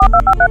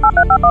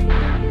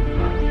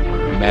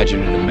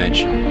Imagine a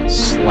dimension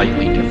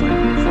slightly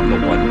different from the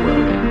one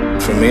we're in.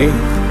 For me,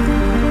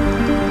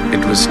 it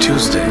was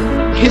Tuesday.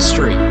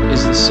 History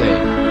is the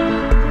same,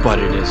 but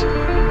it isn't.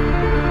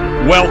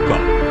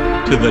 Welcome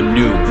to the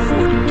new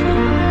 42.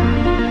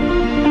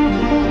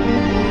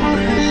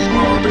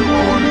 They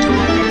are on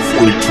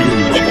 42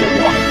 level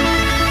 1.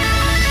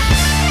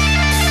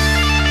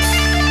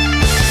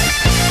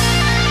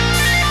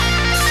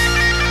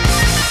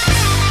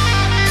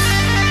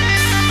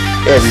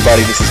 Hey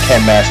everybody, this is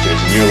Ken Masters,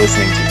 and you're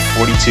listening to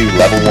 42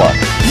 Level 1.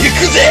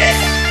 Yakuza!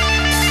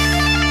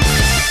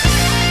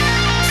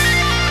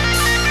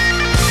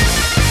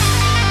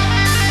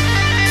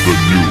 The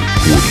new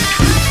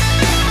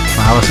 42.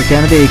 Alistair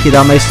Kennedy,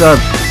 Kidameister,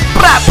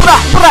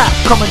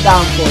 coming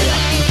down for you.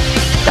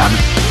 Damn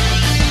it.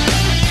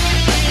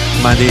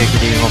 Mandy,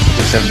 good evening,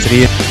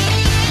 173.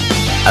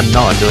 I'm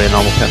not really a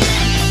normal person.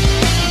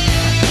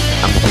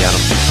 I'm the piano.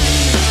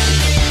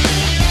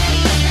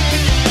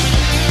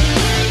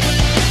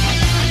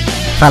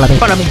 Follow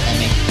me.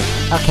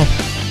 Okay.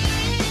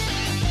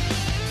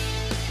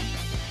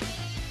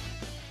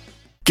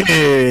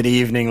 Good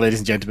evening, ladies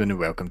and gentlemen, and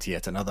welcome to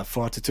yet another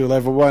 42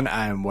 Level 1.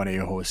 I am one of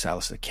your hosts,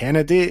 Alistair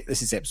Kennedy.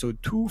 This is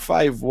episode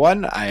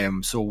 251. I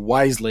am so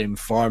wisely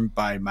informed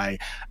by my...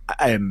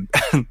 I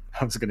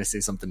was going to say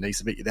something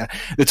nice about you there.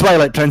 The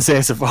Twilight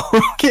Princess of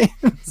all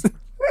games.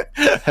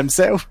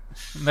 Himself.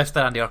 Mr.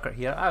 Andy Urquhart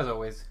here, as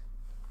always.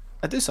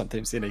 I do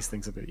sometimes say nice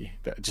things about you,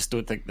 but I just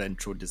don't think the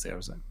intro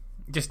deserves it.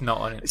 Just not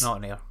on it, not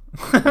on air.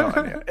 Not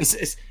on air.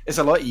 It's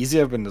a lot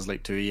easier when there's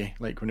like two of you.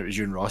 Like when it was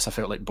you and Ross, I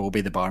felt like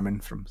Bobby the barman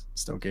from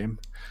Still Game.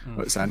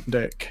 What's that,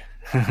 Dick?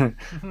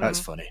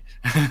 That's funny.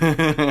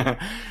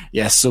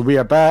 Yes, so we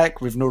are back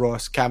with no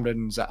Ross.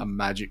 Cameron's at a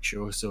magic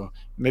show, so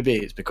maybe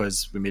it's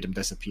because we made him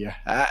disappear.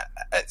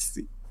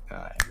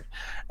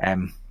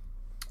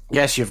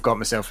 Yes, you've got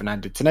myself and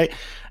Andy tonight.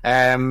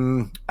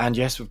 And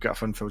yes, we've got a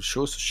fun-filled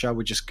show, so shall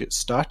we just get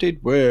started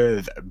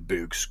with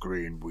Big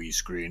Screen, Wee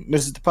Screen.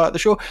 This is the part of the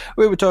show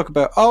where we talk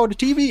about all the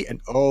TV and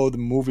all the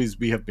movies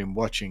we have been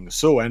watching.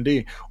 So,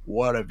 Andy,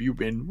 what have you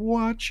been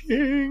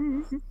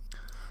watching?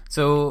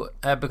 So,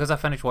 because I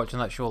finished watching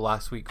that show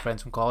last week,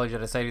 Friends from College, I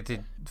decided to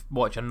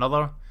watch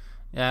another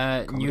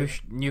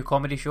new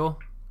comedy show.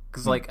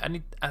 Because,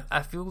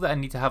 I feel that I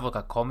need to have, like,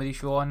 a comedy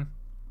show on,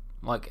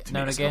 like, to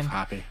now and again.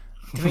 Happy.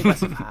 To make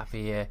myself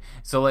happy, yeah.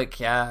 So, like,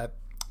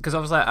 because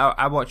obviously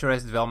I watch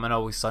Arrested Development,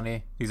 Always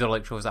Sunny. These are,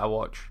 like, shows that I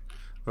watch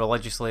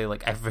religiously,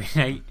 like, every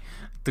night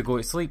to go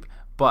to sleep.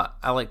 But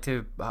I like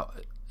to,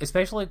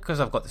 especially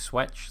because I've got the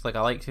Switch, like,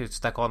 I like to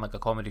stick on, like, a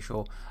comedy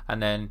show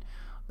and then,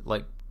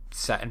 like,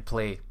 sit and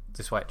play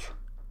the Switch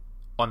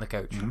on the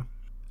couch. Mm-hmm.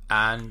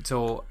 And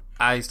so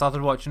I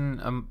started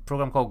watching a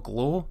program called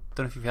Glow.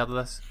 Don't know if you've heard of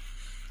this.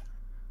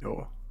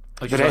 No.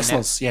 The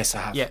Wrestlers, yes,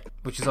 I have. Yeah,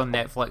 which is on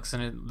Netflix,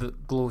 and the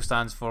Glow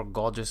stands for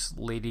Gorgeous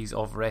Ladies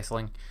of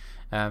Wrestling.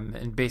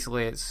 And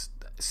basically, it's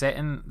set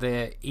in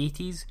the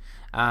 80s,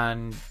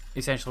 and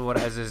essentially what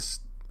it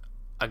is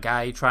a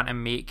guy trying to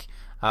make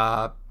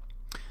a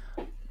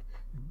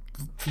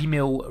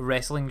female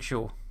wrestling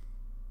show.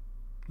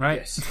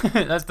 Right? Yes.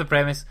 That's the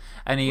premise.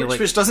 And he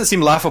which doesn't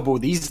seem laughable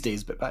these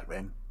days, but back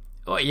then.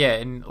 Oh yeah,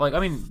 and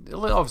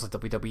obviously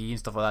WWE and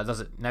stuff like that does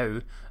it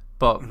now.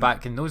 But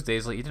back in those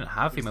days, like, you didn't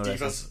have female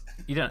wrestlers.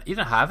 You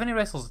didn't have any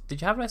wrestlers.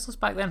 Did you have wrestlers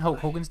back then? Hulk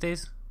Hogan's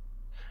days?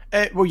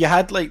 Well, you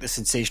had like the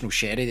Sensational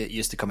Sherry that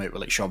used to come out with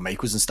like Shawn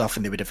Michaels and stuff,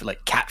 and they would have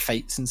like cat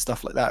fights and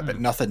stuff like that. But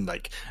nothing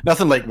like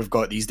we've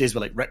got these days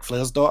with like Ric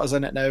Flair's daughters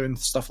in it now and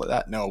stuff like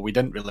that. No, we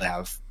didn't really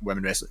have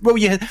women wrestlers. Well,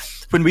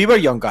 when we were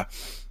younger,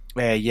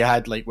 you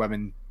had like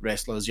women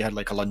wrestlers. You had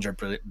like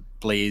Alundra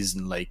Blaze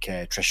and like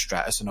Trish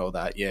Stratus and all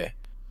that. Yeah,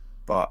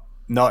 but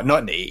not in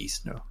the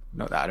 80s. No.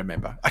 Not that I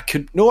remember.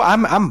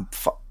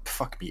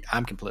 Fuck me.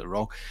 I'm completely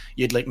wrong.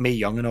 You had like Mae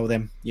Young and all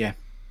them. Yeah.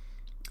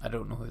 I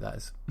don't know who that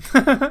is.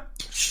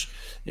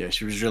 Yeah,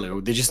 she was really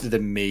old. They just did the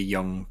Mae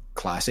Young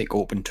Classic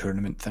Open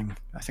Tournament thing.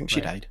 I think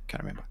she died.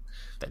 Can't remember.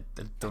 I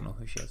don't know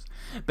who she is.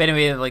 But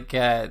anyway, like,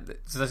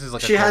 so this is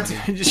like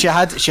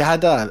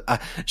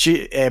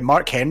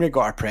Mark Henry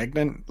got her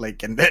pregnant,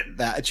 like in the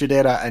Attitude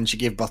Era, and she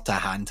gave birth to a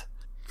hand.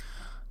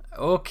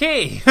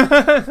 Okay,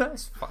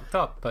 that's fucked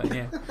up, but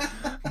yeah.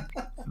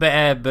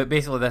 But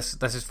basically, this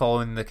is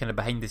following the kind of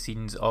behind the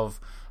scenes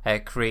of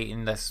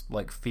creating this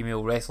like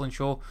female wrestling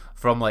show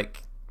from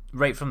like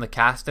right from the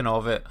casting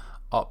of it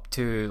up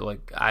to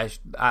like I've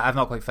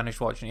not quite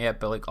finished watching it yet,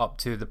 but like up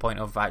to the point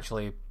of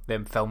actually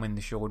them filming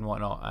the show and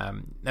whatnot.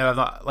 Now I've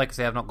not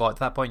got to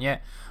that point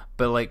yet,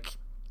 but like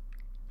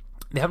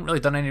they haven't really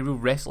done any real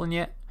wrestling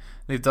yet.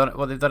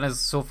 What they've done is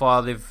so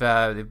far they've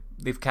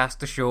cast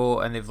the show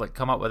and they've like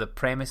come up with a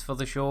premise for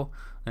the show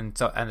and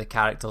the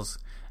characters,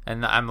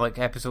 and I'm like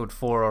episode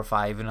 4 or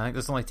 5, and I think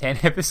there's only 10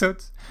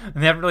 episodes, and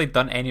they haven't really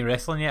done any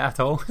wrestling yet at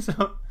all.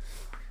 So,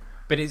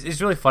 but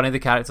it's really funny, the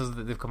characters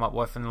that they've come up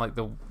with and like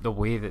the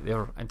way that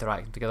they're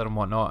interacting together and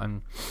whatnot,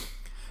 and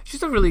it's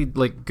just a really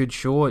like good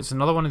show. It's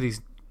another one of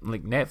these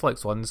like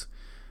Netflix ones,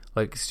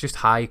 like it's just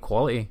high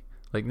quality.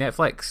 Like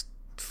Netflix,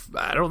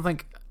 I don't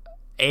think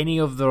any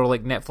of their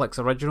like Netflix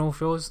original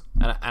shows,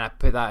 and I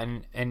put that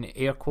in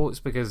air quotes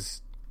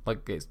because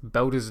like it's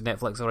billed as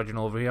Netflix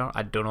original over here.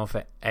 I don't know if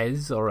it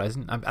is or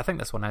isn't. I think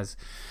this one is,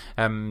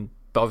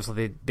 but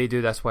obviously they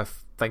do this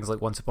with things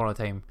like Once Upon a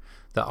Time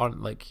that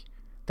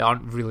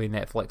aren't really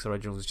Netflix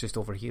originals. Just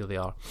over here they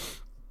are.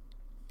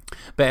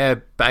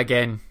 But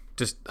again,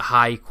 just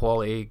high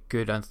quality,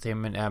 good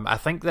entertainment. I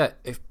think that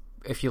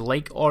if you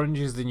like Orange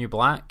Is the New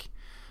Black,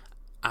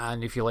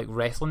 and if you like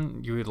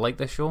wrestling, you would like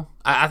this show.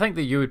 I think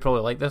that you would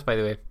probably like this, by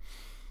the way.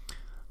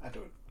 I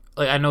don't.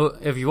 Like, I know,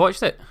 have you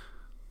watched it?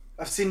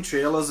 I've seen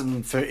trailers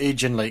and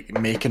footage and like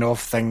making of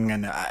thing,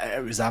 and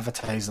it was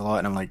advertised a lot,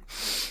 and I'm like,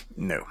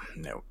 no.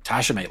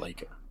 Tasha might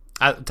like it.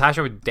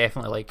 Tasha would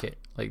definitely like it,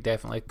 like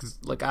definitely, because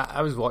like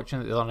I was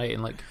watching it the other night,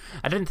 and like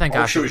I didn't think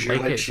Asha would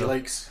like it. She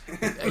likes.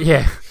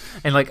 Yeah,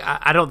 and like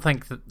I didn't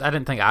think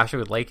Asha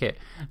would like it,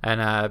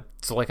 and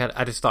so like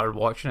I just started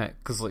watching it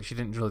because like she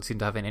didn't really seem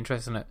to have any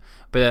interest in it.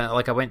 But then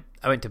like I went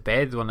to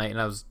bed one night and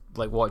I was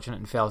like watching it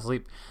and fell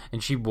asleep,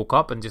 and she woke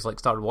up and just like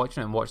started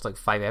watching it and watched like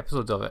 5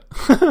 episodes of it.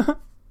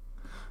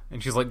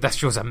 And she's like, "This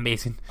show's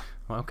amazing."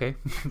 Well, okay,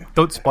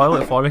 don't spoil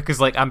it for me because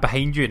like I'm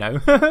behind you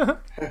now.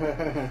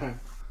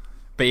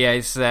 But yeah,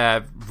 it's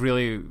a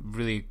really,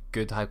 really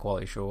good, high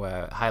quality show.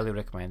 Highly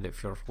recommend it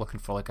if you're looking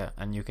for like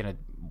a new kind of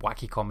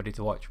wacky comedy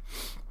to watch.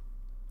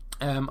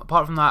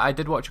 Apart from that, I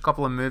did watch a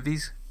couple of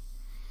movies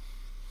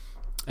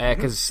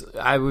because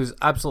I was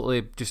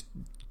absolutely just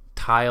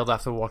tired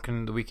after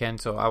working the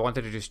weekend, so I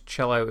wanted to just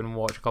chill out and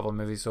watch a couple of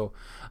movies. So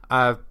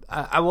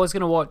I was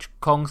going to watch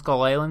Kong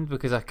Skull Island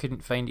because I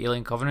couldn't find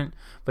Alien Covenant,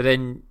 but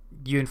then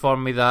you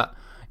informed me that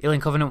Alien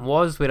Covenant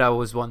was where I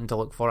was wanting to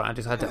look for it. I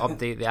just had to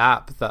update the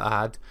app that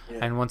I had,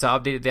 and once I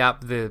updated the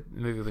app, the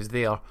movie was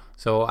there.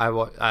 So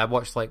I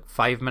watched like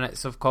 5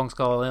 minutes of Kong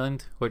Skull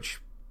Island, which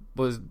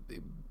was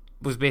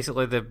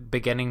basically the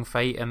beginning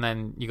fight, and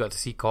then you got to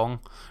see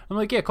Kong. I'm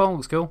like, yeah, Kong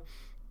looks cool.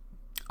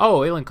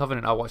 Oh, Alien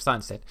Covenant, I'll watch that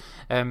instead.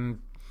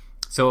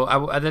 So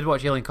I did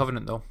watch Alien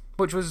Covenant though,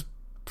 which was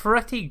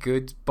pretty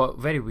good, but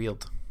very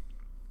weird.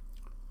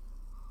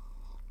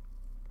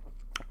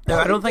 No,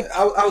 I don't think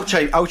I'll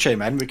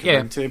chime in. We can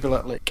run to it,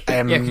 but like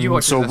yeah, because you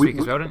watched it this week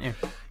as well, didn't you?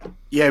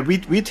 Yeah,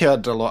 we'd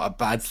heard a lot of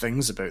bad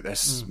things about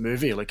this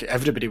movie. Like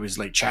everybody was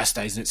like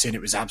chastising it, saying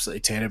it was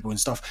absolutely terrible and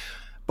stuff.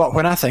 But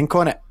when I think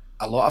on it,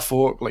 a lot of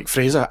folk like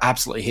Fraser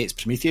absolutely hates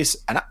Prometheus,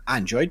 and I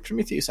enjoyed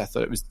Prometheus. I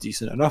thought it was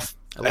decent enough.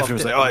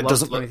 Everyone's like, "Oh, it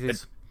doesn't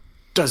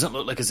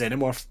look like a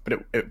xenomorph,"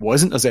 but it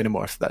wasn't a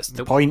xenomorph. That's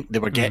the point. They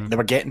were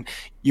getting.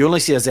 You only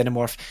see a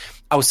xenomorph.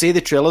 I'll say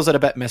the trailers are a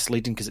bit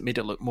misleading because it made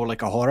it look more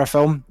like a horror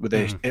film. With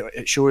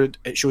it showed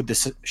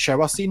the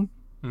shower scene,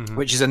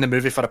 which is in the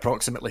movie for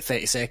approximately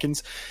 30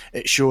 seconds.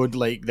 It showed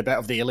like the bit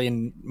of the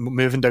alien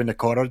moving down the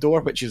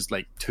corridor, which is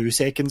like 2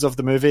 seconds of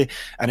the movie,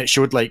 and it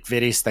showed like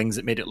various things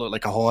that made it look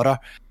like a horror.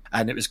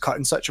 And it was cut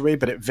in such a way,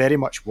 but it very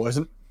much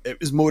wasn't. It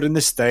was more in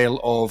the style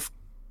of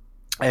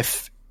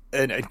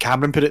and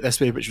Cameron put it this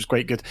way, which was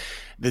quite good.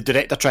 The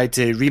director tried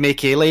to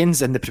remake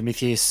Aliens in the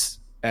Prometheus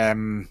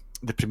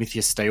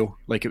style,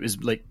 like it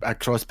was like a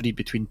crossbreed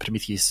between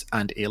Prometheus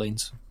and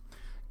Aliens.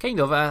 Kind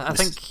of. I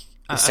think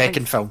the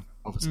second film.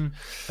 Obviously.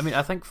 I mean,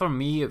 I think for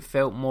me it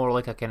felt more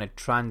like a kind of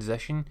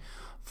transition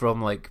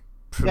from like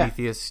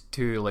Prometheus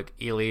to like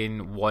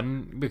Alien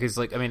 1, because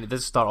like I mean it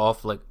did start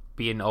off like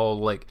being all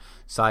like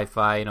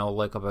sci-fi and all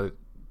like about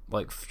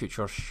like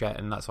future shit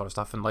and that sort of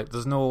stuff, and like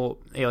there's no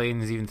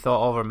aliens even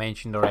thought of or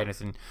mentioned or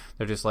anything.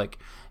 They're just like,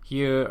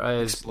 here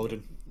is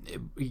exploding.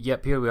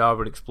 Yep, here we are,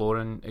 we're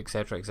exploring,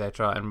 etc.,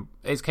 and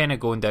it's kind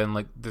of going down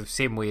like the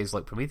same way as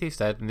like Prometheus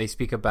did. And they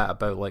speak a bit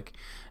about like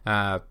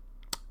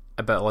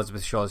about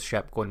Elizabeth Shaw's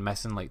ship going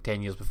missing like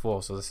 10 years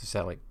before, so this is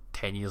set like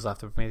 10 years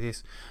after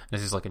Prometheus, and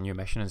this is like a new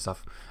mission and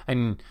stuff.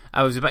 And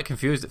I was a bit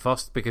confused at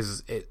first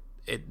because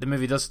the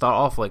movie does start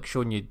off like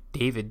showing you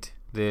David,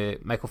 the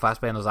Michael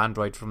Fassbender's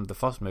android from the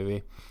first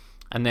movie,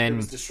 and then it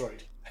was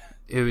destroyed.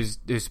 It was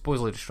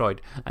supposedly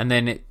destroyed, and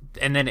then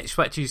it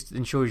switches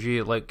and shows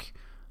you like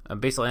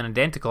basically an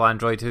identical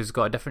android who's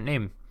got a different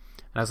name.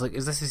 And I was like,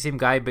 is this the same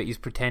guy but he's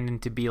pretending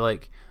to be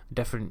like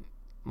different,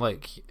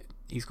 like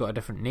he's got a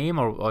different name,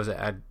 or is it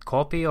a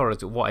copy, or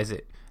is it, what is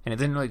it? And it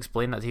didn't really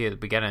explain that to you at the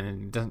beginning,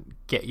 and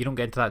you don't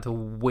get into that till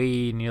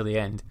way near the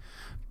end.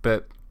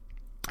 But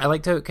I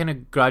liked how it kind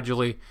of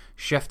gradually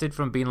shifted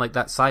from being like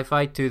that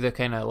sci-fi to the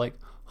kind of like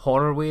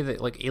horror way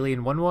that like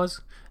Alien 1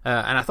 was.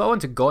 And I thought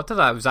once it got to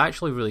that, it was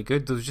actually really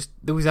good.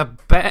 There was a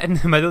bit in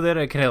the middle there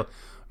that kind of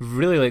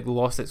really like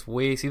lost its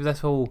way. See, this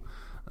whole,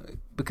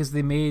 because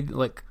they made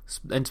like,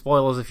 and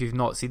spoilers if you've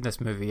not seen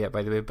this movie yet,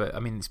 by the way, but I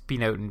mean it's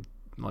been out in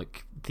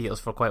like theaters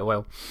for quite a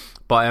while,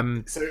 but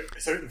it's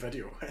out in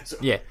video.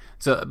 Yeah,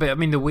 so but I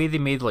mean the way they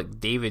made like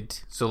David,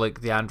 so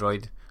like the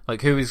android,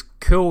 like who was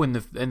cool in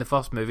the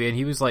first movie, and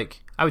he was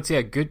like, I would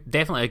say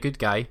definitely a good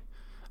guy,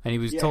 and he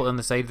was totally on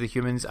the side of the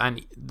humans,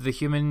 and the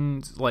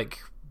humans like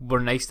were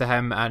nice to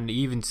him, and he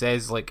even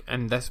says like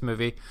in this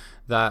movie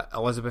that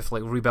Elizabeth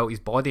like rebuilt his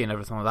body and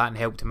everything like that and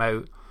helped him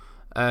out,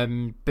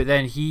 but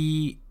then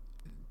he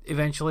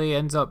eventually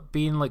ends up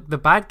being like the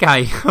bad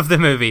guy of the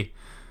movie.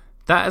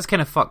 That is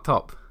kind of fucked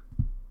up.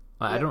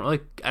 Like,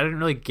 I don't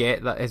really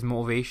get that his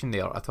motivation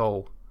there at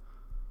all.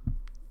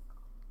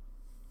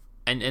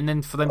 And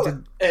then for them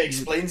to it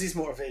explains his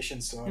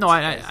motivation. So no,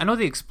 I know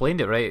they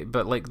explained it right,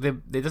 but like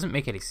it doesn't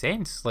make any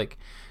sense. Like,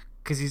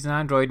 because he's an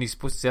android and he's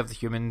supposed to serve the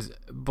humans,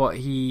 but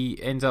he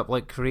ends up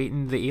like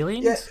creating the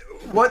aliens.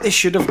 Yeah, what they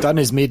should have done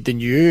is made the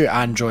new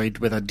android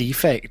with a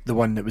defect, the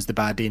one that was the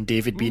baddie, and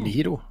David being the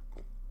hero.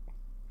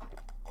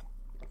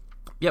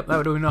 Yep, that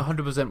would have been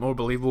 100% more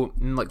believable.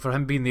 And like for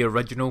him being the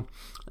original,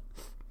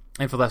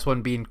 and for this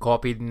one being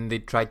copied, and they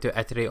tried to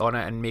iterate on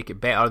it and make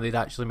it better, they'd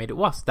actually made it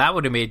worse. That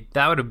would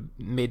have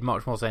made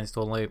much more sense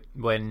to only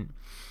when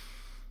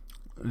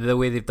the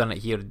way they've done it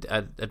here.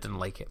 I didn't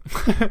like it,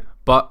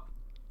 but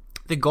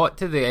they got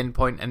to the end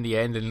point in the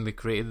end, and they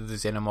created the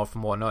xenomorph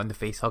and whatnot, and the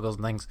face huggers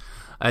and things.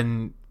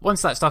 And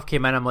once that stuff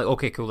came in, I'm like,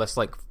 okay, cool. This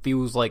like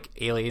feels like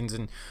aliens,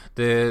 and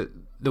the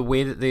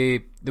way that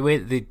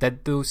they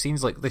did those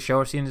scenes, like the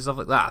shower scenes and stuff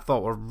like that, I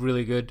thought were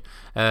really good.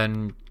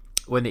 And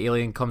when the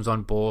alien comes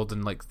on board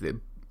and like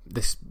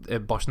this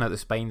busting out the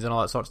spines and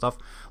all that sort of stuff,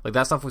 like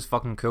that stuff was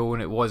fucking cool,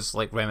 and it was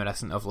like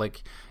reminiscent of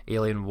like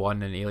Alien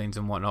 1 and Aliens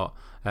and whatnot.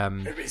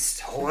 It was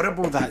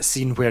horrible, that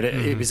scene where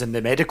it was in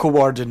the medical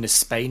ward, and the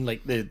spine,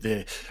 like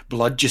the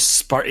blood just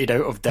spurted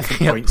out of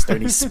different points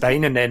down his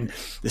spine, and then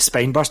the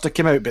spine burster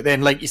came out. But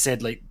then, like you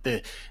said, like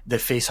the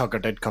face hugger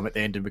did come at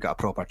the end, and we got a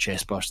proper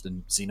chest burst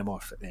and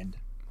xenomorph at the end.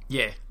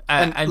 Yeah,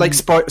 and like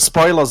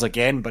spoilers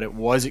again, but it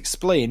was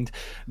explained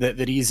that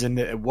the reason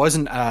that it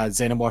wasn't a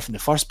xenomorph in the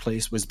first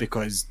place was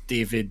because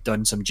David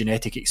done some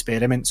genetic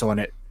experiments on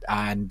it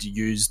and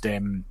used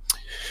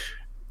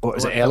what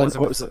was it, Ellen?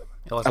 What was it?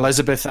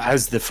 Elizabeth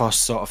as the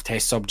first sort of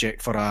test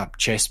subject for a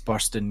chest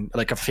burst and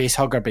like a face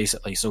hugger,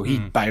 basically. So he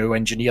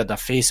bioengineered a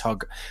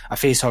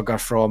face hugger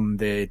from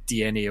the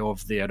DNA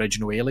of the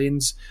original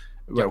aliens.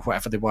 Well,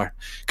 whatever they were,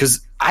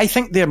 because I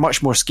think they're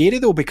much more scary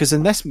though. Because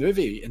in this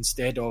movie,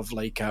 instead of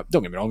like,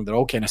 don't get me wrong, they're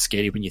all kind of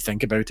scary when you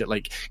think about it,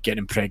 like getting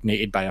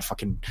impregnated by a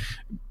fucking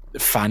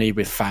fanny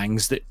with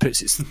fangs that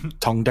puts its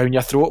tongue down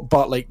your throat.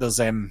 But like, there's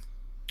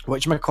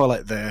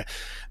whatchamacallit, the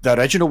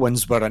original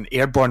ones were an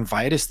airborne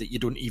virus that you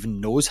don't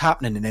even know is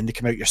happening, and then they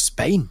come out your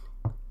spine.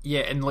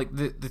 Yeah, and like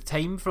the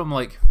time from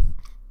like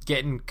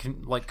getting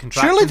contracting,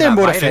 surely they're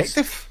more virus,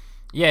 effective.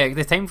 Yeah,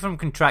 the time from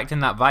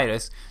contracting that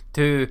virus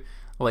to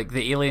like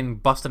the alien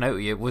busting out of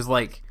you was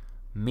like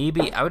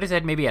maybe, I would have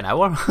said maybe an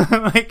hour,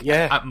 like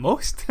at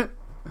most. Like,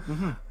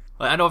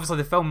 and obviously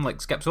the film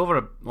like skips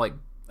over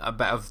a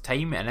bit of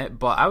time in it,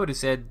 but I would have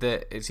said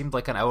that it seemed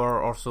like an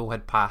hour or so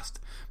had passed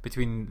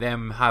between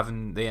them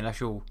having the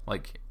initial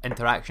like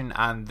interaction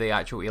and the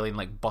actual alien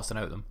like busting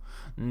out them.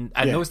 And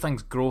those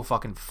things grow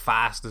fucking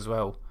fast as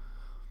well.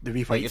 The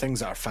wee white things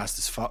that are fast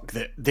as fuck,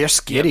 they're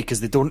scary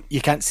because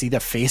you can't see their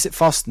face at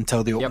first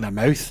until they open their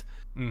mouth.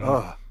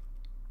 Oh.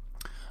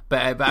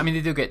 But I mean,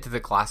 they do get to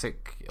the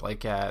classic,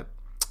 like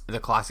the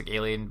classic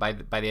alien by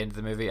the end of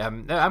the movie.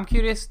 I'm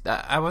curious.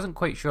 I wasn't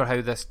quite sure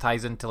how this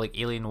ties into like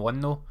Alien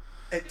 1 though.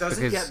 It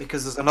doesn't yet,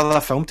 because there's another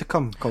film to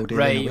come called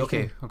Alien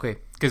Awakening. Okay.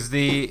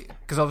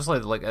 Because obviously,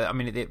 like, I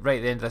mean, right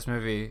at the end of this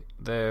movie,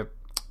 the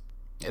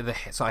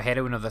sort of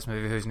heroine of this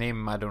movie, whose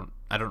name I don't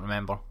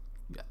remember.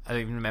 I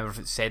don't even remember if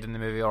it's said in the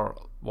movie or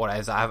what it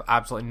is. I have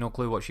absolutely no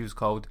clue what she was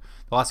called.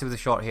 The lassie with the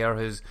short hair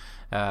whose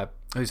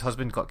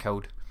husband got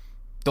killed.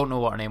 Don't know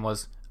what her name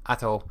was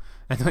at all.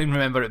 I don't even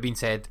remember it being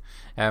said.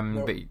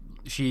 But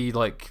she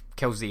like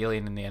kills the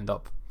alien and they end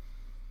up,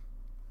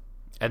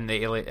 and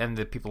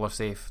the people are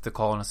safe. The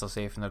colonists are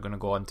safe, and they're going to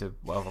go on to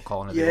whatever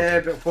colony. Yeah,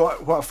 but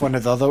what if one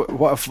of the other?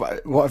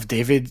 What if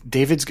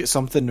David's got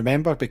something?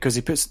 Remember, because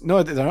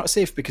they're not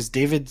safe because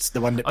David's the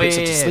one that puts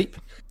her to sleep.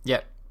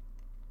 Yeah.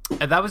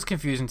 And that was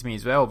confusing to me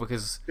as well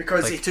because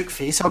like, he took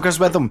facehuggers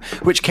with him,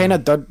 which kind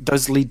of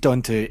does lead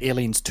on to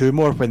Aliens 2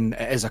 more when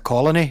it is a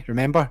colony.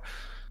 Remember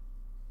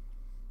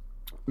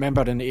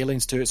in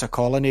Aliens 2 it's a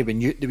colony when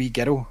the wee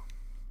girl.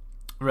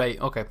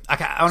 Right. Okay.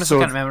 I honestly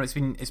can't remember.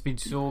 It's been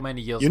so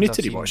many years. You need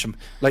to rewatch them.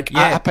 Like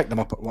I picked them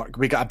up at work.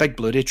 We got a big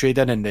Blu-ray trade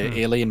in, and the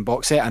Alien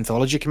box set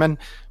anthology came in,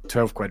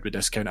 £12 with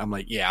discount. I'm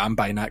like, yeah, I'm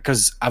buying that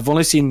because I've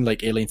only seen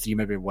like Alien 3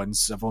 maybe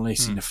once. I've only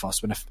seen the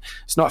first one.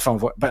 It's not a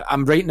film, but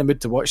I'm right in the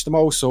mood to watch them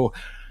all. So,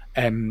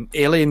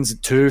 Aliens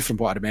 2, from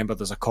what I remember,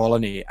 there's a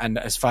colony, and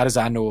as far as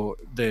I know,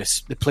 the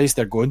place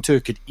they're going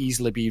to could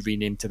easily be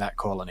renamed to that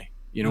colony.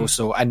 You know,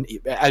 so, and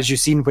as you've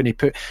seen when they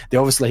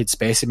obviously had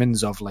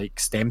specimens of like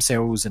stem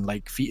cells and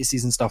like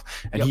fetuses and stuff,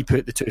 and he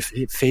put the two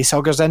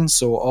facehuggers in,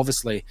 so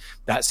obviously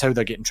that's how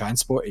they're getting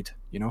transported,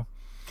 you know?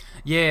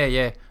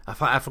 Yeah.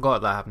 I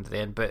forgot that happened at the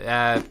end,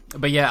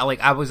 but yeah, like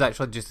I was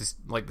actually just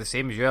like the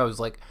same as you. I was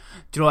like,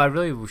 do you know, I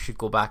really should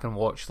go back and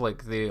watch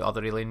like the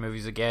other Alien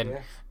movies again,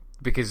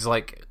 because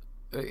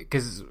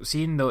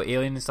seeing the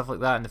alien and stuff like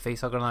that and the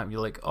facehugger and that,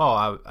 you're like,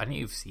 oh, I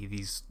need to see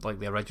these like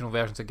the original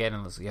versions again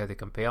and let's see how they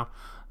compare.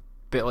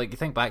 But like you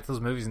think back to those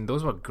movies, and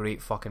those were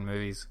great fucking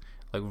movies,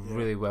 like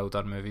really well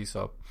done movies.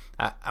 So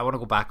I want to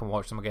go back and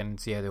watch them again and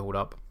see how they hold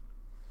up.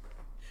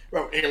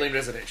 Well, Alien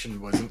Resurrection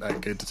wasn't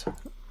that good.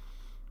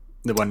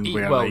 The one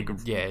where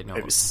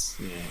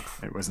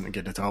it wasn't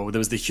good at all. There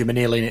was the human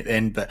alien at the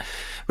end, but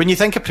when you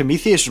think of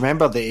Prometheus,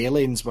 remember the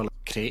aliens were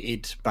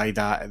created by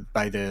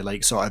the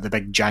like sort of the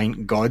big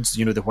giant gods,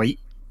 the white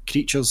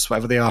creatures,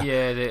 whatever they are.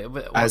 Yeah,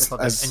 as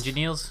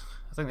engineers.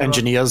 I think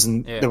engineers,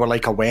 and they were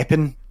like a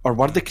weapon, or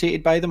were they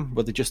created by them?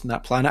 Were they just on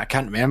that planet? I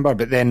can't remember.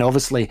 But then,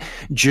 obviously,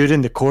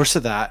 during the course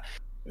of that,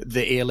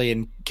 the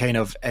alien kind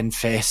of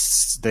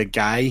infests the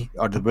guy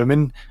or the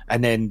woman,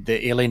 and then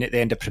the alien at the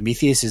end of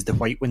Prometheus is the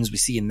white ones we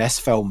see in this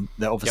film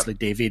that obviously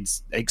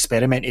David's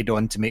experimented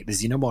on to make the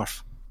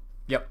xenomorph.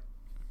 Yep.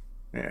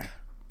 Yeah.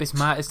 But it's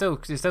mad. It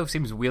still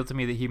seems weird to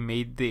me that he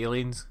made the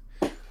aliens.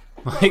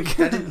 Like,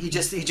 he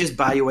just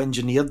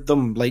bioengineered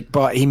them,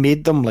 but he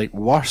made them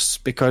worse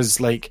because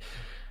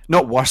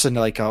not worse in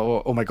a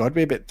oh my god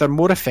way, but they're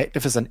more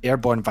effective as an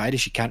airborne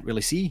virus you can't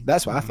really see.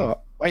 That's what I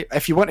thought.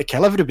 If you want to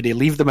kill everybody,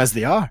 leave them as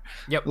they are.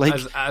 Yep,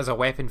 as a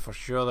weapon for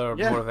sure, they're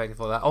more effective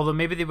like that. Although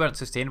maybe they weren't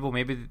sustainable.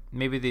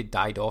 Maybe they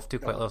died off too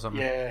quickly or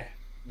something. Yeah,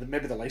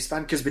 maybe the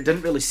lifespan, because we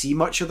didn't really see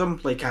much of them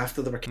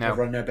after they were kind of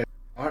running about.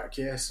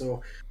 Yeah,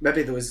 so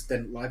maybe those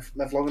didn't live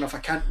long enough. I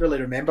can't really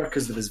remember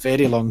because there was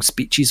very long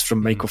speeches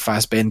from Michael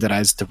Fassbender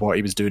as to what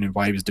he was doing and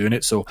why he was doing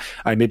it. So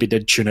I maybe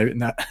did tune out in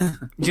that.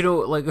 Do you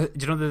know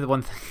the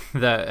one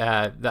thing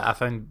that I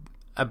found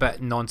a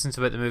bit nonsense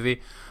about the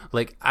movie?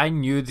 I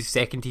knew the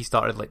second he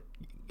started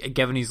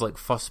giving his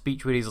first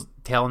speech where he's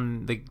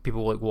telling the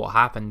people what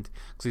happened,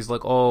 because he's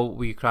like, oh,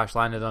 we crash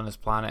landed on this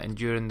planet, and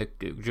during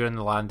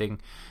the landing,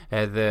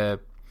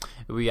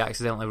 we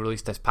accidentally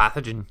released this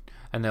pathogen.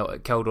 And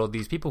it killed all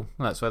these people.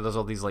 And that's why there's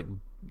all these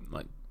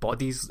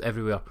bodies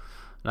everywhere.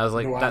 And I was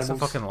like, that's a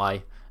fucking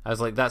lie. I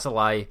was like, that's a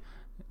lie.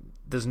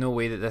 There's no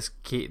way that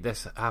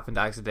this happened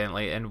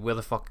accidentally. And where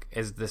the fuck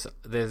is this?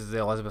 There's the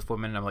Elizabeth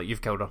woman. And I'm like,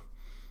 you've killed her.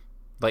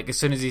 As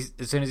soon as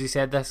he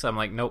said this, I'm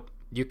like, nope,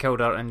 you killed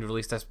her and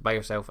released this by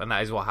yourself. And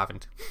that is what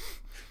happened.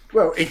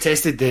 Well, he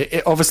tested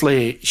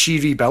obviously she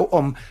rebuilt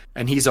him,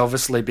 and he's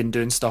obviously been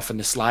doing stuff in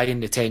the sly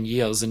in the 10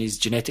 years, and he's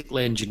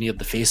genetically engineered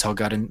the face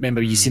hugger. And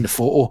remember, you seen the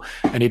photo,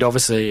 and he'd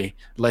obviously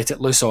let it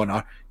loose on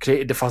her,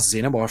 created the first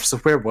xenomorph. So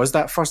where was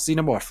that first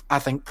xenomorph? I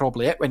think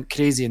probably it went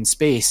crazy in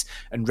space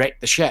and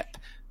wrecked the ship,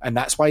 and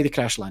that's why they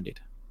crash landed.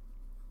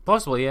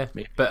 Possibly, yeah.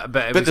 But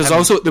there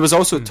was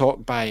also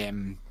talk by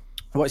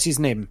what's his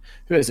name?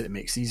 Who is it that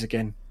makes these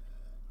again?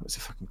 What's the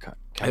fucking cut?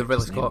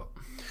 Ridley Scott.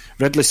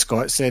 Ridley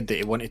Scott said that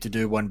he wanted to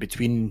do one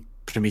between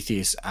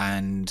Prometheus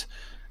and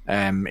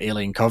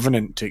Alien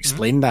Covenant to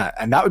explain that,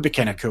 and that would be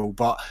kind of cool.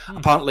 But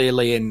apparently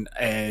Alien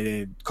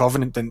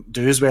Covenant didn't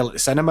do as well at the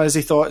cinema as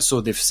he thought,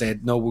 so they've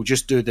said, no, we'll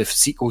just do the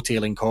sequel to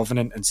Alien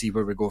Covenant and see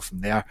where we go from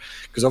there.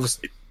 Because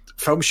obviously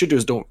film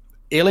studios don't...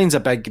 Alien's a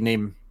big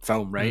name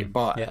film, right?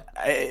 But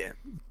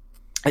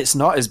it's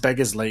not as big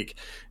as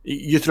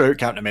you throw out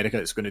Captain America,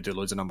 it's going to do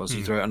loads of numbers.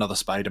 You throw out another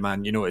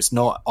Spider-Man, it's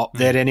not up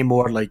there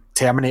anymore.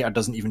 Terminator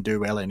doesn't even do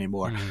well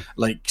anymore.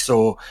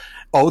 So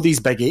all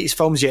these big 80s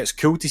films, it's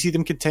cool to see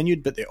them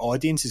continued, but the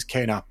audience is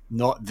kind of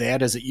not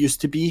there as it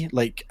used to be.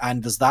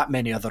 And there's that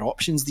many other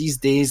options these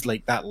days,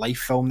 like that Life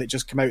film that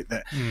just came out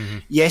that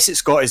yes,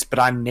 it's got its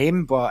brand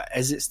name, but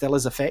is it still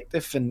as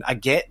effective? And I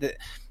get that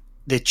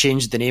they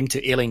changed the name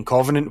to Alien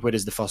Covenant,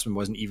 whereas the first one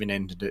wasn't even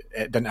it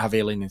didn't have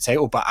Alien in the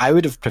title. But I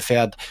would have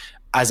preferred,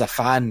 as a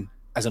fan,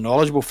 as a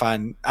knowledgeable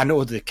fan, I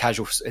know the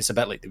casual, it's a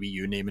bit like the Wii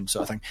U naming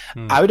sort of thing.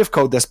 I would have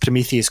called this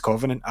Prometheus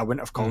Covenant. I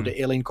wouldn't have called it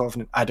Alien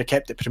Covenant. I'd have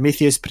kept it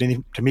Prometheus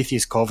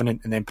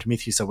Covenant, and then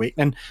Prometheus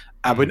Awakening.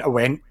 I wouldn't have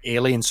went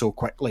Alien so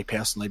quickly,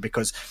 personally,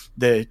 because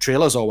the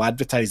trailers all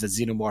advertised as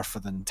Xenomorph for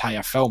the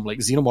entire film.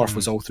 Xenomorph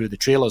was all through the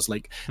trailers,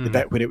 the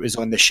bit where it was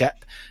on the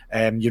ship,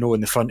 in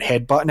the front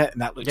headbutting it,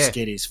 and that looked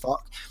scary as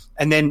fuck.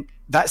 And then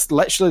that's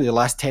literally the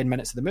last 10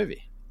 minutes of the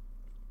movie.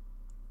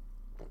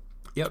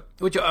 Yep.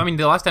 Which, I mean,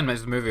 the last 10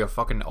 minutes of the movie are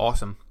fucking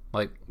awesome.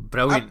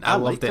 Brilliant. I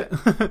loved it.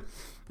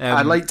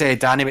 I liked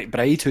Danny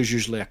McBride, who's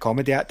usually a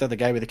comedy actor, the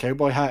guy with the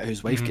cowboy hat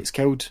whose wife gets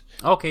killed.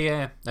 Okay,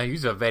 yeah. He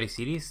was a very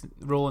serious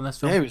role in this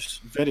film. Yeah, he was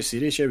very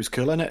serious. Yeah, he was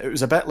cool in it. It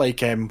was a bit like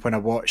when I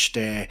watched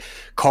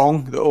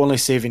Kong, The Only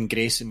Saving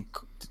Grace. And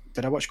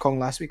did I watch Kong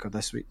last week or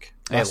this week?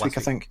 Last week,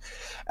 I think.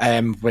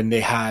 When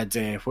they had,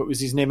 what was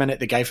his name in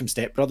it? The guy from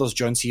Step Brothers,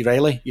 John C.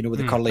 Reilly,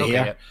 with the curly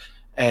hair.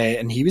 Yeah.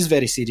 And he was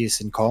very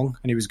serious in Kong,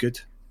 and he was good.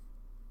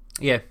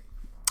 Yeah.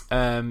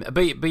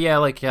 But yeah,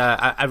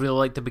 I really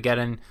liked the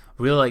beginning,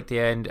 really liked the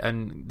end,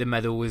 and the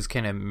middle was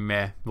kind of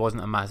meh.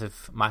 Wasn't a massive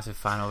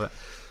fan of it.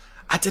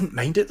 I didn't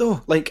mind it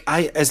though.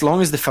 As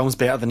long as the film's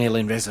better than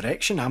Alien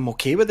Resurrection, I'm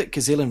okay with it,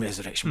 because Alien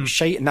Resurrection was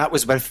shite, and that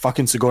was with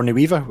fucking Sigourney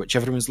Weaver, which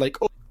everyone's like,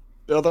 oh,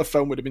 the other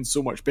film would have been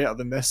so much better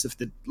than this if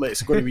they'd let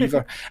Sigourney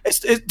Weaver.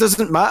 It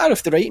doesn't matter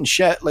if they're writing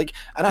shit. And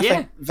I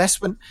think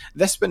this one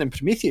and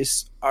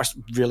Prometheus are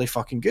really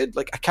fucking good.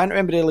 I can't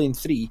remember Alien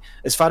 3.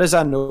 As far as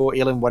I know,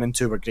 Alien 1 and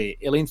 2 were great.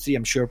 Alien 3,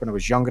 I'm sure when I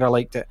was younger I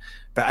liked it.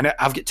 But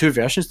I've got 2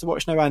 versions to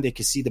watch now, Andy,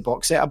 because see the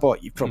box set I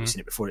bought, you've probably seen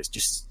it before, it's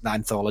just the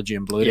anthology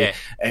and Blu-ray.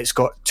 It's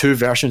got 2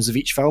 versions of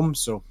each film,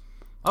 so...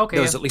 Okay.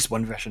 There's at least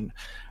one version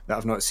that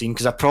I've not seen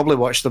because I probably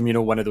watched them,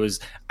 one of those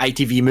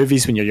ITV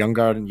movies when you're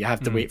younger and you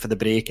have to wait for the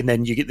break, and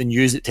then you get the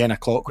news at 10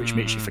 o'clock, which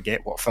makes you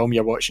forget what film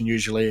you're watching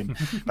usually. And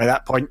by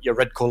that point, your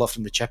red cola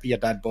from the chippy your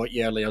dad bought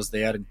you earlier is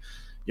there, and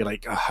you're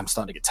like, oh, I'm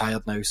starting to get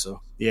tired now.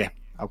 So yeah,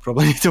 I'll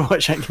probably need to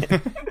watch it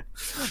again.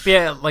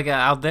 Yeah, like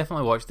I'll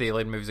definitely watch the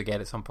Alien movies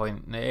again at some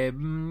point.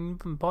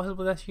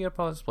 Possibly this year,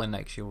 possibly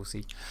next year. We'll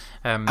see.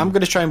 I'm going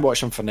to try and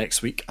watch them for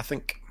next week, I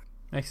think.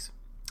 Nice.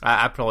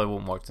 I probably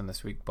won't watch them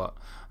this week, but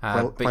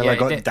Well, yeah, I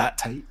got that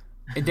tight.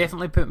 It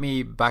definitely put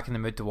me back in the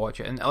mood to watch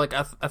it, and like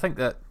I think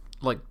that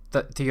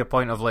to your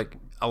point of like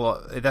a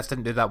lot, this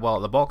didn't do that well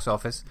at the box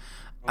office.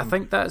 I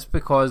think that's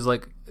because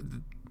like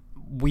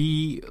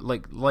we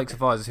likes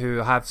of us who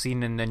have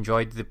seen and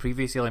enjoyed the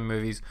previous Alien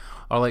movies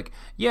are like,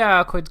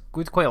 yeah,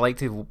 would quite like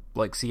to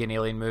like see an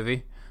Alien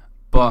movie,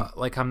 but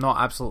like I'm not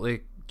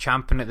absolutely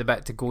champing at the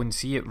bit to go and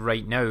see it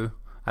right now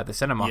at the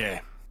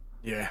cinema.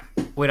 Yeah.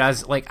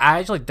 Whereas, like, I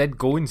actually did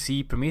go and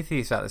see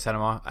Prometheus at the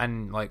cinema,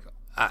 and like,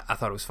 I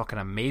thought it was fucking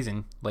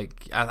amazing.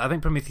 Like, I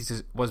think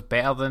Prometheus was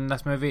better than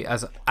this movie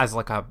as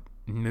like a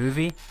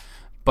movie,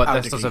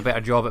 but this does a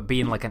better job at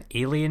being like an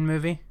Alien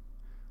movie.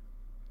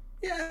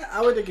 Yeah,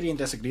 I would agree and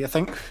disagree. I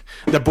think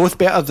they're both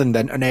better than the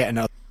internet and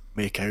others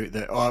make out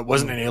that it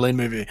wasn't an Alien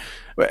movie.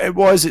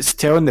 It's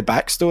telling the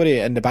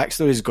backstory, and the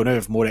backstory is going to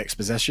have more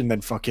exposition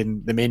than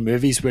fucking the main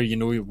movies where you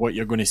know what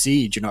you're going to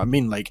see. Do you know what I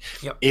mean? Like,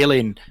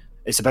 Alien.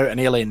 It's about an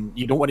alien.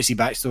 You don't want to see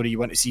backstory. You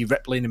want to see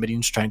Ripley and the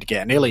Marines trying to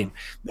get an alien.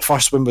 The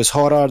first one was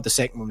horror. The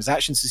second one was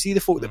action. So see the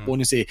folk that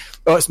want to say,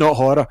 oh, it's not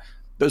horror.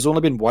 There's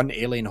only been one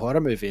alien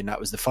horror movie, and that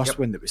was the first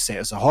one that was set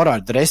as a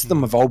horror. The rest of them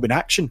have all been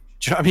action.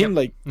 Do you know what I mean?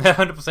 Like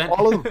 100%.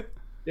 All of them.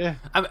 Yeah.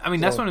 I mean,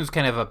 this one was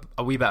kind of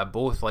a wee bit of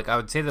both. Like, I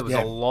would say there was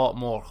a lot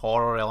more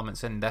horror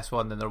elements in this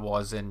one than there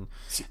was in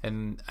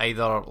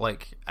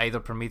either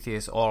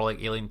Prometheus or like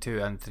Alien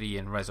 2 and 3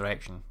 and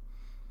Resurrection.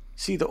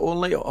 See, the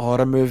only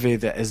horror movie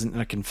that isn't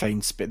in a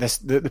confined space...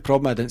 The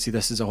problem I didn't see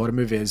this as a horror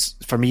movie is,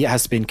 for me, it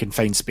has to be in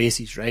confined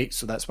spaces, right?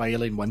 So that's why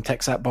Alien 1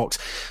 ticks that box.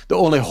 The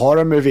only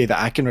horror movie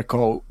that I can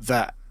recall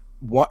that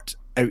worked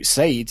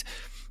outside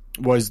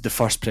was the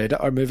first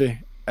Predator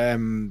movie.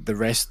 The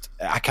rest,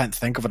 I can't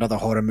think of another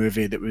horror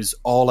movie that was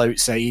all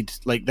outside,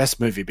 like this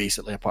movie,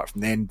 basically, apart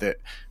from then, that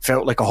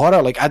felt like a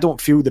horror. Like, I don't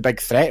feel the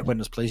big threat when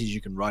there's places you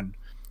can run.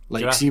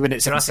 Like, see when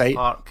it's Jurassic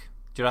inside...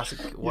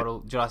 Jurassic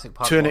World, Jurassic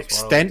Park. To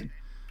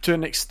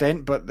an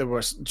extent, but there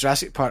was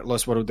Jurassic Park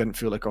Lost World didn't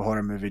feel like a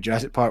horror movie.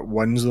 Jurassic Park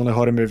 1's the only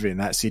horror movie in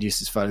that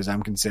series as far as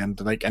I'm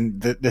concerned. Like,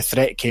 and the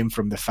threat came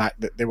from the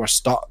fact that they were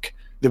stuck.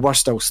 They were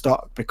still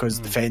stuck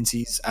because the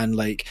fences, and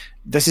like,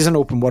 this is an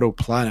open world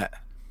planet.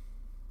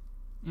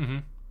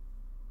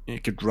 You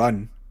could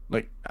run.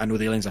 Like, I know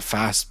the aliens are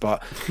fast,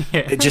 but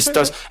it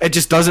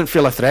just doesn't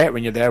feel a threat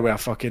when you're there with a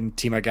fucking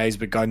team of guys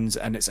with guns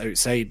and it's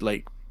outside.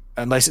 Like,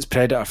 unless it's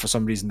Predator, for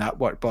some reason that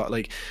worked, but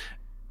like,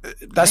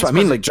 that's what I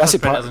mean. Like,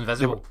 Jurassic Park,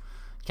 invisible.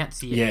 You can't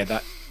see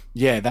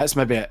it. That's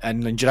maybe it.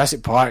 And in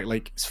Jurassic Park,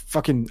 like, it's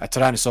fucking a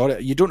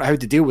Tyrannosaurus. You don't know how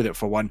to deal with it,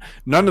 for one.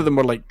 None of them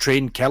were like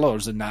trained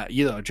killers in that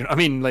either. Do you know what I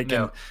mean? Like,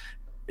 no.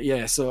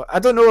 So I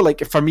don't know.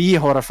 Like, for me,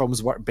 horror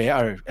films work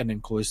better in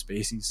enclosed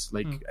spaces,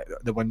 like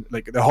the one,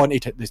 like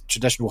the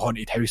traditional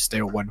haunted house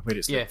style one, where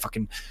it's like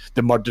fucking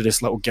the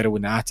murderous little girl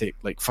in the attic,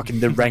 like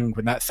fucking The Ring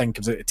when that thing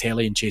comes out of the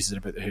telly and chases her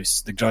about the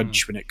house, The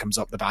Grudge when it comes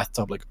up the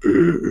bathtub, like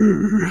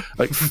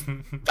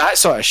that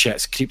sort of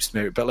shit creeps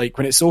me out. But like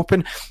when it's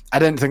open, I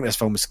didn't think this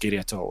film was scary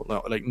at all.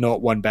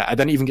 Not one bit. I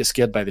didn't even get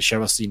scared by the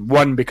shower scene.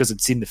 One, because I'd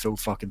seen the full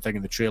fucking thing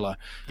in the trailer,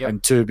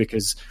 and two,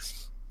 because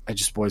I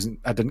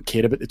didn't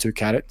care about the two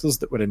characters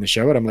that were in the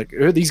shower. I'm like,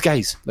 who are these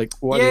guys? Like,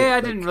 what? Yeah,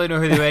 I didn't really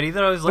know who they were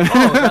either. I was like,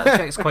 oh, that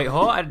chick's quite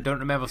hot. I don't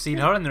remember seeing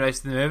her in the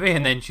rest of the movie.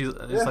 And then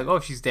it's like, oh,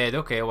 she's dead.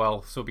 Okay,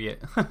 well, so be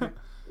it.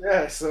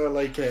 Yeah, so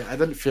like, I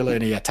didn't feel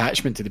any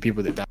attachment to the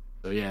people that died.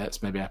 So yeah,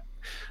 it's maybe a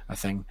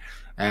thing.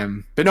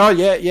 But no,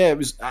 it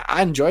was.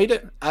 I enjoyed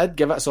it. I'd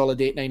give it a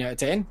solid 8, 9 out of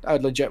 10. I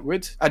legit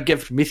would. I'd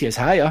give Prometheus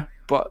higher,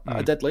 but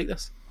I did like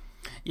this.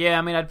 Yeah,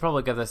 I mean, I'd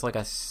probably give this like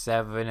a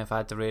 7 if I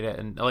had to rate it,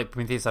 and like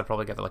Prometheus, I'd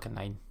probably give it like a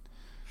 9.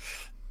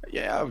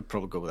 Yeah, I would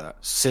probably go with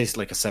that. Say it's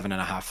like a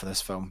 7.5 for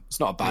this film. It's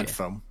not a bad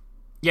film.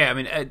 Yeah, I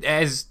mean, it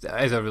is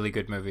a really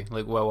good movie.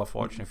 Like, well worth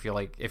watching if you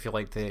like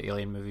the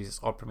Alien movies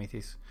or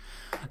Prometheus.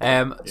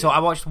 So I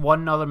watched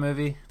one other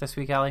movie this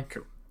week, Ali.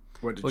 Cool.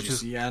 What did you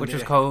see, Andy? Which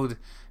was called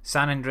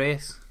San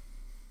Andreas.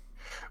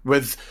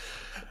 With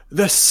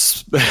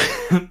this,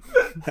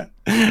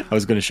 I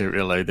was going to shout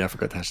real loud there. I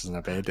forgot Tasha's in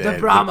a bed. The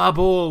Brahma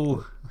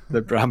Bull.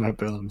 The Brahma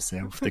Bull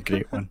himself, the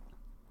great one.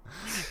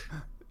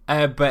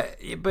 But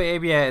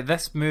yeah,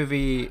 this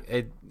movie.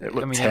 It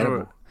looked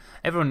terrible.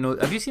 Everyone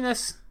knows. Have you seen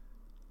this?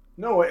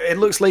 No, it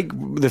looks like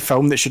the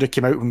film that should have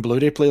come out when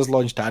Blu-ray players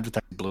launched to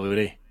advertise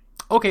Blu-ray.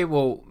 Okay,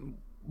 well,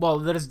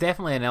 there is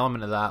definitely an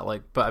element of that.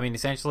 Like, but I mean,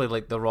 essentially,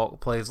 like The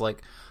Rock plays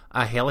like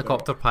a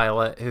helicopter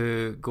pilot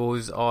who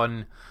goes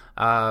on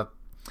a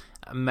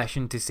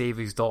mission to save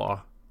his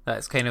daughter.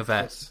 That's kind of it.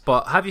 Yes.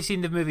 But have you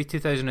seen the movie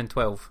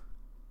 2012?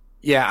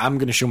 Yeah, I'm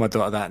going to show my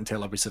daughter that and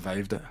tell her we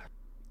survived it.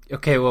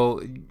 Okay,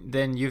 well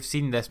then you've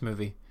seen this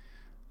movie.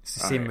 It's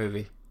the same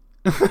movie,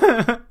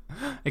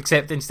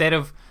 except instead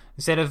of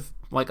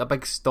like a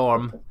big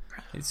storm,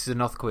 it's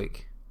an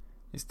earthquake.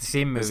 It's the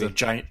same movie. Is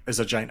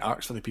there giant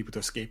arcs for the people to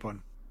escape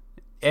on?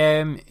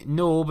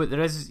 No, but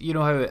there is. You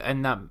know how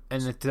in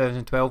the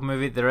 2012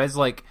 movie there is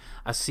like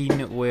a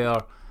scene where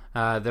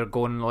they're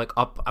going like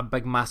up a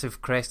big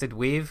massive crested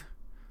wave.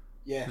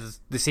 Yeah, There's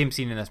the same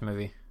scene in this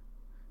movie,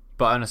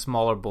 but on a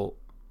smaller boat.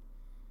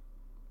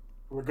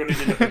 we're going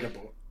to need a bigger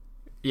boat.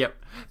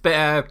 Yep,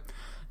 but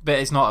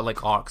it's not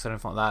like arcs or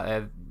anything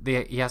like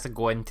that. He has to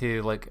go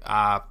into like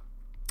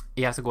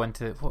he has to go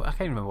into I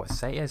can't remember what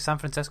site it is. San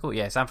Francisco.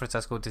 Yeah, San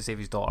Francisco to save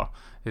his daughter,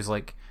 who's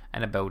like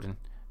in a building,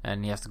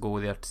 and he has to go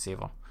there to save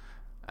her.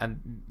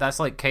 And that's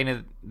like kind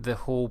of the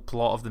whole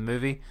plot of the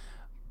movie,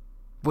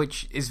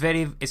 which is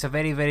it's a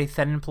very, very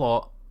thin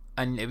plot.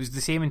 And it was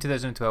the same in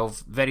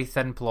 2012. Very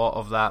thin plot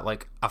of that,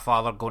 like a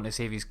father going to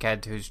save his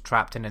kid who's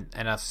trapped in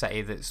a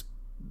city that's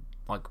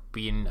like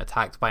being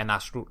attacked by a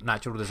natural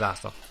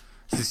disaster.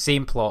 It's the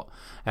same plot,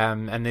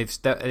 and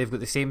they've got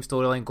the same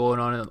storyline going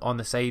on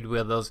the side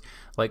where there's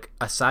like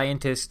a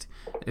scientist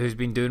who's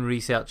been doing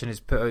research and has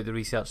put out the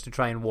research to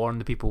try and warn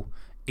the people.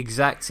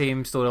 Exact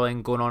same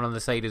storyline going on the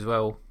side as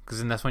well,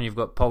 because in this one you've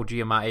got Paul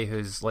Giamatti,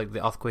 who's like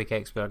the earthquake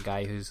expert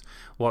guy who's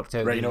worked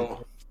out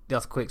Rhino. the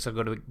earthquakes are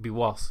going to be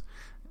worse.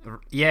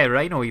 Yeah,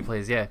 Rhino he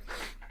plays, yeah.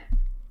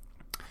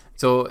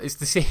 So it's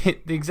the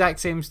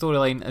exact same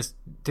storyline as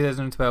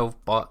 2012,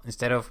 but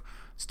instead of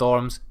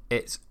storms,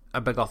 it's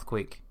a big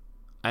earthquake.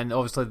 And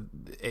obviously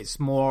it's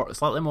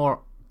slightly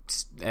more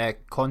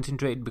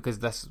concentrated because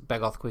this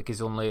big earthquake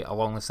is only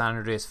along the San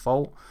Andreas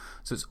Fault,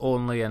 so it's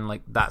only in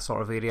like that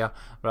sort of area,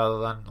 rather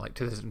than like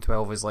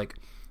 2012 is like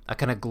a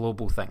kind of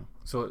global thing.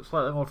 So it's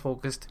slightly more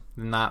focused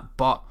than that,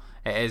 but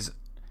it is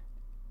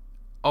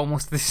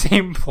almost the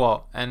same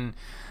plot. And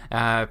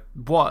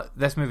what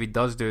this movie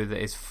does do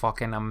that is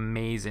fucking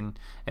amazing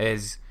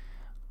is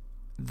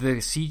the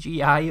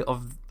CGI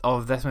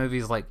of this movie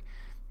is like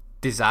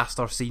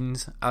disaster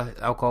scenes,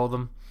 I'll call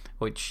them,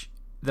 which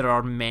there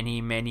are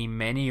many, many,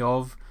 many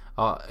of,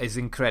 is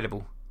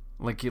incredible.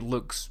 Like it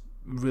looks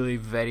really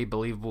very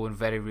believable and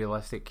very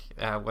realistic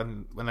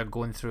when they're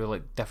going through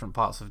like different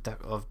parts of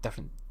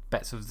different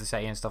bits of the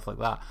city and stuff like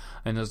that,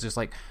 and there's just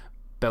like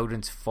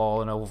buildings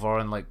falling over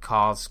and like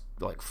cars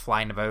like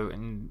flying about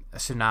and a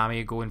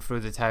tsunami going through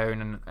the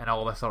town and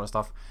all this sort of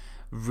stuff.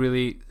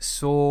 Really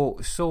so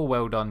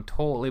well done,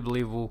 totally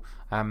believable,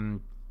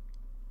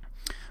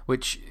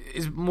 which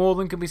is more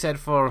than can be said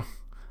for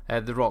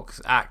The Rock's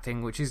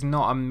acting, which is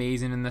not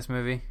amazing in this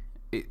movie.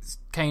 It's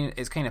kind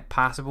of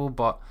passable,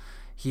 but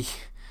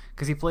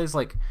because he plays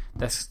like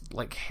this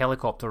like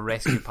helicopter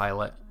rescue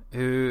pilot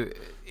who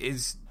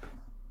is,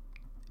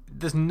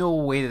 there's no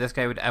way that this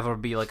guy would ever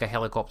be like a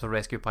helicopter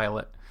rescue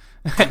pilot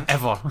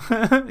ever.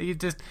 You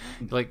just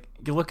like,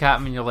 you look at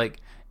him and you're like,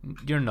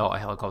 you're not a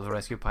helicopter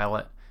rescue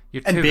pilot.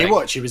 You're In too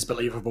Baywatch, big. he was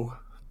believable.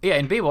 Yeah,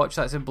 in Baywatch,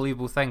 that's a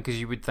believable thing, because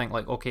you would think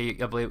like, okay, a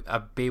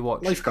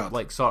Baywatch Lifeguard.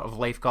 like sort of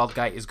lifeguard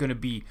guy is going to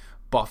be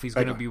buff. He's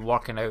going to be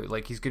working out.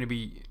 Like he's going to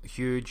be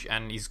huge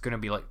and he's going to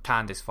be like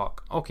tanned as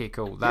fuck. Okay,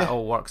 cool. That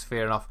all works.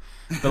 Fair enough.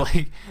 But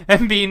like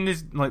him being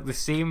this like the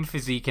same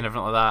physique and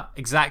everything like that,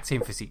 exact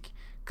same physique.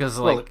 Because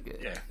like,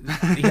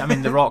 I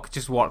mean, The Rock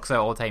just works out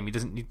all the time. He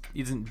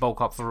doesn't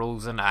bulk up for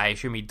roles, and I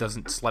assume he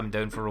doesn't slim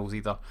down for roles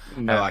either.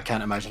 No, I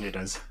can't imagine he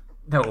does.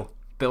 No,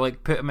 but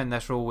like put him in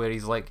this role where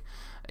he's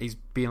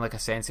being like a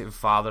sensitive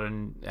father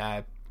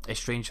and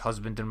estranged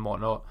husband and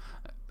whatnot,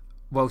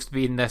 whilst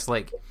being this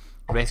like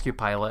rescue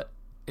pilot.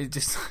 It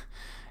just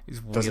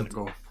is weird. Doesn't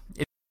go.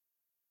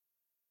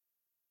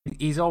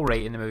 He's all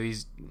right in the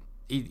movies.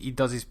 He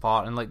does his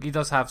part, and like he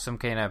does have some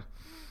kind of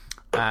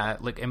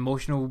like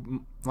emotional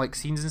like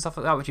scenes and stuff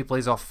like that, which he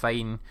plays off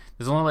fine.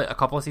 There's only like a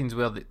couple of scenes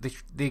where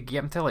they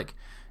get him to like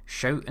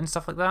shout and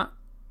stuff like that,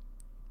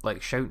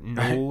 like shout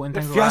no and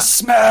things If like you that.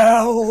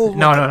 smell.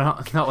 No,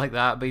 not like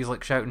that. But he's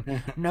like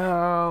shouting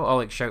no, or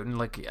like shouting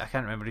like, I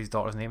can't remember his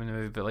daughter's name in the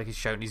movie, but like he's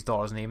shouting his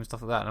daughter's name and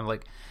stuff like that. And I'm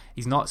like,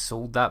 he's not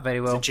sold that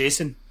very well. Is it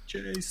Jason?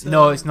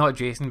 No, it's not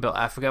Jason, but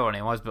I forget what her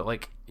name was. But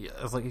like,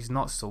 it's like he's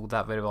not sold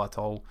that very well at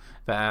all.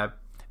 But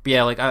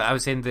yeah, like I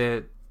was saying,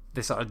 the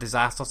sort of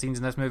disaster scenes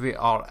in this movie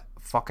are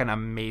fucking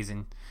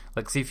amazing.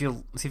 Like, see if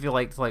you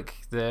liked like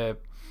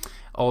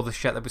all the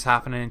shit that was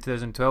happening in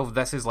 2012.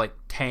 This is like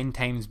 10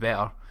 times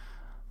better.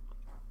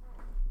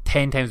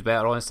 10 times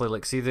better, honestly.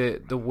 Like, see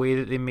the way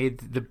that they made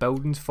the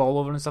buildings fall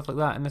over and stuff like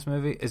that in this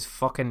movie is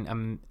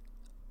fucking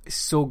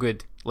so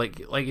good. Like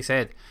you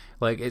said,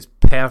 like it's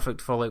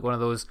perfect for like one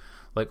of those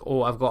like,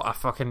 oh, I've got a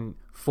fucking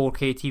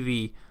 4K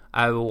TV,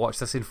 I will watch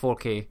this in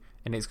 4K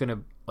and it's gonna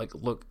like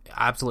look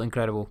absolutely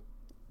incredible.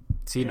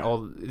 Seeing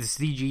all the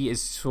CG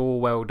is so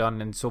well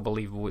done and so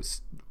believable.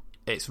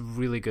 It's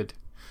really good.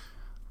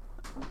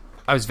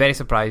 I was very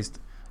surprised.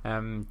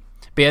 But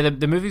yeah,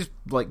 the movie's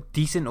like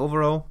decent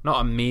overall,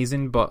 not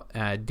amazing, but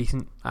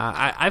decent.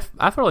 I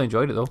thoroughly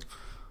enjoyed it though.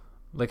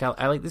 Like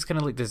I like this kind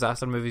of like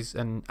disaster movies,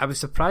 and I was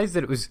surprised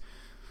that it was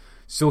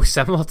so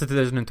similar to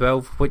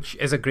 2012, which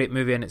is a great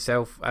movie in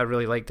itself. I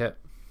really liked it.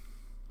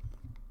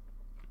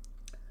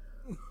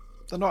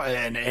 They're not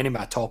in any of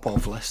my top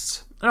off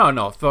lists.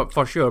 No,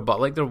 for sure, but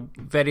like they're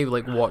very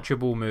like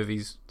watchable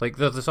movies. Like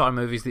they're the sort of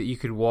movies that you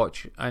could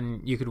watch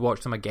and you could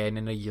watch them again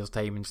in a year's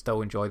time and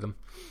still enjoy them.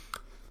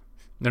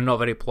 They're not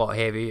very plot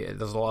heavy.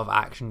 There's a lot of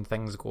action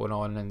things going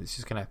on, and it's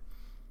just kind of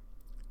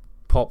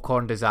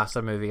popcorn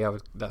disaster movie.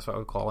 That's what I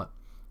would call it.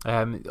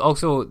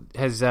 Also,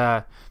 his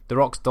The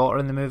Rock's daughter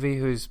in the movie,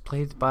 who's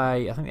played by,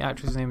 I think the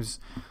actress' name is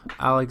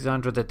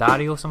Alexandra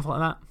Daddario, something like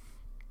that.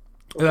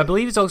 Who I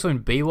believe is also in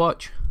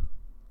Baywatch.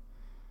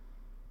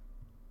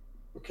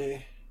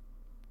 Okay.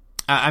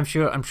 I'm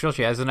sure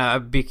she is, and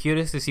I'd be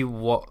curious to see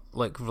what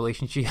like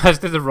relation she has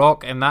to The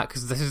Rock in that,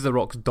 because this is The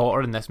Rock's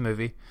daughter in this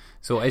movie.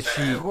 So is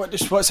she?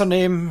 What's her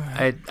name?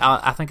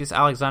 I think it's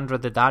Alexandra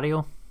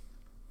Daddario.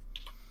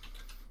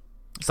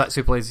 So that's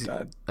who plays his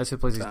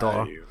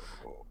daughter.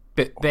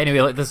 But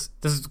anyway, like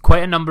there's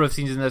quite a number of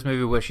scenes in this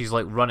movie where she's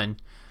like running,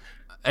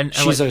 and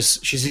she's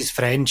his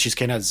friend. She's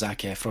kind of Zac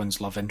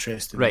Efron's love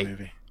interest in the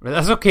movie. Right,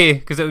 that's okay,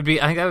 because I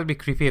think that would be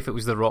creepy if it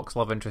was The Rock's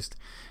love interest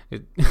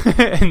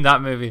in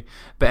that movie.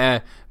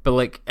 But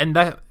like in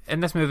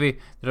this movie,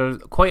 there are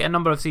quite a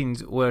number of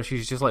scenes where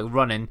she's just like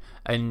running,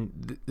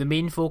 and the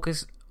main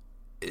focus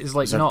is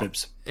like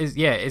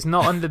it's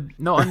not on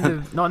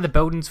the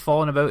buildings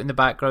falling about in the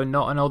background,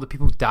 not on all the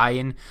people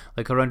dying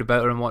like around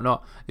about her and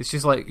whatnot. It's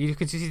just like you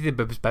can see the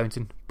boobs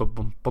bouncing, boom,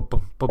 boom, boom,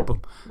 boom, boom,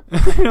 boom.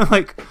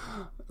 like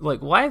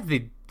why have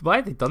they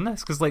done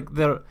this? Because like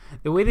the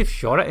way they've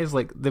shot it is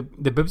like the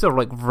boobs are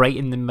like right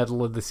in the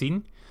middle of the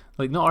scene,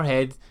 like not her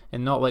head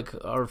and not like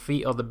her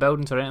feet or the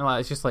buildings or anything like that.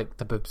 It's just like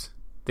the boobs.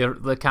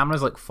 The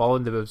camera's like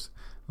following the boobs.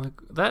 Like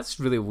that's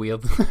really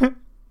weird.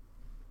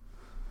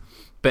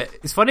 But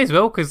it's funny as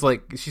well because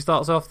like she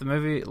starts off the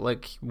movie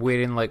like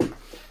wearing like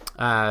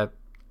it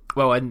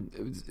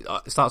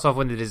starts off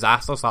when the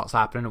disaster starts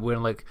happening,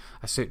 wearing like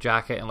a suit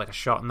jacket and like a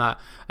shirt and that,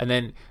 and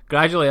then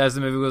gradually as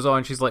the movie goes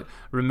on, she's like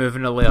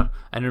removing a layer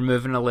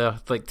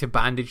like to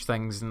bandage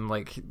things and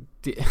like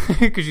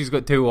because she's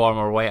got too warm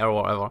or wet or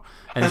whatever,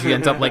 and she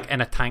ends up like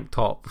in a tank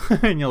top,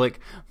 and you're like,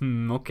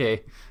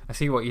 okay, I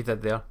see what you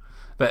did there.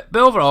 But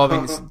overall, I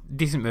mean, it's a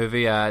decent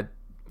movie. Like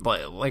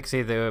I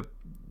say,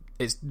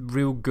 it's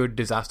real good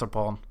disaster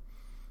porn.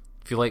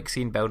 If you like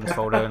seeing buildings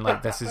fall down,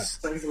 like this is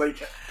sounds like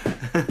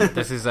it.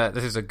 this is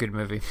a good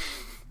movie.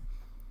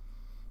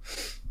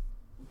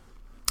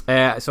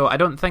 So I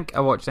don't think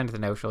I watched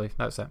anything else really.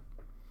 That's it.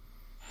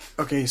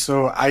 Okay,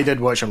 so I did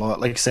watch a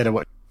lot. Like I said, I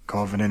watched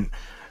Covenant,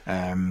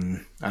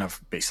 and I've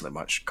basically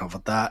much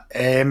covered that.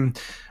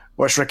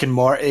 Watched Rick and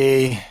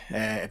Morty,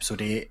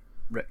 episode 8.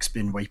 Rick's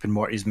been wiping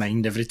Morty's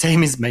mind every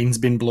time his mind's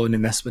been blown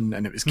in this one,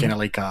 and it was kind of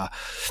like a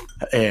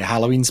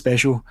Halloween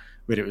special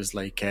where it was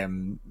like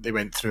they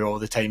went through all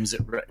the times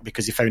that Rick,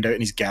 because he found out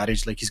in his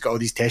garage, like he's got all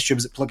these test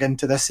tubes that plug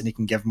into this and he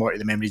can give Morty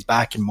the memories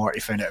back, and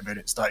Morty found out about it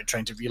and started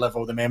trying to relive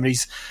all the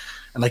memories,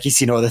 and like he's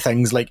seen all the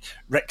things, like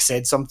Rick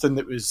said something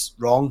that was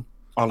wrong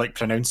or like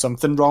pronounced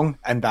something wrong,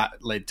 and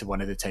that led to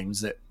one of the times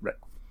that Rick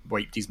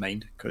wiped his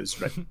mind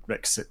because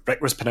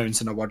Rick was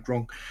pronouncing a word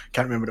wrong.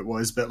 Can't remember what it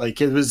was, but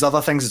like it was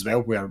other things as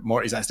well where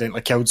Morty's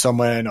accidentally killed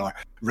someone or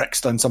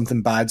Rick's done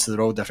something bad, so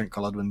they're all different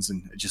coloured ones,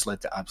 and it just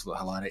led to absolute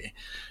hilarity.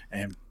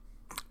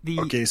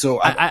 Okay, so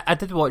I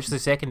did watch the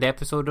second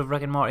episode of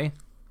Rick and Morty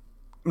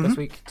this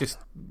week just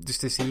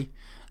to see,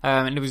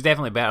 and it was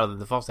definitely better than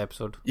the first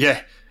episode.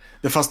 Yeah,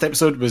 the first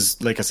episode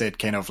was, like I said,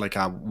 kind of like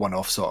a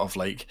one-off sort of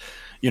like,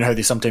 you know how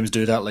they sometimes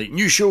do that, like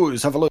new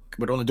shows, have a look,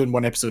 we're only doing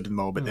one episode in them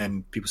all, but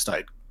then people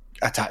started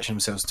attaching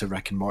themselves to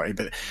Rick and Morty.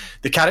 But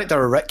the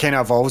character of Rick kind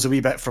of evolves a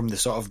wee bit from the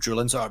sort of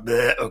drooling sort of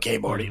okay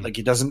Morty, like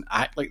he doesn't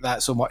act like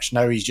that so much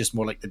now. He's just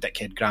more like the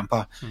dickhead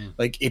grandpa.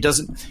 Like he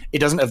doesn't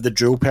have the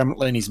drool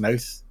permanently in his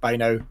mouth by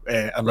now,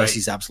 unless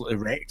he's absolutely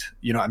wrecked,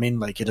 you know what I mean?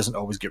 Like he doesn't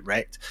always get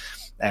wrecked,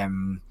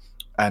 and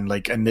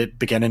like in the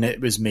beginning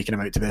it was making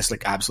him out to be this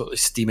like absolutely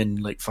steaming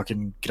like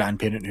fucking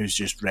grandparent who's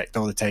just wrecked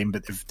all the time,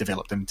 but they've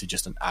developed him to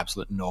just an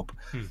absolute knob.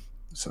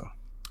 So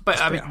but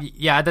I mean,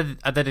 yeah,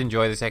 I did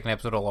enjoy the second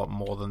episode a lot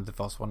more than the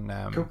first one.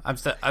 Cool. I'm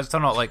still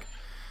not like,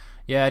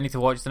 yeah, I need to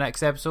watch the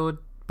next episode,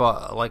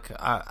 but like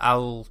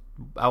I'll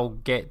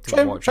get to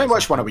try and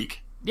watch one a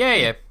week.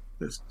 Yeah.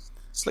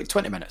 It's like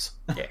 20 minutes.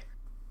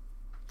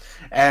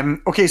 Yeah.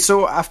 Okay,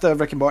 so after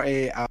Rick and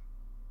Morty,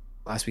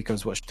 last week I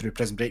was watching through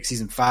Prison Break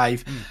season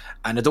 5,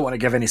 and I don't want to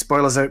give any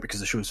spoilers out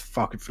because the show's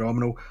fucking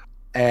phenomenal.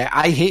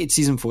 I hated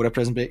season 4 of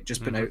Prison Break,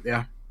 just putting out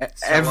there.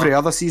 Every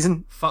other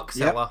season, fuck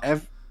Silla.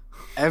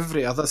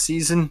 Every other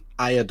season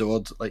I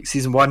adored. Like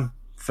season 1,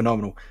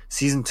 phenomenal.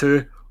 Season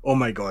 2, oh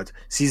my god.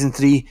 Season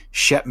 3,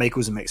 shit,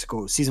 Michael's in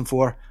Mexico. Season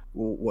 4,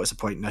 what's the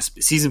point in this?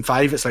 But season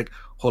 5, it's like,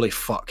 holy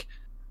fuck.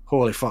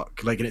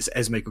 Like, and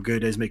is Michael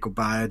good? Is Michael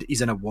bad?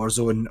 He's in a war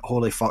zone.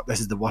 Holy fuck,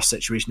 this is the worst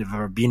situation I've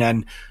ever been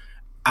in.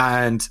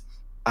 And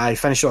I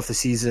finished off the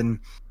season.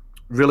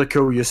 Really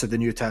cool use of the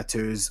new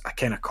tattoos. I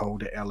kind of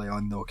called it early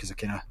on though, because I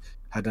kind of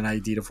had an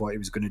idea of what he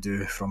was going to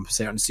do from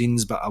certain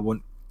scenes, but I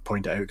won't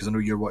point it out because I know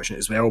you're watching it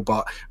as well.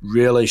 But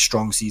really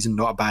strong season,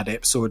 not a bad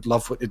episode.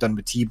 Love what they've done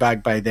with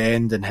Teabag by the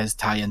end and his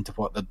tie into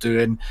what they're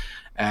doing.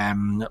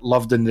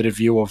 Loved in the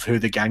review of who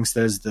the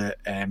gangster is that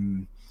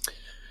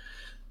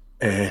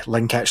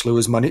Lynn Catchlow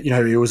owes money. You know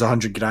how he owes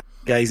 100 grand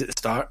guys at the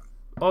start.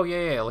 Oh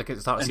yeah, like at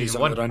the start of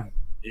season 1.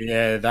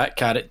 Yeah, that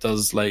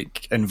character's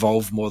like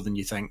involved more than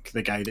you think.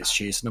 The guy that's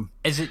chasing him.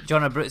 Is it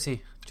John Abruzzi?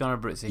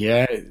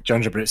 Yeah,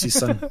 John Abruzzi's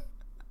son.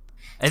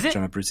 Is it?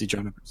 John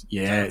Abruzzi.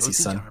 Yeah, it's his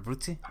son. John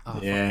Abruzzi? Oh,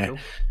 yeah. cool.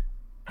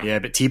 Yeah,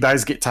 but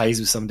T-Bag's get ties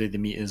with somebody they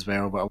meet as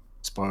well, but I won't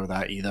spoil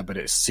that either.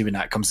 But see when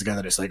that comes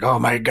together, it's like, oh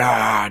my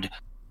god.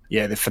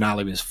 Yeah, the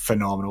finale was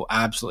phenomenal.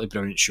 Absolutely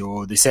brilliant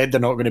show. They said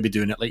they're not going to be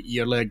doing it like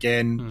yearly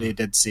again. They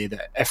did say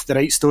that if the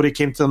right story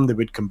came to them, they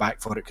would come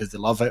back for it because they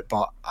love it,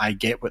 but I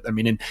get what they're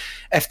meaning.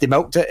 If they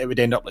milked it, it would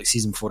end up like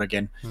season 4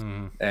 again.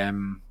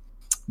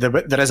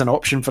 There is an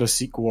option for a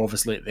sequel,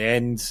 obviously, at the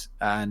end,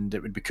 and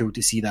it would be cool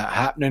to see that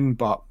happening,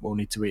 but we'll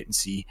need to wait and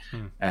see.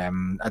 I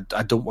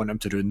don't want them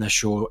to ruin this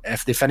show.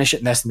 If they finish it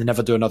in this and they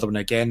never do another one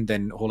again,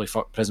 then holy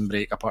fuck, Prison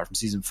Break, apart from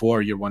season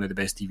 4, you're one of the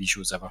best TV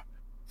shows ever.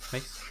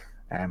 Nice.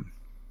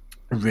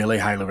 Really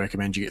highly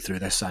recommend you get through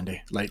this,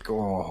 Sandy. Like,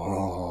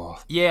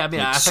 yeah, I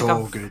mean, I think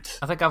so good.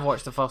 I think I've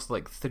watched the first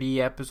like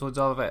 3 episodes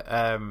of it.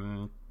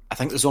 I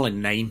think there's only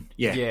 9.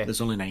 Yeah,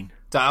 there's only 9.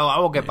 So I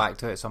will get back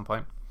to it at some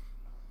point.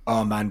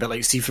 Oh man, but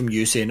like, see from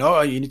you saying,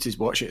 "Oh, you need to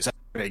watch it," it's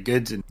very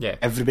good, and Yeah.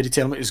 everybody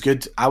telling me it was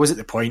good. I was at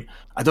the point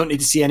I don't need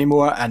to see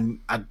anymore, and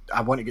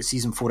I want to get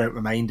season 4 out of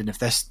my mind. And if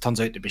this turns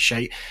out to be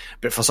shite,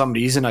 but for some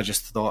reason I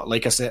just thought,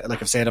 like I've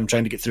said, I'm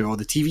trying to get through all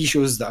the TV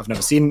shows that I've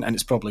never seen, and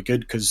it's probably good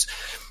because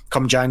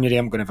come January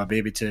I'm going to have a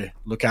baby to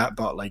look at.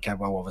 But like, I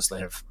will obviously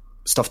have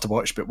stuff to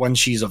watch. But once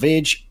she's of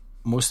age,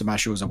 most of my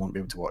shows I won't be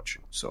able to watch,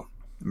 so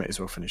I might as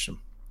well finish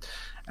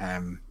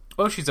them.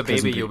 Well, she's a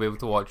baby, you'll be able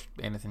to watch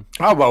anything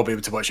I will be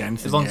able to watch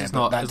anything as long as yeah, it's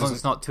not but as long as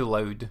it's not too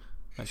loud.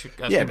 That's yeah,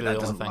 gonna but be that the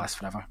doesn't only thing. last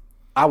forever.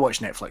 I watch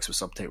Netflix with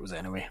subtitles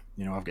anyway.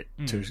 You know, I've got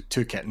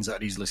two kittens that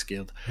are easily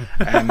scared.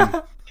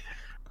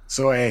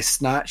 So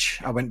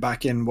Snatch, I went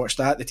back and watched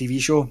that, the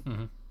TV show,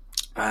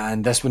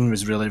 and this one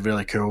was really,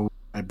 really cool.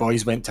 My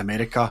boys went to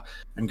America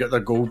and got their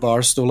gold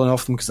bars stolen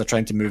off them because they're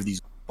trying to move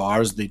these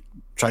bars. They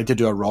tried to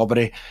do a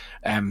robbery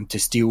to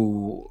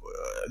steal.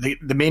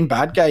 The main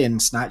bad guy in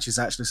Snatch is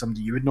actually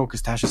somebody you would know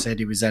because Tasha said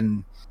he was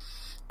in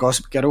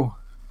Gossip Girl.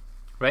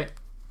 Right?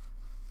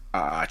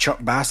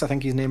 Chuck Bass, I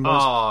think his name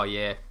was. Oh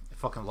yeah, I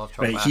fucking love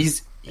Chuck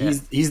Bass.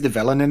 He's the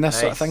villain in this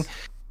sort of Nice. thing.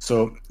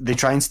 So they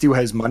try and steal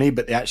his money,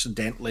 but they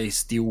accidentally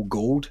steal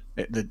gold.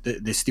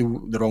 They steal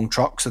the wrong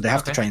truck, so they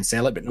have to try and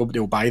sell it, but nobody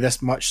will buy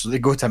this much. So they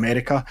go to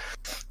America,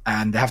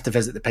 and they have to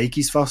visit the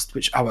Pikeys first,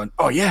 which I went,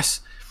 oh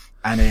yes.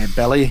 And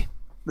Billy,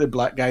 the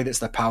black guy that's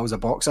their pal, is a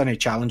boxer, and he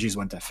challenges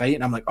one to a fight,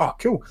 and I'm like, oh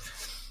cool.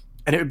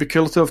 And it would be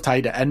cool to have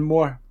tied it in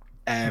more.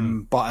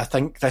 But I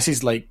think this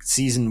is like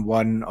season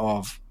 1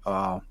 of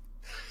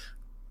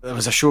there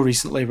was a show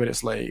recently where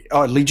it's like,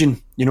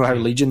 Legion. You know how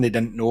Legion, they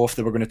didn't know if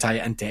they were going to tie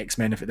it into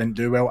X-Men if it didn't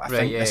do well. I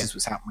think this is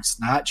what's happened with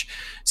Snatch.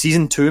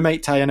 Season 2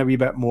 might tie in a wee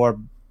bit more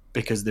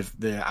because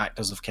the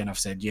actors have kind of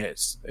said, yeah,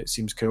 it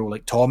seems cool.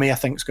 Like Tommy, I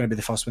think, is going to be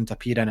the first one to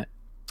appear in it.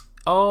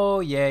 Oh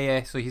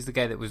yeah. So he's the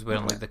guy that was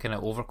wearing like the kind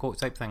of overcoat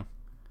type thing.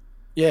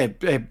 Yeah,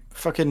 I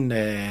forget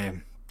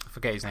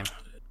his name.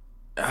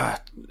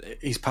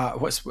 He's pal.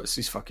 What's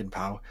his fucking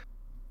pal?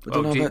 We Oh,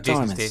 don't know about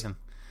Jason Thomas. Statham.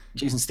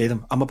 Jason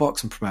Statham. I'm a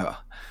boxing promoter.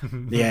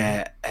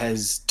 Yeah,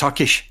 his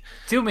Turkish.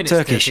 2 minutes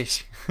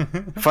Turkish.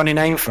 Turkish. Funny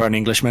name for an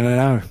Englishman,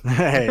 I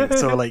know.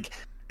 So, like,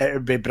 it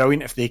would be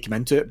brilliant if they come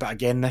into it. But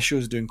again, this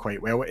show's doing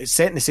quite well. It's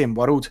set in the same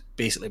world,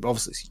 basically, but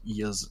obviously it's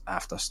years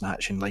after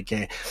Snatch. And, like,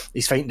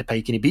 he's fighting the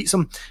Pike and he beats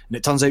him. And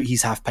it turns out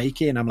he's half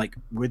Pikey. And I'm like,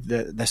 would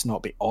this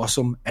not be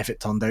awesome if it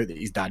turned out that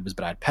his dad was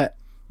Brad Pitt?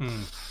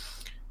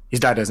 His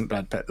dad isn't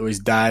Brad Pitt, though. His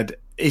dad,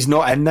 he's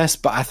not in this,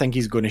 but I think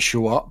he's going to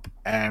show up.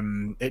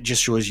 It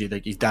just shows you,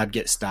 like, his dad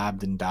gets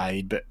stabbed and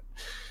died, but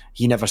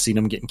he never seen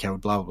him getting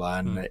killed, blah, blah, blah.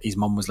 And his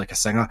mum was like a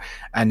singer.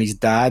 And his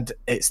dad,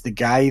 it's the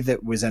guy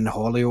that was in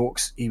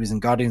Hollyoaks. He was in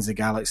Guardians of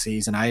the Galaxy.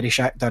 He's an Irish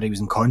actor. He was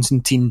in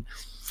Constantine.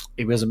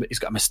 He's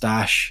got a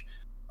moustache.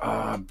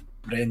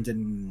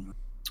 Brendan,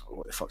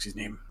 what the fuck's his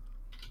name?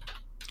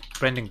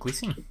 Brendan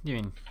Gleeson, you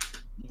mean?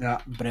 Yeah,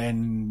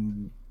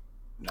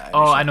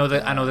 I know the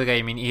guy.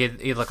 I mean, he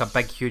had like a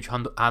big, huge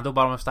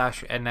handlebar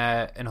moustache in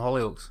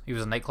Hollyoaks. He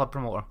was a nightclub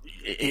promoter.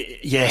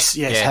 Yes,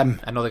 him.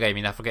 I know the guy. I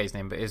mean, I forget his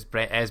name, but it's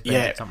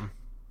Brendan something.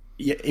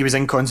 Yeah, he was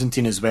in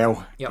Constantine as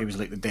well. Yep. He was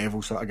like the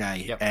devil sort of guy.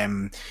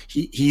 Yep.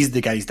 He's the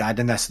guy's dad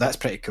in this, so that's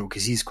pretty cool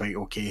because he's quite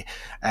okay.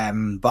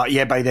 But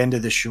yeah, by the end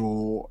of the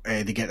show,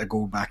 they get their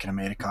gold back in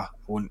America. I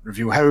won't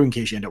reveal how in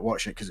case you end up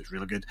watching it because it's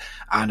really good,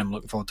 and I'm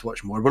looking forward to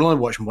watching more. We're only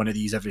watching one of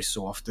these every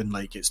so often.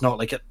 Like, it's not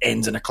like it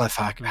ends in a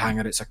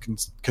cliffhanger. It's a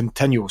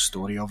continual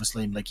story,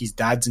 obviously. And like, his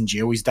dad's in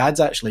jail. His dad's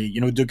actually, you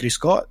know, Dougray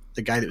Scott,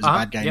 the guy that was the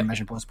bad guy in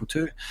Mission Impossible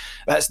 2.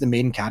 That's the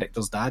main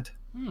character's dad.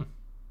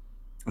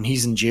 And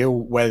he's in jail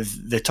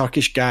with the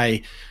Turkish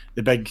guy,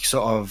 the big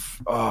sort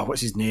of,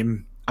 what's his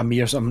name?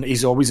 Amir something.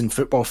 He's always in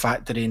Football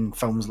Factory and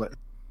films like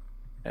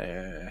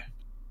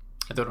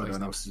I don't know his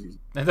Everyone name. else is-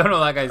 I don't know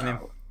that guy's name.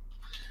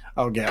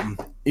 I'll get him.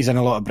 He's in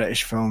a lot of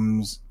British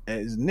films.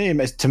 His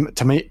name is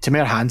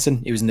Tamir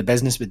Hansen. He was in The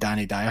Business with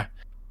Danny Dyer.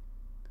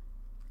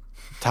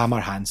 Tamar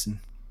Hansen.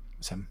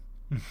 That's him.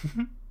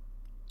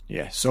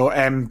 Yeah, so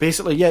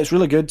basically, yeah, it's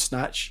really good,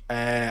 Snatch.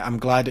 I'm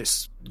glad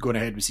it's going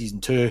ahead with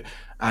season 2,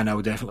 and I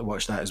will definitely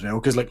watch that as well,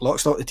 because like Lock,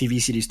 Stock, the TV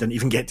series didn't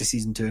even get to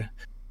season 2.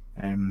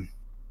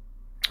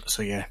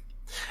 So yeah.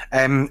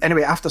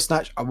 Anyway, after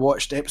Snatch, I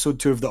watched episode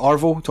 2 of The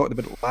Orville, talked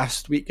about it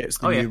last week. It's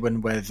the new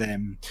one with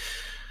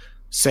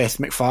Seth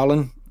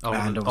MacFarlane.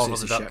 And obviously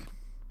it's a ship.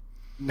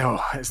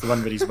 No, it's the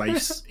one where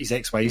his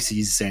ex-wife's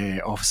his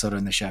officer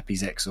on the ship,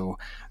 he's XO.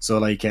 So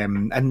like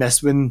in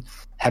this one,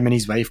 him and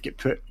his wife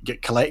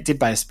get collected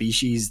by a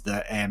species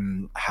that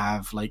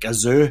have like a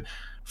zoo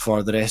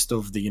for the rest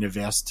of the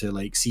universe to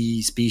like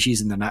see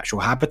species in their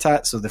natural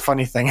habitat. So the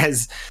funny thing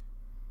is,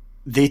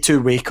 they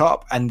two wake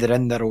up and they're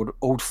in their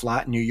old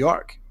flat in New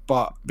York,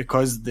 but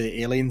because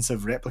the aliens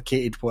have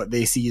replicated what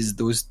they see as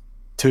those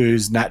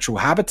two's natural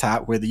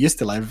habitat where they used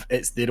to live,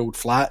 it's their old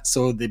flat.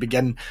 So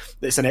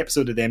it's an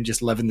episode of them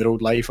just living their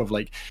old life of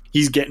like,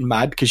 he's getting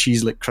mad because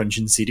she's like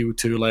crunching cereal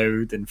too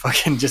loud and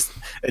fucking just,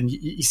 and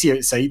you see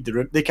outside the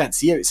room, they can't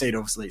see outside,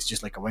 obviously it's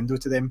just like a window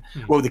to them.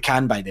 Well, they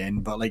can by then,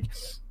 but like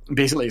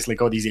basically it's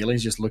like all these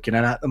aliens just looking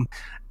in at them.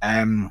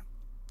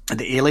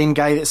 The alien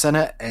guy that's in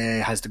it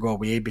has to go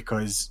away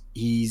because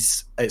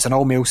it's an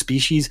all-male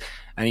species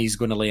and he's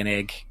going to lay an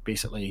egg.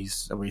 Basically,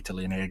 he's away to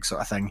lay an egg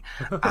sort of thing.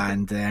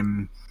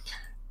 And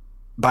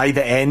by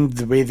the end,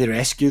 the way they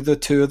rescue the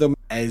two of them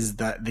is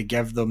that they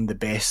give them the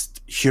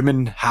best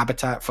human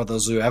habitat for the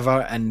zoo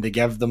ever, and they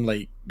give them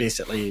like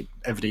basically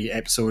every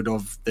episode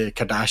of the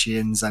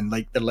Kardashians, and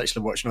like they're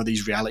literally watching all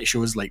these reality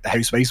shows like the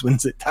Housewives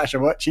ones that Tasha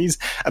watches,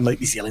 and like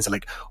these aliens are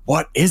like,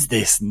 what is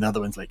this? And the other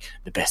one's like,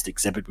 the best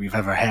exhibit we've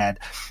ever had.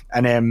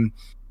 And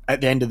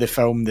at the end of the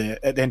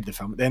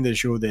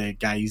show, the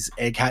guy's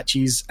egg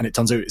hatches, and it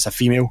turns out it's a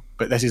female,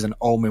 but this is an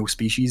all-male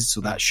species,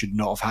 so that should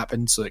not have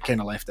happened, so it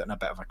kind of left it in a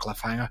bit of a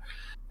cliffhanger.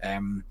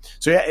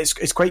 So yeah,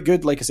 it's quite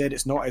good. Like I said,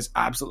 it's not as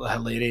absolutely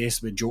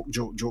hilarious with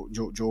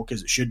joke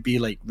as it should be.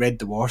 Like Red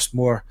Dwarf's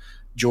more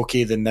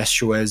jokey than this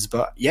show is,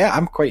 but yeah,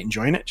 I'm quite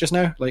enjoying it just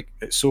now. Like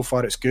so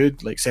far it's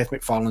good. Like Seth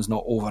MacFarlane's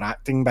not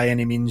overacting by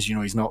any means, you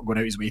know, he's not going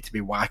out his way to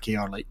be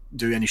wacky or like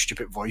do any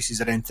stupid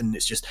voices or anything.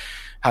 It's just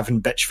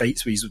having bitch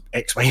fights with his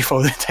ex-wife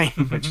all the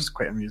time, which is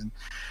quite amusing.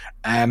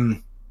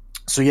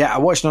 So yeah, I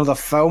watched another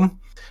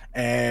film,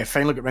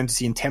 finally got around to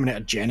seeing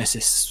Terminator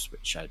Genesis,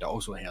 which I'd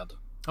also heard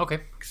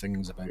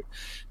things about.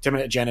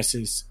 Terminator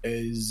Genesis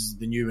is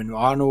the new one with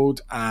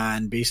Arnold,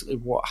 and basically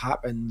what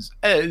happens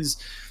is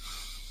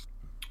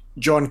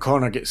John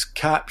Connor gets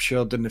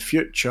captured in the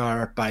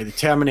future by the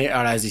Terminator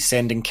as he's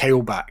sending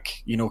Kyle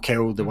back. You know,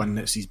 Kyle, the one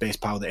that's his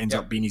best pal that ends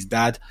up being his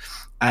dad.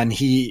 And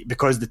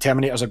because the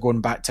Terminators are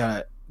going back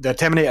to... The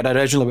Terminator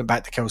originally went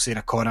back to kill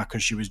Sarah Connor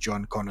because she was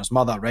John Connor's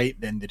mother, right?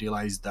 Then they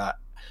realised that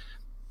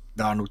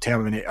the Arnold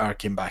Terminator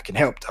came back and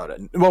helped her.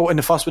 And, well, in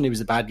the first one, he was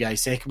the bad guy.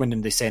 Second one,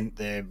 and they sent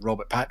the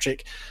Robert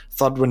Patrick.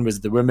 Third one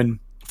was the woman.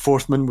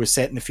 Fourth one was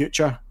set in the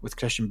future with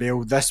Christian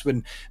Bale. This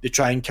one, they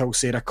try and kill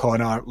Sarah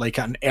Connor like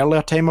at an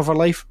earlier time of her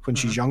life when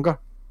she's younger.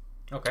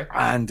 Okay.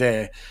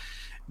 And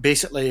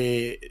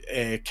basically,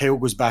 Kyle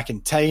goes back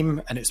in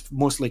time, and it's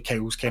mostly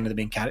Kyle's kind of the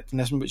main character in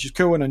this one, which is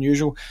cool and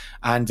unusual.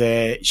 And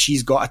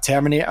she's got a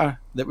Terminator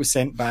that was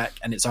sent back,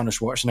 and it's Arnold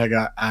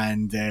Schwarzenegger,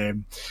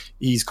 and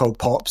he's called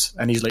Pops,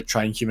 and he's like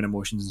trying human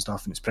emotions and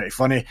stuff, and it's pretty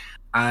funny.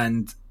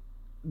 And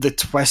the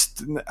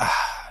twist,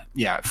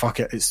 yeah, fuck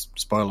it, it's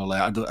spoiler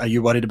alert. Are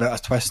you worried about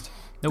a twist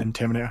in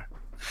Terminator?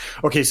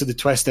 Okay, so the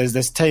twist is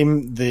this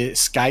time the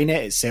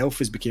Skynet itself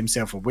has become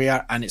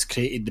self-aware, and it's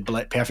created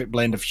the perfect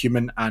blend of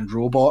human and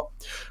robot,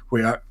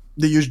 where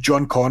they use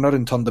John Connor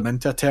and turned him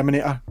into a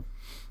Terminator.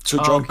 So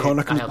John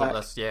Connor comes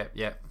back,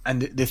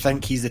 and they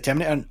think he's the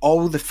Terminator, and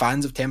all the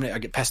fans of Terminator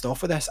get pissed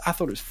off with this. I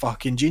thought it was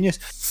fucking genius.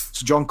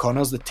 So John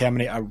Connor's the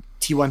Terminator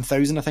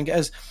T-1000, I think it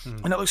is,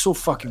 and it looks so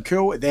fucking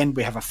cool. Then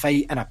we have a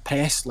fight in a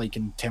press, like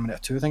in Terminator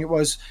 2, I think it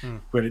was,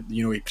 where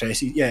he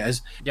presses. Yeah, it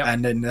is. Yep.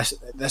 And then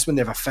this one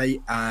they have a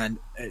fight, and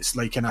it's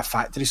like in a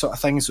factory sort of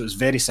thing. So it's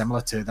very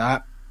similar to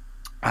that.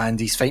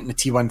 And he's fighting the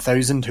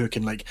T-1000, who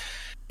can like,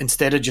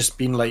 instead of just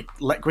being like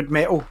liquid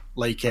metal,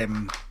 like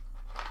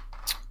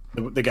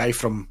the guy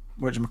from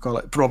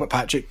Robert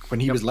Patrick, when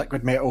he was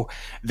liquid metal,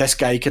 this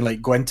guy can like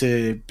go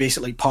into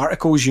basically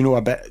particles, you know,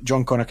 a bit.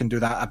 John Connor can do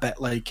that a bit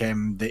like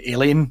the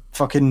alien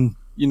fucking,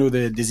 you know,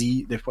 the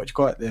disease,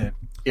 the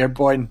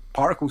airborne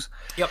particles.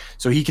 Yep.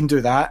 So he can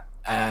do that,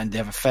 and they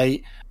have a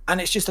fight, and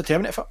it's just a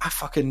Terminator. I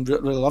fucking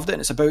really loved it,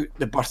 and it's about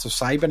the birth of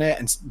Cybernet,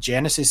 and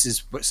Genesis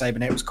is what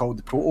Cybernet was called,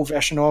 the proto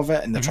version of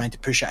it, and they're trying to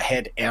push it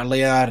ahead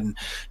earlier, and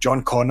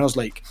John Connor's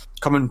like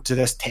coming to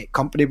this tech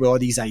company with all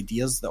these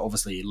ideas that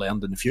obviously he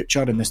learned in the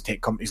future, and this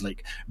tech company's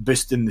like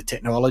boosting the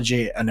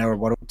technology in our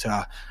world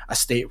to a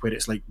state where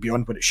it's like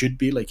beyond what it should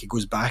be. Like he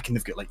goes back, and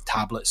they've got like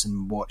tablets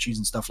and watches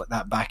and stuff like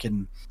that back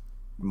in,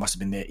 it must have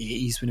been the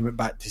 80s when he went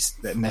back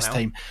to in this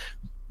time.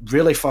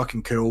 Really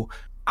fucking cool.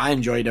 I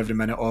enjoyed every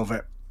minute of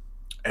it.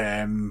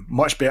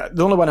 Much better.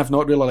 The only one I've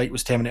not really liked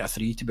was Terminator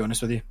 3, to be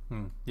honest with you.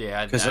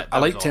 Yeah, because that I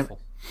liked was him. awful.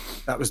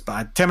 That was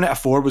bad. Terminator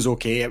 4 was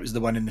okay. It was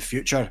the one in the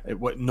future.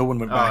 No one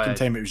went back in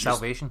time. It was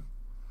Salvation.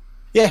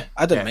 Just,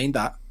 I didn't mind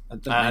that. I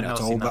didn't mind it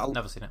at all. But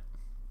never seen it.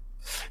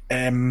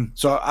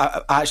 So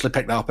I actually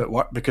picked that up at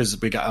work because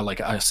we got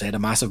a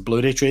massive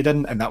Blu-ray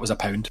trade-in, and that was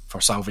 £1 for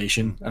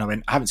Salvation. And I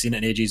went, I haven't seen it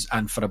in ages,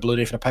 and for a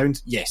Blu-ray for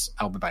 £1, yes,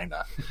 I'll be buying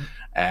that.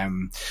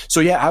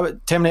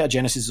 Terminator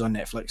Genesis is on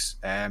Netflix.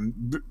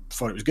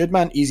 Thought it was good,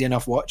 man. Easy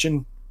enough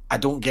watching. I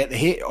don't get the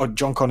hate, or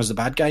John Connor's the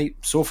bad guy.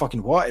 So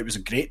fucking what? It was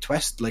a great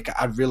twist. Like,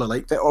 I really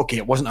liked it. Okay,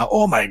 it wasn't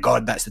oh my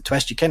god, that's the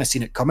twist. You kind of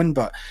seen it coming,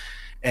 but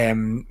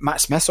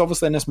Matt Smith's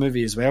obviously in this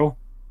movie as well.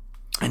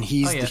 And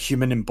he's the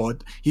human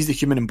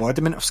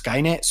embodiment of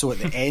Skynet. So at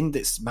the end,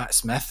 it's Matt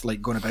Smith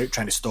like going about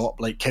trying to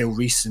stop like Kyle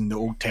Reese and the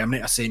old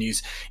Terminator, saying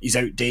he's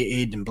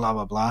outdated and blah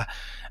blah blah.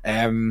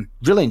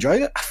 Really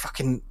enjoyed it.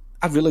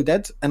 I really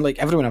did. And like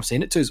everyone I'm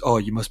saying it to is, oh,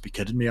 you must be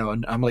kidding me.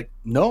 And I'm like,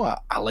 no,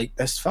 I like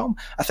this film.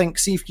 I think,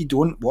 see, if you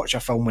don't watch a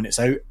film when it's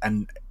out,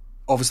 and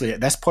obviously at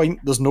this point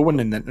there's no one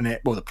in the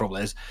internet, well there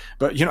probably is,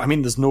 but you know what I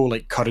mean, there's no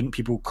like current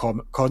people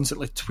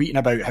constantly tweeting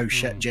about how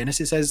shit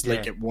Genesis is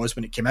like it was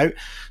when it came out.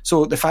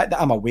 So the fact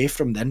that I'm away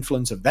from the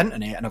influence of the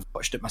internet and I've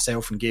watched it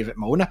myself and gave it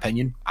my own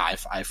opinion, I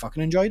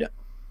fucking enjoyed it.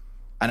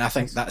 And I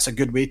think that's a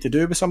good way to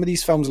do with some of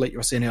these films, like you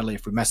were saying earlier.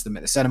 If we missed them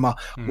at the cinema,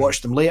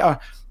 watch them later.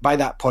 By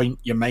that point,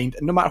 your mind,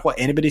 no matter what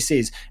anybody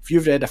says, if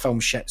you've read a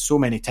film shit so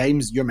many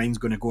times, your mind's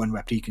going to go in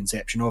with a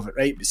preconception of it,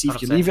 right? But see,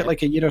 if you leave it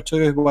like a year or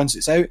two once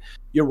it's out,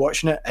 you're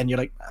watching it and you're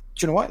like,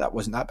 do you know what? That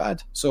wasn't that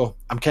bad. So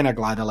I'm kind of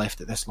glad I left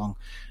it this long.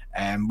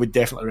 Would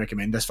definitely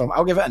recommend this film.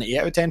 I'll give it an 8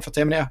 out of 10 for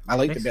Terminator. I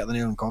liked it better than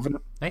Alien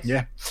Covenant. Nice.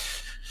 Yeah.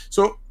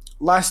 So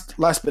last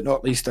but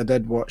not least, I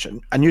did watch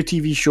a new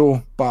TV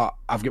show, but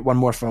I've got one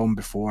more film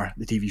before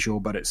the TV show,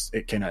 but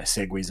it kind of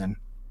segues in.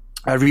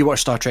 I rewatched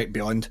Star Trek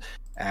Beyond,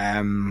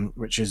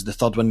 which is the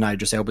third one.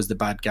 Idris Elba's the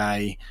bad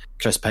guy.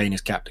 Chris Pine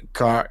is Captain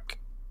Kirk.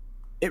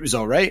 It was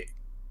all right.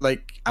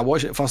 Like, I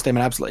watched it the first time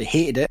and absolutely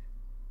hated it.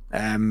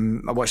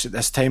 I watched it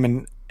this time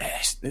and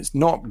it's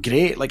not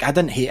great. Like, I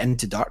didn't hate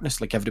Into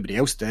Darkness like everybody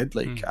else did.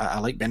 Like, I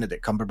like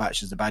Benedict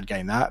Cumberbatch as the bad guy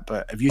in that.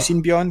 But have you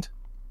seen Beyond?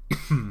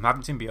 I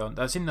haven't seen Beyond.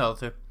 I've seen the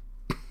other two.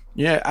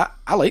 Yeah,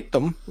 I liked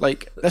them.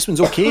 Like, this one's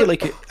okay.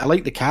 Like, I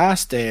like the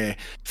cast.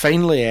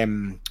 Finally,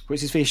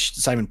 what's his face?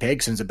 Simon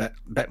Pegg sounds a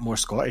bit more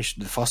Scottish.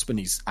 The first one,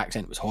 his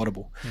accent was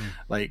horrible.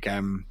 Like,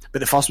 but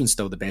the first one's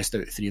still the best out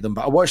of the three of them.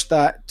 But I watched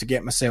that to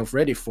get myself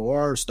ready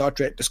for Star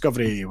Trek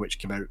Discovery, which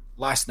came out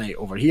last night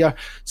over here,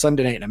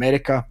 Sunday night in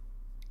America.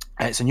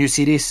 It's a new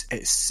series.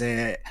 It's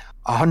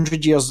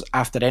 100 years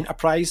after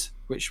Enterprise,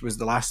 which was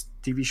the last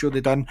TV show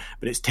they done,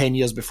 but it's 10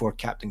 years before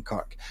Captain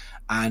Kirk.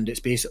 And it's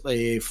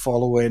basically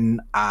following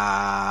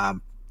the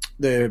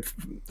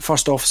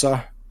first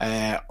officer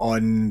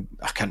on,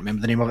 I can't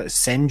remember the name of it,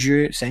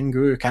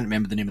 Sengu, I can't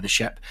remember the name of the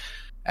ship.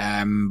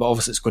 But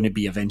obviously it's going to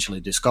be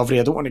eventually Discovery.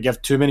 I don't want to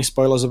give too many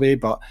spoilers away,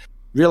 but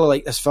really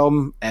like this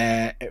film.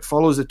 It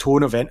follows the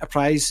tone of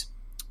Enterprise.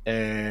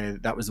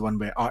 That was the one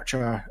where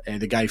Archer,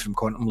 the guy from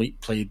Quantum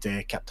Leap, played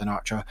Captain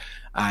Archer,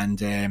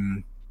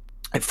 and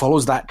it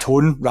follows that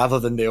tone rather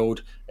than the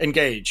old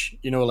engage,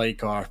 you know,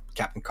 like, or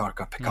Captain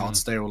Kirk or Picard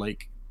style.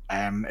 Like,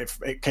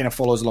 it kind of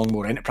follows along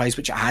more Enterprise,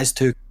 which it has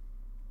to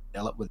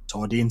develop with its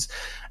audience,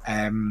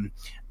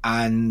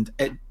 and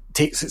it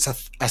takes its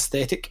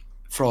aesthetic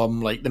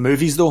from like the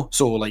movies though.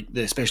 So like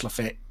the special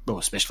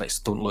effects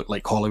don't look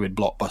like Hollywood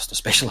blockbuster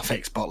special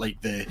effects, but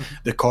like the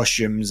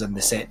costumes and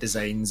the set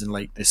designs and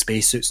like the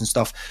spacesuits and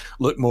stuff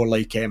look more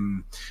like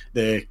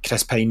the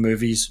Chris Pine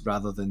movies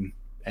rather than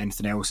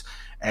anything else.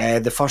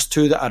 The first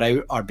two that are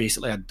out are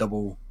basically a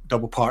double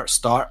part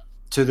start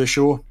to the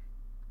show.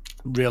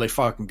 Really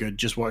fucking good.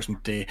 Just watch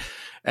them today.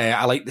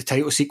 I like the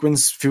title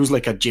sequence. Feels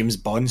like a James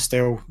Bond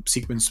style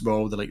sequence with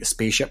all the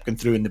spaceship going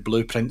through and the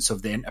blueprints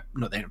of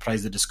not the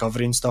Enterprise, the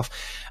Discovery and stuff.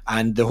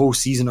 And the whole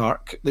season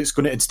arc that's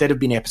going to, instead of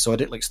being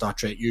episodic like Star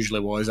Trek usually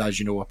was, as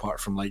you know, apart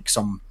from like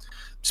some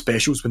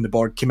specials when the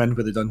Borg came in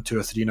where they done 2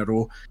 or 3 in a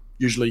row,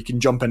 usually you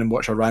can jump in and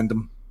watch a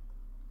random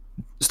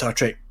Star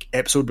Trek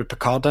episode with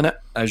Picard in it,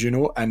 as you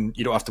know, and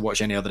you don't have to watch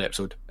any other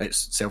episode.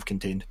 It's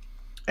self-contained.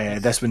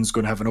 This one's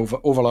going to have an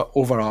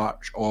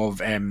overarch of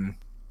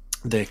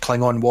the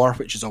Klingon War,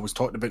 which is always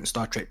talked about in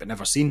Star Trek but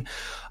never seen.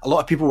 A lot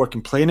of people were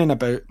complaining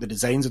about the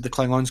designs of the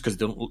Klingons because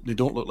they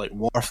don't look like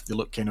Worf. They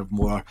look kind of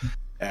more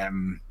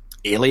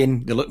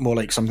alien. They look more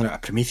like something out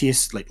of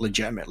Prometheus, like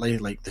legitimately.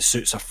 Like the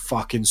suits are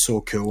fucking so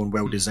cool and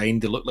well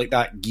designed. They look like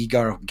that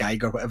Geiger,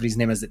 whatever his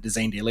name is, that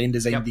designed Alien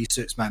designed these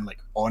suits, man.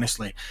 Like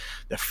honestly,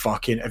 they're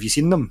fucking. Have you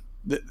seen them?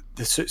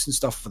 The suits and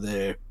stuff for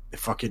the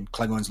fucking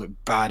Klingons look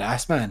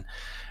badass, man.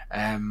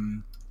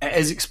 It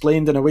is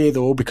explained in a way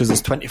though, because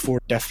there's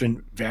 24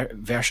 different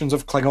versions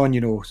of Klingon,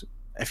 you know,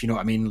 if you know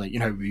what I mean. Like, you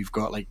know, we've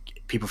got like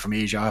people from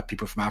Asia,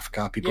 people from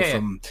Africa, people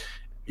from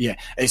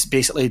it's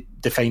basically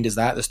defined as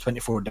that. There's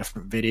 24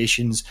 different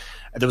variations.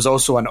 There was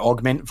also an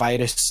augment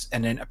virus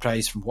in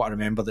Enterprise, from what I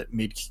remember, that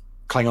made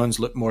Klingons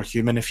look more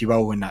human, if you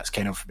will, and that's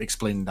kind of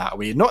explained that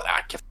way. Not that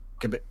I give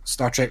a bit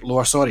Star Trek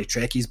lore. Sorry,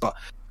 Trekkies, but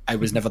I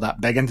was never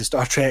that big into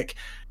Star Trek.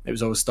 It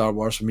was always Star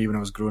Wars for me when I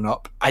was growing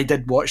up. I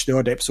did watch the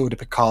odd episode of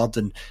Picard,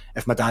 and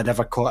if my dad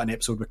ever caught an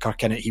episode with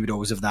Kirk in it, he would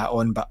always have that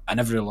on, but I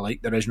never really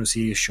liked the original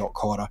series, shock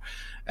horror.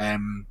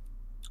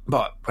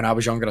 But when I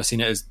was younger, I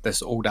seen it as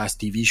this old ass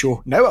TV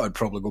show. Now I would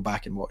probably go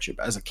back and watch it,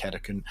 but as a kid I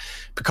couldn't.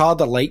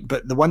 Picard I liked,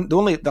 but the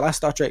last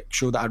Star Trek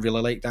show that I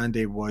really liked,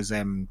 Andy, was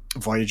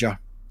Voyager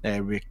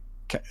with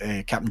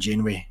Captain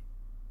Janeway.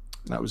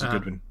 That was a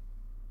good one.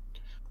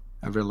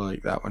 I really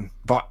like that one.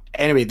 But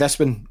anyway, this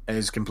one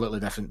is completely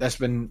different.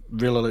 This one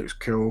really looks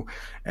cool.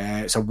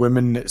 It's a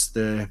woman that's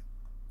the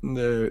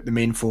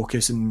main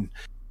focus, and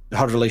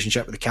her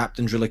relationship with the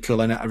captain's really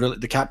cool in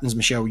it. The captain's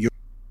Michelle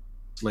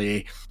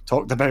Yeoh,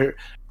 talked about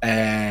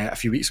a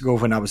few weeks ago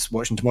when I was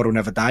watching Tomorrow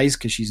Never Dies,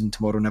 because she's in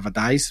Tomorrow Never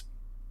Dies,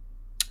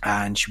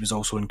 and she was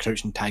also in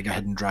Crouching Tiger,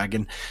 Hidden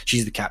Dragon.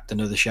 She's the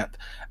captain of the ship,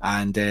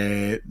 and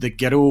the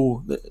girl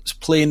that's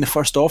playing the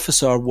first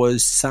officer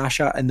was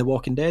Sasha in The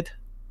Walking Dead.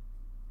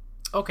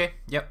 Okay,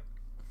 yep.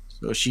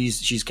 So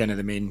she's kind of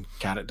the main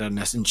character in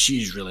this, and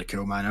she's really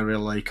cool, man. I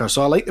really like her.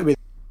 So I like the way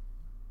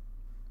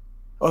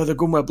they're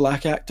going with a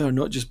black actor,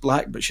 not just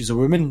black, but she's a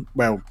woman.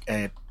 Well,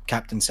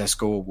 Captain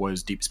Sisko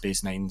was Deep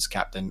Space Nine's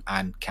captain,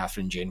 and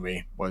Catherine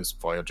Janeway was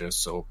Voyager's,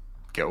 so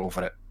get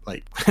over it.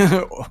 Like,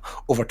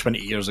 over 20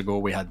 years ago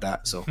we had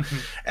that, so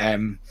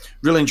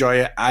really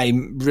enjoy it.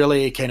 I'm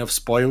really kind of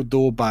spoiled,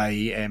 though,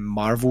 by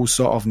Marvel's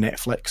sort of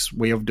Netflix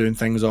way of doing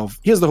things of,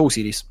 here's the whole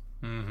series.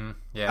 Mm-hmm.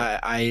 Yeah,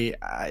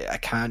 I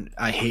can't.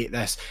 I hate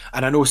this,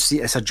 and I know. See,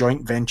 it's a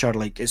joint venture.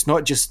 Like, it's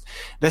not just.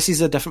 This is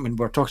a different one.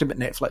 We were talking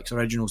about Netflix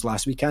originals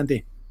last week,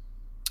 Andy.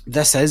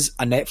 This is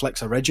a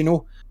Netflix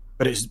original,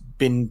 but it's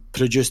been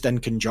produced in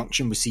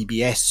conjunction with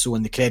CBS. So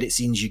in the credit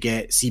scenes, you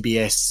get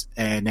CBS,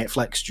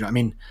 Netflix. Do you know what I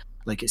mean?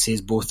 Like, it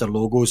says both their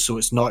logos, so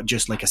it's not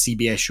just like a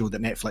CBS show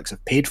that Netflix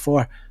have paid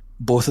for.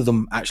 Both of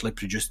them actually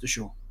produced the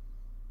show.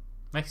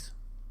 Nice.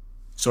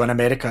 So in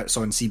America, it's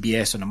on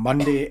CBS on a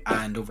Monday,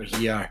 and over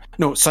here,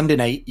 no, Sunday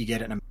night, you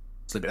get it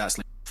but that's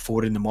like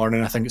 4 a.m,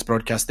 I think it's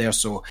broadcast there.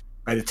 So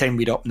by the time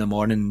we're up in the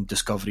morning,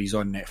 Discovery's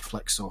on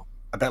Netflix. So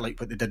a bit like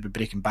what they did with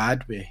Breaking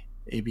Bad with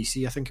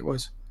ABC, I think it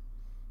was.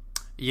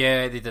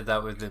 Yeah, they did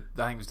that with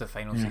I think it was the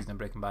final season of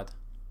Breaking Bad.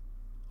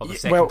 Or the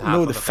second well, half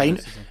no, of the final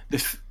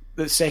season.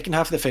 The second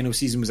half of the final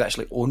season was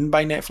actually owned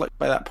by Netflix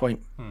by that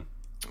point.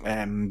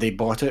 They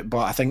bought it, but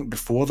I think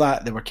before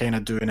that they were kind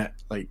of doing it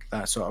like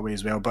that sort of way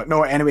as well. But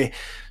no, anyway,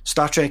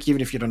 Star Trek,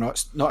 even if you're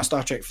not a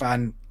Star Trek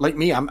fan like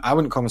me, I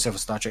wouldn't call myself a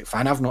Star Trek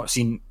fan. I've not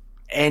seen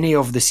any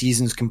of the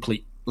seasons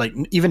complete. Like,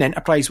 even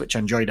Enterprise, which I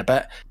enjoyed a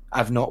bit,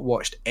 I've not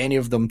watched any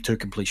of them to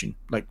completion.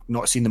 Like,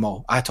 not seen them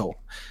all at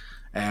all.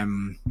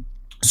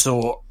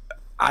 So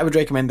I would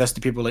recommend this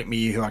to people like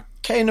me who are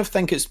kind of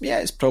think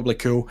it's probably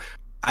cool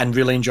and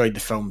really enjoyed the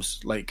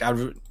films. Like,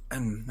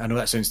 and I know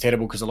that sounds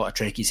terrible because a lot of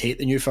Trekkies hate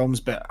the new films,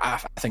 but I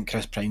think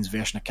Chris Pine's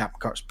version of Captain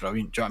Kirk's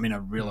brilliant. Do you know what I mean? I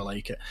really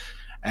like it.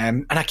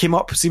 And I came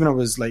up, see, when I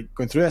was like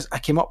going through this, I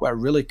came up with a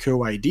really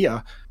cool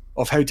idea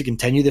of how to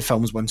continue the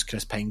films once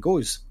Chris Pine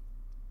goes.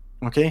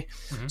 Okay?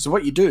 Mm-hmm. So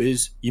what you do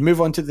is you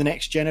move on to the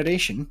next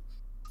generation,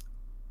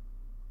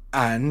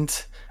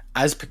 and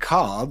as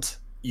Picard,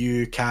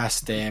 you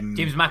cast James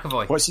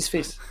McAvoy. What's his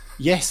face?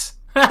 Yes.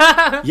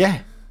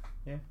 Yeah.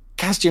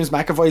 Cast James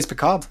McAvoy as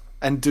Picard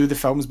and do the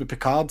films with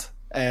Picard.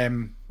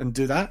 And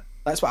do that.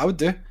 That's what I would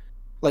do.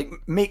 Like,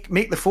 make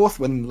the fourth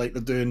one like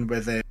they're doing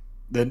with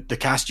the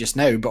cast just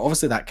now, but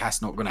obviously that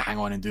cast's not going to hang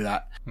on and do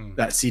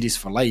that series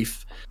for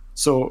life.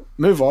 So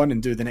move on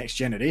and do the next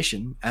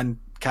generation and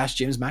cast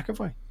James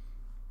McAvoy.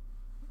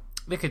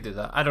 They could do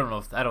that. I don't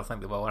think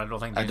they will. I don't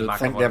think James McAvoy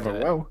think they ever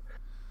will.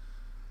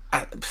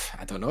 I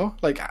don't know.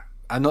 Like,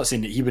 I'm not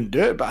saying that he wouldn't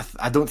do it, but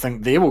I don't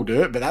think they will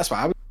do it. But that's what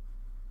I would.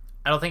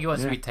 I don't think he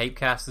wants to be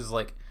typecast as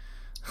like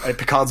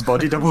Picard's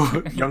body double,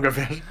 younger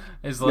version,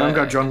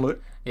 younger John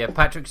Luke. Yeah,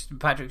 Patrick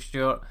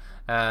Stewart,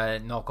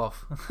 knockoff.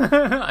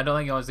 I don't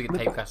think he wants to get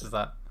typecast as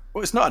that.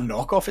 Well, it's not a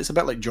knockoff. It's a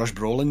bit like Josh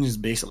Brolin, who's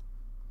basically.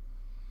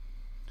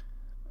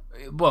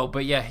 Well,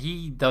 but yeah,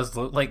 he does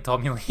look like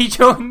Tommy Lee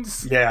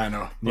Jones. Yeah, I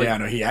know. Like, I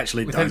know. He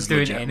actually does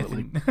doing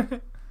anything.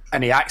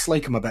 And he acts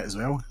like him a bit as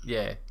well.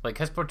 Yeah, like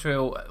his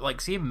portrayal,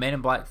 like seeing Men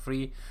in Black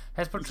 3,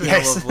 his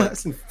portrayal of like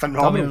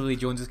Tommy Lee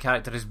Jones's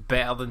character is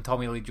better than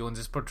Tommy Lee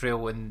Jones's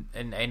portrayal in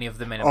any of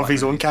the Men in Black. Of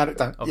his own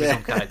character. Of his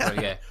own character,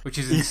 yeah, which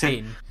is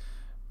insane.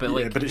 But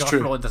like, but it's Josh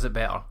true. Brolin does it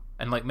better,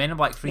 and like Men in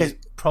Black 3 is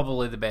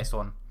probably the best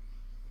one.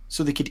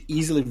 So they could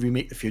easily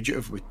remake The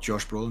Fugitive with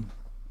Josh Brolin.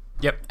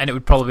 Yep, and it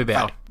would probably be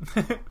better.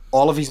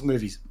 All of his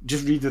movies,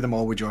 just redo them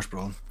all with Josh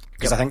Brolin.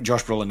 Because I think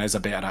Josh Brolin is a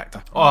better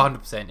actor. Oh,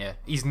 100%, yeah.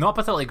 He's not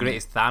particularly great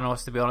as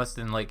Thanos, to be honest,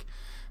 in like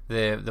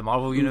the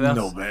Marvel universe.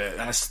 No, but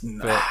that's...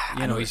 But,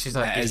 you know, he's just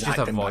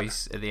a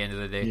voice at the end of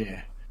the day.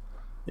 Yeah.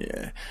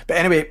 Yeah, but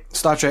anyway,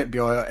 Star Trek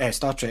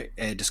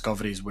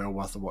Discovery is well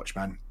worth a watch,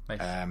 man. Nice.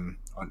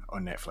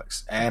 On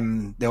Netflix.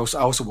 I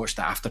also watched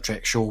the After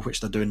Trek show, which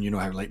they're doing. You know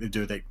how like they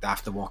do like the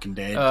After Walking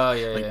Dead,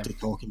 the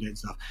Talking Dead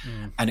stuff,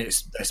 and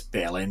it's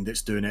Bellend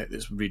that's doing it.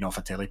 That's reading off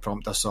a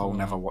teleprompter, so I'll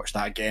never watch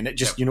that again. It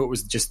just it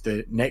was just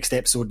the next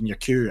episode in your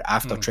queue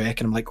after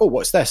Trek, and I'm like, oh,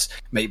 what's this?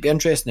 Might be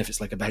interesting if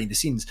it's like a behind the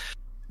scenes.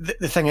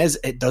 The thing is,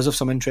 it does have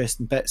some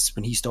interesting bits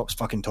when he stops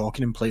fucking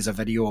talking and plays a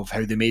video of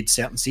how they made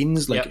certain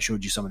scenes, like it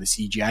showed you some of the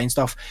CGI and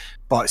stuff.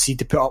 But see,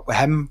 to put up with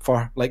him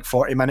for like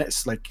 40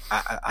 minutes, like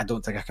I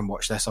don't think I can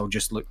watch this. I'll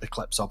just look the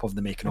clips up of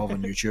the making of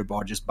on YouTube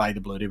or just buy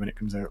the Blu-ray when it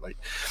comes out. Like,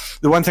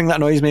 the one thing that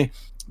annoys me,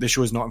 the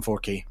show's not in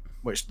 4K,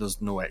 which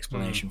there's no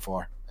explanation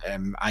for.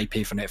 I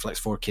pay for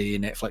Netflix 4K.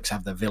 Netflix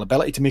have the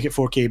availability to make it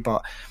 4K,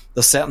 but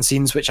there's certain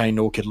scenes which I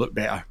know could look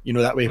better. You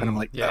know, that way when I'm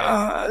like,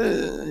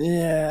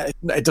 it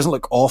doesn't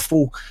look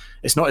awful.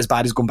 It's not as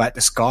bad as going back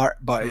to SCART,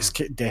 but it's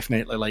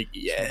definitely like,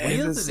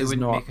 weird that they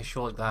wouldn't make a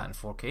show like that in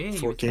 4K.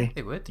 4K,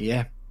 they would.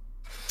 Yeah.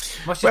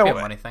 Must just be a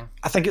money thing.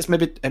 I think it's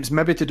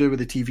maybe to do with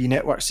the TV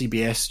network,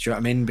 CBS. Do you know what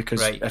I mean?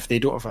 Because if they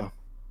don't have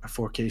a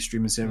 4K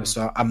streaming service,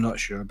 so I'm not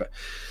sure, but.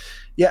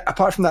 Yeah,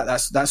 apart from that,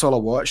 that's all I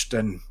watched,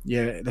 and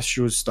this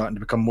show's starting to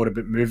become more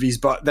about movies.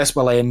 But this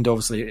will end,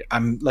 obviously.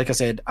 I'm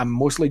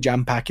mostly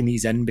jam packing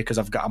these in because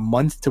I've got a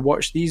month to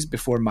watch these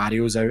before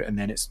Mario's out, and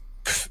then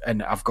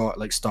and I've got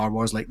like Star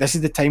Wars. Like, this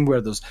is the time where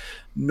there's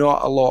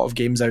not a lot of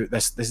games out.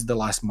 This is the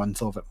last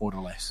month of it, more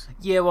or less.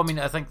 Yeah, well, I mean,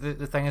 I think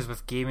the thing is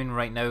with gaming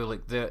right now,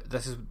 like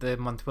this is the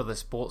month where the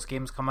sports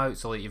games come out.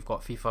 So like you've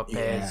got FIFA,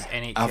 PES,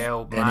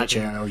 NHL,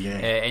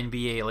 Madden,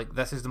 NBA. Like,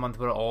 this is the month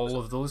where all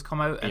of those come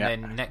out, and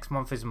then next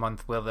month is the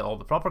month where all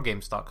the proper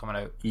games start coming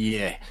out.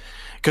 Yeah,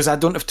 because I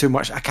don't have too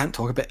much. I can't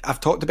talk about.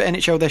 I've talked about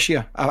NHL this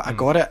year. I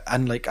got it,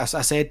 and like I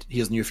said,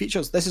 here's new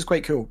features. This is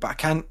quite cool, but I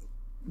can't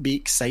be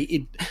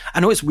excited. I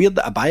know it's weird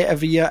that I buy it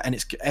every year, and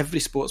it's every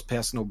sports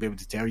person will be able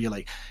to tell you,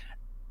 like,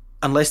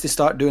 unless they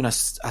start doing a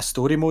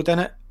story mode in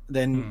it,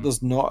 then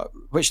there's not,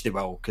 which they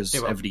will, because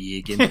every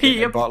EA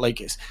game but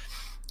like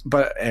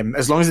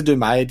as long as they do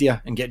my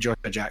idea and get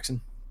Joshua Jackson,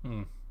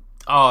 they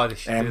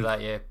should do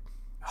that.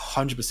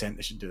 100%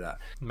 they should do that,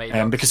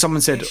 because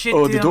someone said they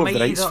don't have the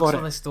rights for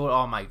it.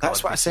 Oh my god,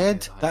 that's what I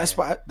said.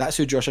 That's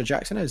who Joshua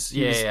Jackson is.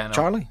 I know.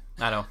 Charlie.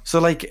 I know. So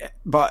like,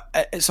 but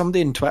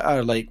somebody on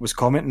Twitter like was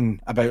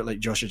commenting about like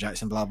Joshua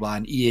Jackson blah blah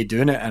and EA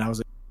doing it, and I was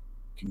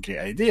like, great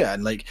idea.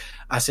 And like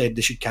I said,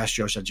 they should cast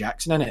Joshua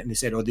Jackson in it, and they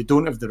said, they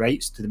don't have the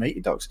rights to the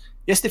Mighty Ducks.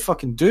 Yes, they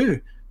fucking do.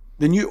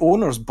 The new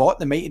owners bought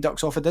the Mighty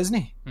Ducks off of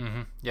Disney.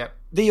 Yep.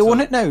 They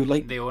own it now.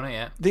 Like, they own it,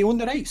 yeah. They own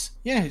the rights.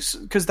 Yes,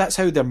 because that's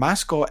how their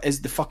mascot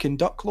is the fucking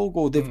duck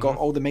logo. They've got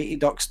all the Mighty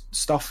Ducks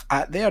stuff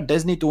at there.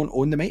 Disney don't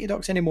own the Mighty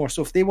Ducks anymore.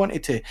 So if they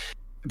wanted to,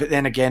 but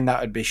then again, that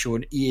would be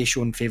EA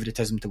showing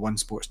favouritism to one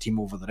sports team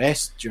over the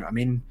rest. Do you know what I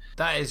mean?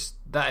 That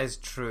is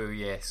true.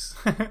 Yes,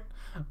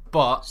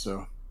 but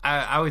so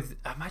I would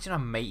imagine a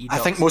Mighty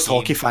Ducks. I think most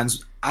hockey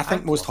fans.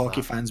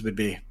 Hockey fans would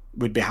be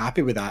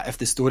happy with that if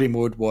the story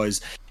mode was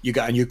you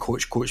got a new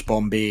Coach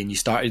Bombay, and you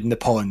started in the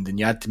pond and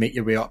you had to make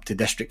your way up to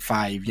District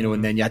 5, you know,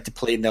 and then you had to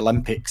play in the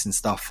Olympics and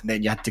stuff, and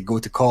then you had to go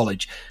to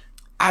college.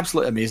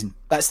 Absolutely amazing.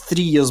 That's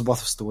 3 years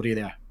worth of story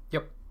there.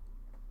 Yep.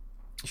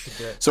 You should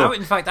do it. So,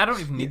 in fact, I don't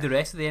even need the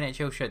rest of the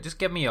NHL shit. Just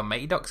give me a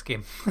Mighty Ducks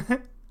game.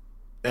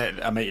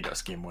 A Mighty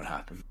Ducks game won't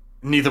happen.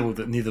 Neither will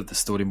the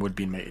story mode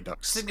be in Mighty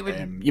Ducks.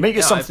 You might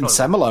get something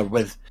similar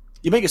with.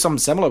 You make it something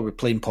similar with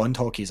playing pond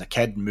hockey as a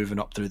kid and moving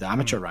up through the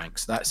amateur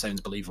ranks. That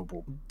sounds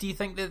believable. Do you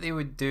think that they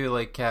would do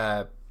like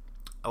a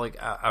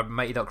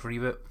Mighty Ducks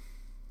reboot?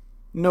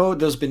 No,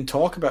 there's been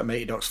talk about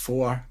Mighty Ducks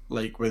 4,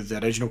 like with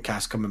the original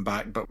cast coming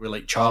back, but with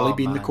like Charlie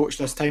being the coach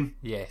this time.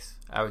 Yes,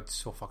 I would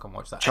so fucking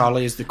watch that.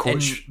 Charlie is the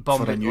coach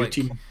for a new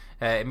team.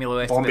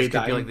 Emilio Estevez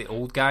could be like the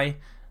old guy.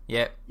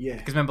 Yeah.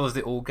 Because remember, there's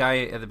the old guy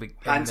at the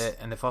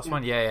in the first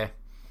one. Yeah.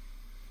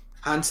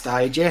 Hans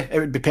died, it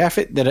would be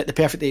perfect. They're at the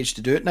perfect age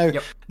to do it now.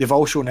 Yep. They've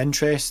all shown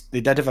interest. They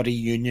did have a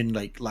reunion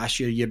like last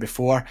year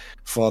before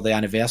for the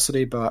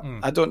anniversary, but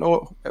I don't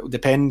know. It will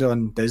depend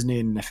on Disney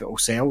and if it will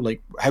sell.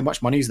 Like, how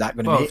much money is that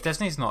going to make? If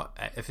Disney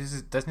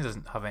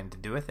doesn't have anything to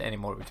do with it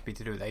anymore, it would be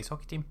to do with the ice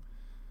hockey team.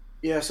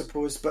 Yeah, I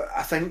suppose. But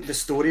I think the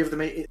story of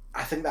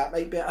I think that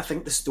might be it. I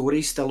think the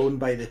story's still owned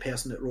by the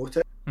person that wrote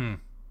it.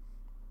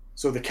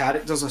 So the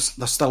characters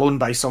they're still owned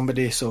by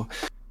somebody. So.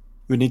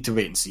 We need to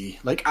wait and see.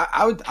 Like,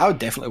 I would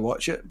definitely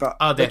watch it, but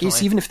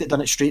even if they'd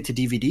done it straight to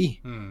DVD,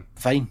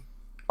 fine.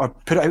 Or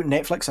put it out on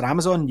Netflix or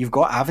Amazon. You've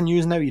got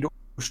avenues now. You don't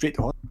go straight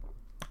to Hollywood.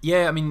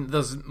 Yeah, I mean,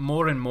 there's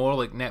more and more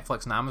like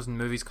Netflix and Amazon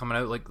movies coming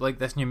out. Like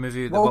this new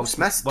movie, Will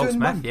Smith,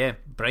 yeah,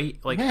 Bright.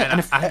 Like,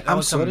 that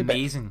looks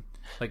amazing.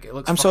 Like, it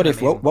looks. I'm sorry if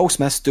Will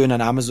Smith's doing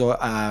an Amazon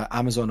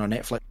or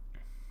Netflix.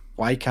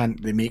 Why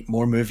can't they make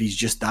more movies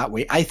just that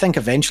way? I think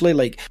eventually,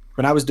 like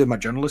when I was doing my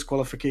journalist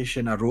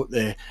qualification, I wrote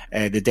the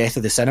Death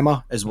of the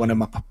Cinema as one of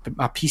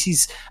my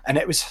pieces, and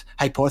it was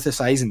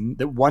hypothesizing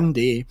that one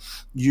day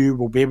you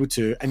will be able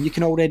to, and you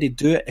can already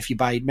do it if you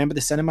buy. Remember the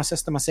cinema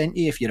system I sent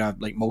you? If you're a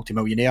like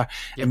multimillionaire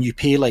and you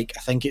pay like I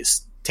think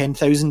it's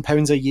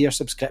 £10,000 a year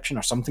subscription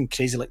or something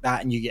crazy like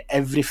that, and you get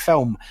every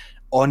film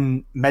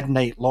on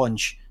midnight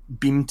launch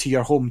beamed to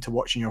your home to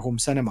watch in your home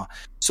cinema.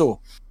 So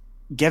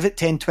give it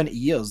 10, 20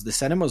 years, the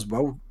cinemas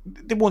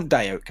they won't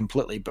die out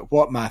completely, but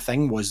what my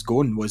thing was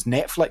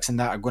Netflix and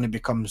that are going to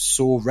become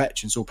so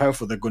rich and so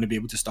powerful, they're going to be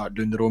able to start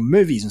doing their own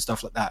movies and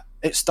stuff like that.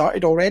 It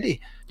started already.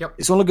 Yep.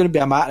 It's only going to be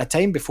a matter of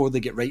time before they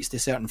get rights to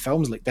certain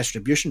films, like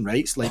distribution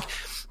rights, like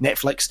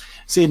Netflix.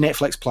 Say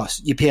Netflix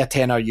Plus, you pay a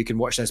tenner, you can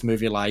watch this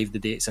movie live the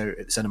day it's out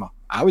at the cinema.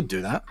 I would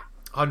do that.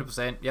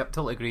 100%. Yep,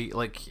 totally agree.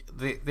 Like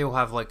they'll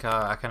have like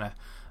a kind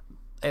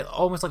of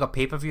almost like a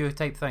pay-per-view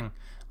type thing.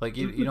 Like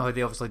you know how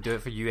they obviously do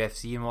it for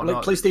UFC and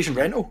whatnot. Like PlayStation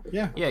rental,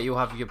 yeah. Yeah, you'll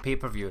have your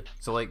pay-per-view.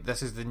 So like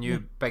this is the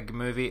new big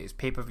movie. It's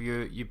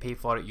pay-per-view. You pay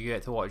for it. You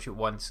get to watch it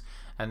once,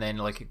 and then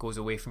like it goes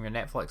away from your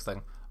Netflix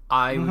thing.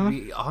 I would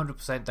be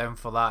 100% down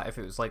for that if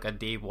it was like a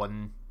day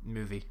one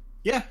movie.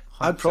 Yeah, 100%.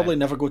 I'd probably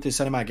never go to the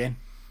cinema again.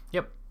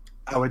 Yep.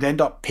 I would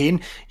end up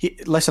paying.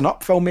 Listen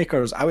up,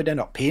 filmmakers. I would end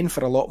up paying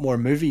for a lot more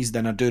movies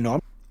than I do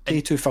normally.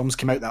 Two films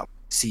came out that I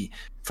see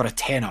for a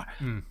tenner.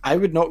 I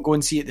would not go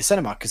and see it at the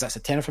cinema because that's a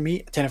tenner for me,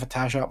 a tenner for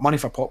Tasha, money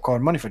for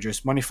popcorn, money for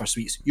juice, money for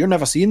sweets. You're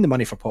never seeing the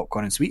money for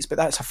popcorn and sweets, but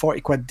that's a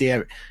 40 quid day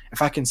out.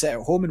 If I can sit at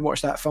home and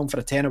watch that film for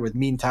a tenner with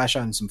me and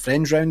Tasha and some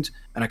friends round,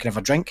 and I can have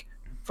a drink,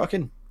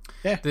 fucking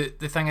yeah. The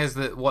thing is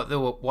that what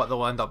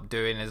they'll end up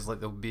doing is like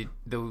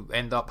they'll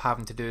end up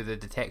having to do the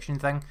detection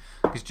thing,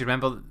 because do you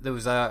remember there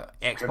was a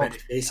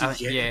Xbox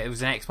faces, it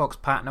was an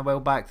Xbox patent a while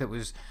back that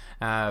was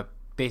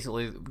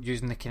basically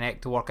using the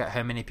Kinect to work out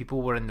how many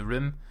people were in the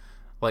room,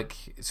 like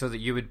so that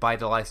you would buy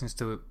the license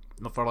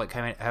for like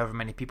however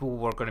many people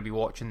were going to be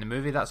watching the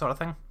movie, that sort of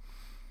thing.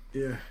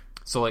 Yeah.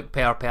 So like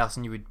per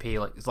person you would pay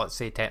like let's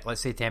say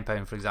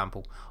 £10 for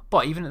example.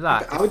 But even at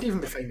that, I would even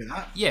be fine with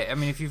that. Yeah, I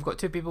mean if you've got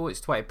 2 people it's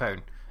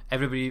 £20.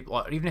 Everybody,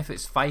 even if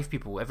it's 5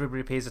 people,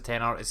 everybody pays a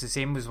tenner. It's the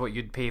same as what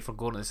you'd pay for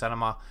going to the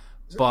cinema.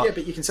 But yeah,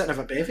 but you can sit and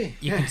have a bevy.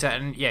 You can sit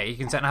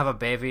and have a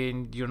bevy,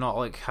 and you're not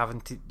like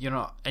having to.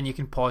 And you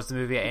can pause the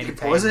movie at any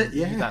time. Pause it,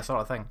 yeah, that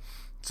sort of thing.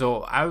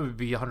 So I would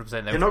be 100%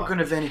 down. You're not going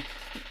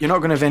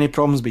to have any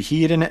problems with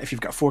hearing it if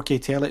you've got a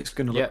 4K telly. It's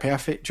going to look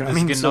perfect. Do you know what I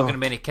mean? There's not going to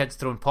be any kids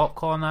throwing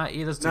popcorn at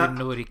you. There's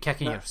nobody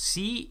kicking your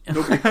seat.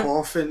 Nobody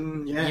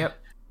coughing. Yeah.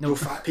 Yep. No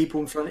fat people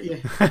in front of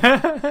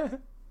you.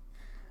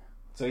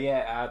 So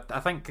yeah, I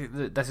think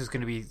this is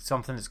going to be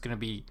something that's going to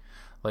be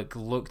like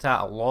looked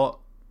at a lot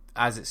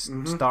as it's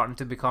starting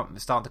to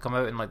come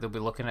out, and like they'll be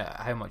looking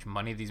at how much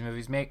money these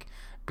movies make.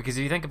 Because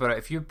if you think about it,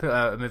 if you put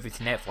out a movie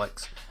to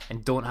Netflix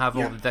and don't have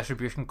all the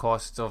distribution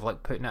costs of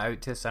like putting it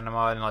out to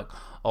cinema and like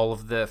all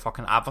of the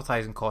fucking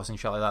advertising costs and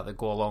shit like that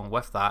go along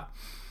with that,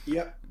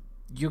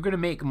 you're going to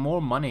make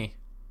more money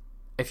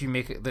if you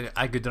make it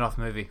a good enough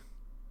movie.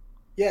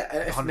 Yeah,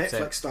 if 100%.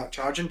 Netflix start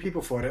charging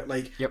people for it,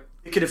 like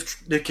they could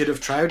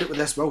have tried it with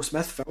this Will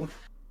Smith film,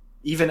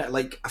 even at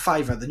like a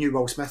 $5, the new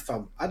Will Smith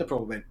film. I'd have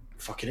probably went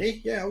fucking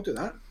A. Yeah, I'll do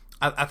that.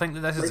 I think that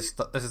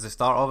this is the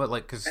start of it.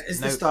 Like, because it is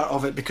the start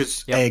of it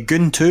because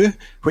Goon 2,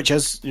 which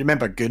is, you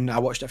remember Goon? I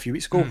watched it a few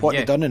weeks ago. What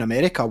they've done in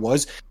America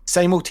was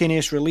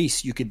simultaneous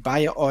release. You could buy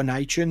it on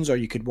iTunes or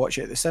you could watch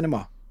it at the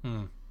cinema.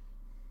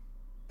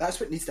 That's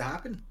what needs to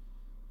happen.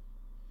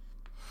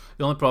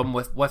 The only problem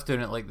with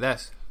doing it like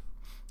this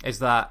is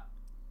that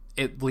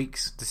it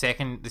leaks the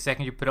second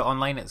you put it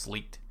online. It's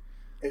leaked.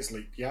 It's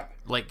leaked, yeah.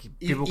 Like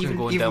people can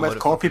go and even download with it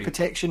copy for free.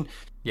 protection.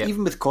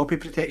 Even with copy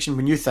protection,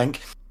 when you think,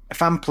 if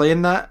I'm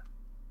playing that,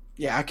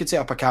 I could set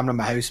up a camera in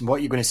my house, and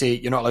what you're going to say,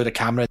 you're not allowed a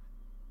camera,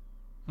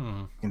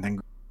 and then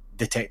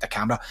detect a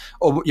camera.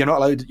 Oh, you're not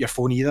allowed your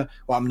phone either.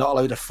 Well, I'm not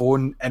allowed a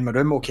phone in my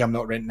room. Okay, I'm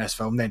not renting this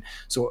film then.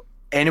 So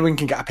anyone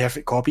can get a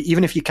perfect copy,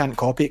 even if you can't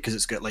copy it because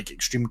it's got like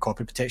extreme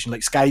copy protection,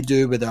 like Sky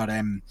do with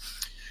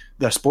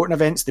their sporting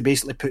events. They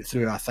basically put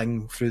through a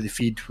thing through the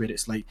feed where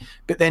it's like,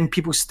 but then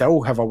people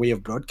still have a way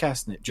of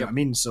broadcasting it. Do you know what I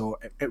mean? So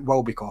it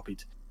will be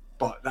copied,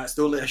 but that's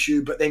the only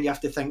issue. But then you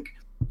have to think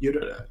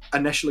you're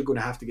initially going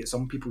to have to get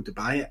some people to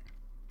buy it,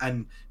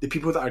 and the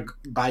people that are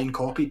buying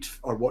copied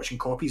or watching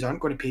copies aren't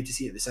going to pay to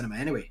see it at the cinema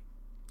anyway.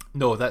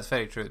 No, that's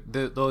very true.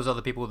 Those are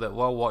the people that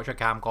will watch a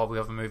cam copy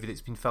of a movie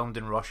that's been filmed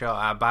in Russia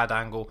at a bad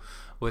angle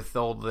with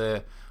all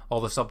the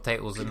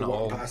subtitles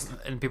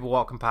and people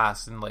walking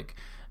past and like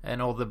and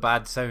all the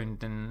bad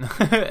sound and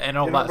and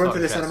all that sort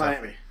of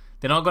shit.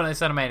 They're not going to the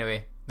cinema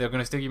anyway. They're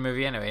going to steal your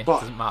movie anyway. But it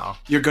doesn't matter.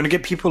 You're going to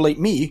get people like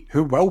me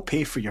who will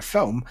pay for your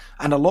film,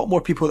 and a lot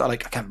more people that are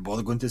like, I can't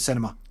bother going to the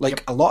cinema.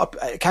 Like a lot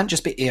of, it can't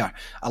just be air.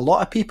 A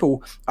lot of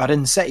people are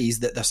in cities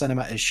that their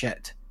cinema is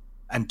shit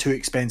and too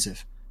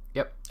expensive.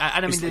 Yep,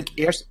 and I mean, like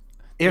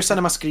air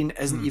cinema screen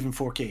isn't even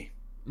 4K.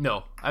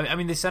 No, I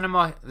mean the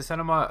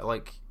cinema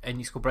like in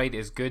East Kilbride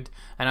is good,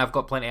 and I've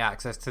got plenty of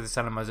access to the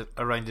cinemas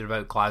around and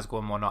about Glasgow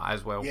and whatnot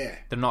as well. Yeah,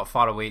 they're not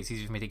far away; it's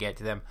easy for me to get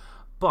to them.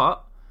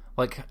 But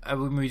like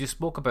when we just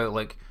spoke about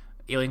like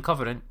Alien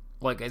Covenant,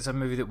 like it's a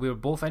movie that we were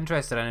both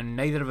interested in, and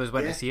neither of us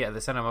went to see it at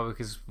the cinema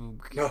because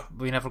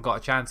we never got a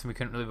chance and we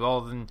couldn't really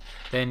bother. And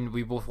then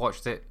we both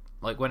watched it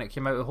like when it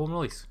came out at home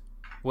release.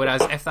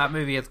 Whereas if that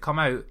movie had come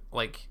out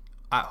like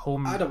at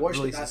home I'd have watched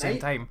it release that at the same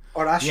night. time.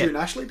 Or Ash Yeah. you and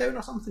Ashley down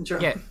or something. Do you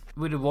know? Yeah,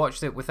 would have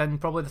watched it within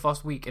probably the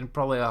first week and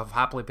probably have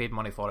happily paid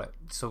money for it.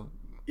 So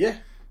Yeah.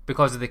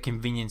 because of the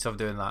convenience of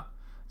doing that.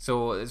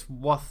 So it's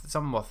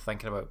something worth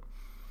thinking about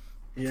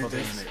Yeah, for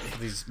definitely.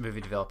 these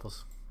movie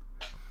developers.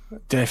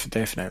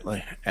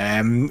 Definitely.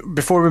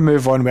 Before we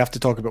move on, we have to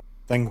talk about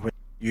one thing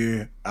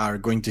you are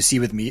going to see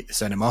with me at the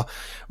cinema.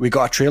 We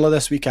got a trailer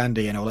this week,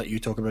 Andy, and I'll let you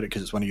talk about it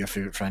because it's one of your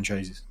favourite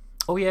franchises.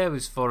 Oh yeah, it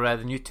was for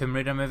the new Tomb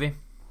Raider movie.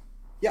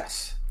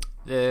 Yes.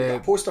 We got a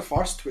The poster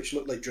first, which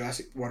looked like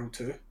Jurassic World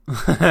 2.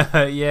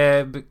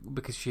 yeah,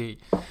 because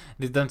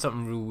they've done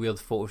something real weird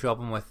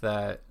photoshopping with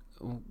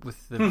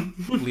the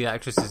lead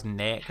actress's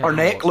neck. Her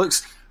neck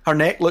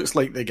looks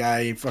like the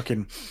guy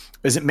fucking...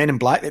 Is it Men in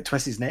Black that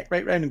twists his neck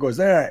right round and goes,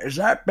 there, is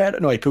that better?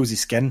 No, he pulls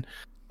his skin.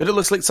 But it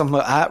looks like something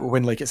like that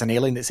when like it's an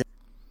alien that's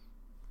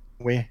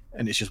away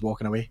and it's just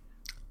walking away.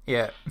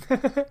 Yeah.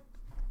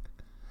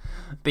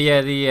 But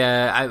yeah,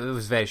 it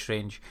was very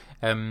strange.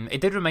 It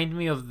did remind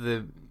me of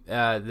the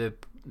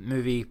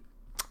movie,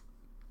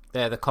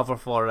 the cover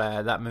for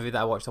that movie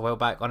that I watched a while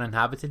back,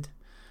 Uninhabited.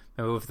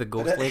 Remember with the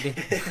ghost lady?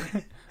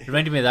 It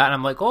reminded me of that, and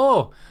I'm like,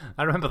 oh,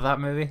 I remember that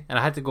movie. And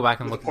I had to go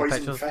back and look at the Poison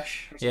pictures.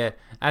 fish. Yeah,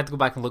 I had to go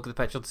back and look at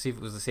the picture to see if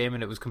it was the same,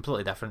 and it was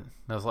completely different.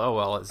 And I was like, oh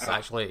well, it's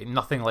actually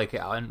nothing like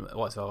it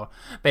whatsoever.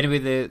 But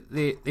anyway,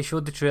 they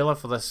showed the trailer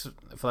for this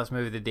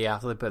movie the day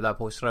after they put that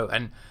poster out,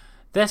 and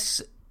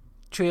this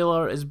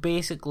trailer is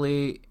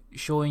basically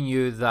showing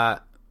you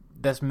that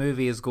this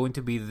movie is going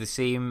to be the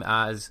same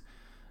as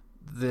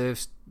the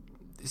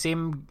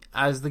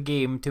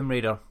game Tomb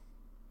Raider.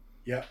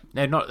 Yeah.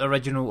 Now, not the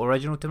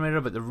original Tomb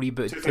Raider, but the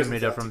rebooted Tomb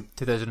Raider from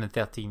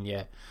 2013.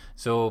 Yeah,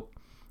 so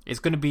it's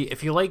going to be,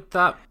 if you like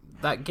that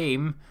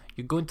game,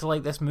 you're going to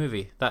like this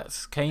movie.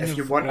 That's kind of If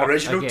you want what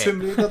original I get.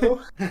 Tomb Raider,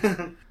 though,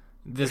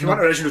 if you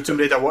want original Tomb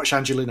Raider, watch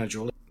Angelina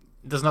Jolie.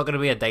 There's not going to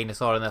be a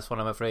dinosaur in this one,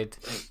 I'm afraid.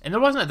 And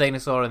there wasn't a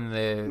dinosaur in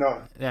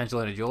the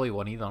Angelina Jolie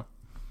one either.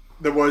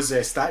 There was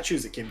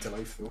statues that came to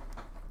life, though.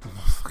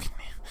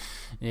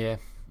 Yeah,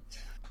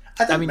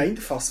 I didn't mind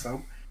the first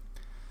film.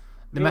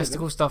 the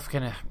mystical stuff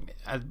kind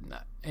of,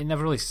 it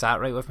never really sat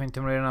right with me in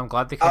Tomb Raider, and I'm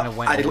glad they kind of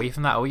went away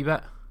from that a wee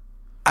bit.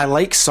 I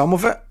like some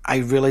of it. I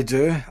really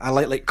do. I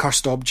like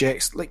cursed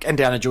objects, like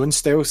Indiana Jones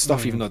style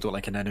stuff. Even though I don't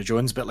like Indiana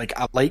Jones, but like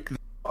I like the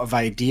sort of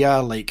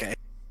idea, like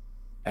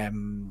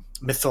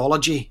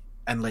mythology,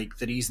 and like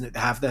the reason that they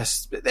have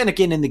this. But then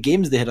again, in the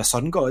games, they had a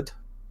sun god.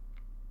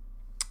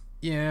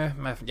 Yeah,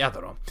 I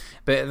don't know,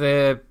 but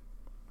there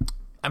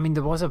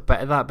was a bit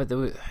of that, but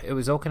it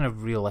was all kind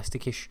of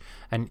realistic-ish,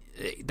 and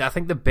I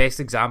think the best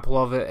example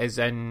of it is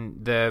in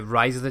the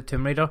Rise of the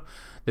Tomb Raider.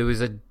 There was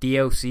a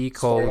DLC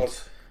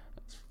called.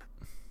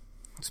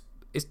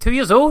 It's 2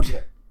 years old.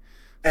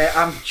 Yeah.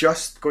 I'm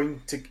just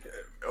going to.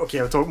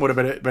 Okay, I'll talk more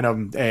about it when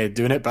I'm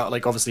doing it, but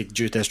like obviously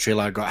due to this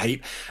trailer, I got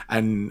hype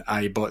and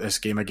I bought this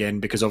game again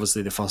because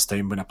obviously the first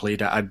time when I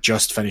played it, I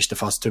just finished the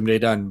first Tomb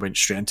Raider and went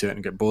straight into it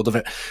and got bored of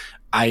it.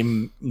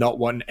 I'm not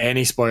wanting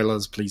any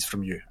spoilers, please,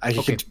 from you. I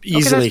could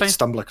easily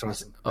stumble across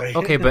them.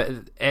 Okay, but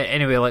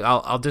anyway, like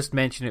I'll just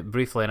mention it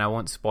briefly and I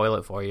won't spoil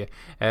it for you.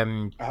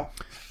 In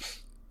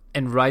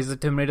Rise of the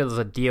Tomb Raider, there's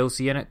a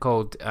DLC in it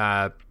called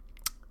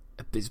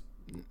it's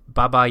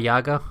Baba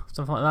Yaga,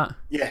 something like that.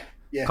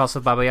 Yeah. Curse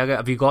of Baba Yaga.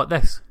 Have you got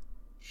this?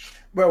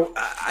 Well,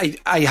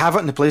 I have it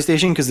on the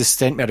PlayStation because they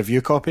sent me a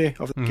review copy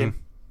of the game,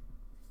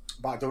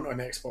 but I don't on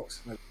the Xbox.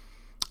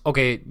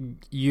 Okay,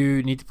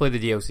 you need to play the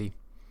DLC.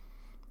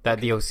 That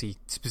DLC,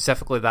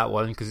 specifically that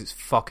one, because it's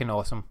fucking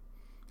awesome.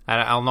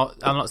 And I'll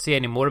not say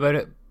any more about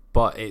it,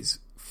 but it's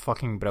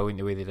fucking brilliant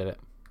the way they did it.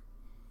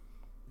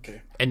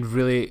 Okay. And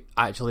really,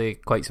 actually,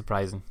 quite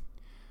surprising.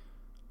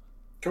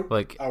 Cool.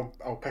 Like,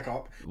 I'll pick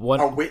up. One,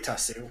 I'll wait to a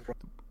sale.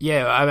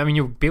 yeah, I mean,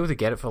 you'll be able to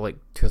get it for like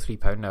 £2 or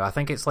 £3 now. I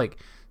think it's like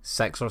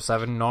 $6 or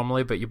 $7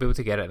 normally, but you'll be able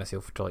to get it in a sale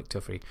for like $2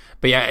 or $3.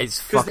 But yeah,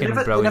 it's fucking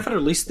brilliant.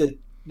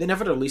 They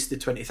never released the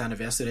 20th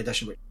anniversary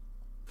edition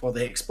for the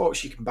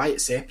Xbox. You can buy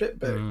it separate,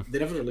 but they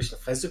never released a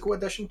physical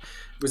edition.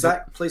 Was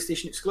that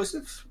PlayStation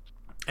exclusive?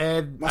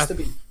 Must have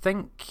been. I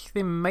think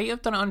they might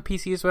have done it on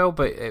PC as well,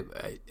 but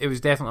it was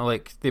definitely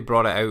like they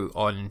brought it out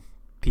on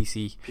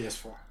PC.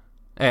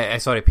 PS4.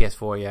 Sorry,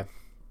 PS4, yeah.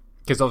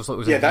 Because obviously it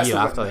was a year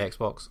after the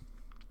Xbox.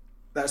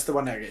 That's the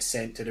one that gets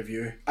sent to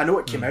review. I know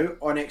it came out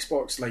on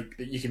Xbox, like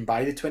that you can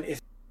buy the 20th.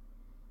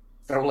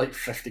 They're like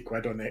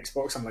 £50 on the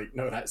Xbox. I'm like,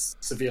 no, that's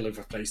severely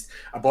overpriced.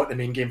 I bought the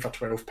main game for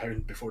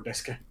 £12 before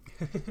discount.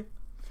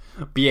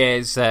 But yeah,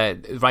 it's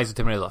Rise of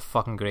Tomb Raider is a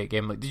fucking great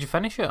game. Like, did you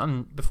finish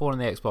it before on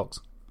the Xbox?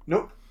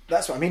 Nope,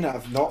 that's what I mean.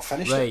 I've not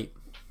finished it. Right.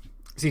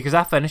 See, because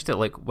I finished it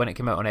like when it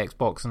came out on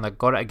Xbox, and I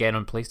got it again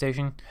on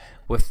PlayStation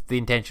with the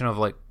intention of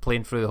like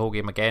playing through the whole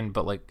game again.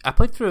 But like I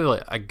played through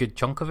like a good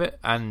chunk of it,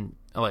 and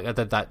like I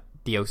did that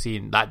DLC,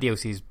 and that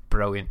DLC is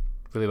brilliant,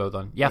 really well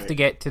done. You have to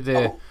get to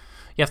the,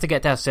 you have to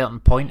get to a certain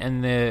point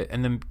in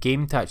the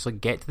game to actually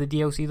get to the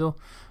DLC though.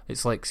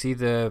 It's like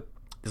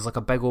there's like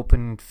a big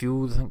open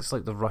field. I think it's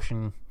like the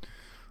Russian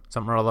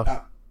something or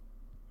other.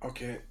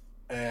 Okay,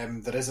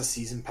 there is a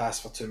season pass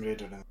for Tomb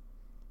Raider.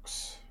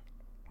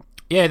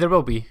 Yeah, there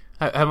will be.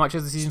 How much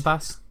is the season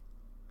pass?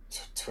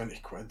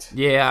 £20.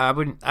 Yeah, I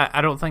wouldn't. I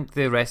don't think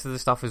the rest of the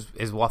stuff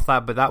is worth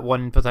that. But that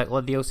one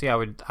particular DLC, I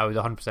would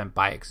 100%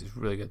 buy it because it's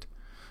really good.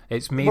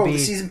 It's maybe the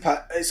season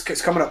pass.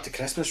 It's coming up to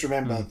Christmas.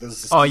 Remember,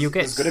 you'll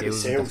get there's going to be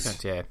sales.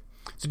 sales. Yeah,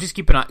 so just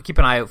keep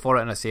an eye out for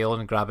it in a sale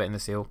and grab it in the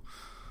sale.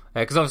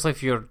 Because obviously,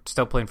 if you're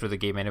still playing through the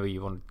game anyway,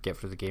 you want to get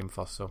through the game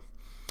first. So,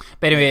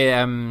 but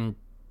anyway,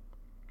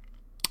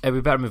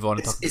 we better move on.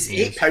 It's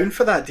 £8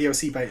 for that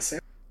DLC by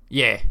itself.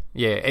 Yeah,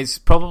 it's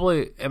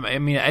probably. I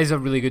mean, it is a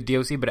really good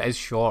DLC, but it is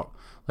short.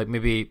 Like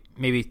maybe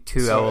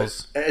 2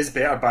 hours. It is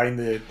better buying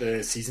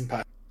the season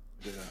pass.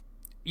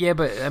 Yeah,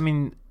 but I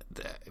mean,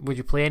 would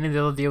you play any of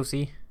the other DLC?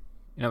 You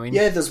know what I mean?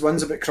 Yeah, there's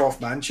ones about Croft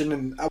Mansion,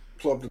 and I would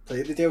probably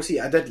play the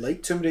DLC. I did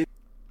like Tomb Raider,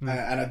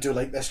 and I do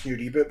like this new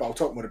reboot, but I'll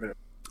talk more about it.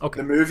 Okay.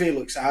 The movie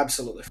looks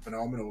absolutely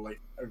phenomenal. Like,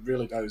 it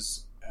really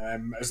does.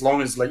 As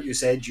long as, like you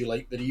said, you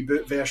like the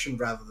reboot version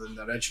rather than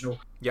the original.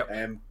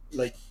 Yep.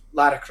 Like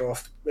Lara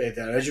Croft,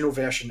 the original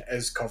version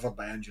is covered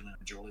by Angelina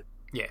Jolie.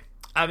 Yeah.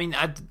 I mean,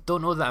 I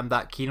don't know that I'm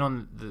that keen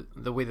on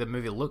the way the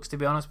movie looks, to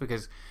be honest,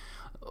 because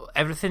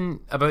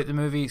everything about the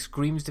movie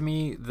screams to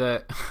me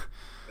that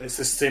it's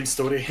the same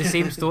story. The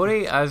same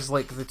story as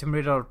like the Tomb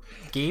Raider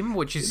game,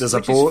 which is there's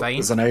a boat, fine.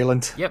 There's an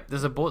island. Yep,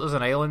 there's a boat, there's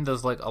an island.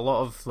 There's like a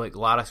lot of like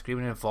Lara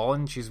screaming and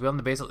falling. She's wearing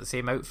basically the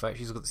same outfit.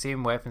 She's got the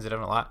same weapons and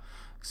everything like that.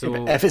 So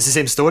yeah, if it's the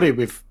same story,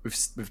 we've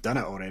done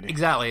it already.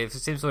 Exactly. If it's the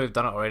same story, we've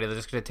done it already. They're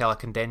just going to tell a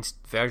condensed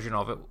version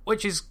of it,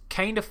 which is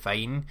kind of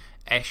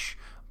fine-ish.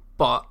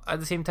 But at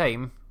the same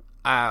time,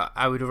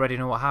 I would already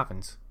know what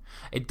happens.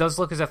 It does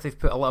look as if they've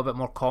put a little bit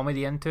more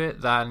comedy into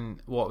it than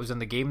what was in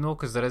the game, though,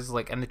 because there is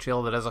like in the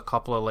trailer there is a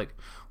couple of like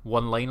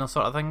one-liner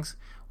sort of things,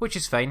 which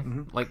is fine.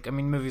 Mm-hmm. Like, I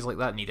mean, movies like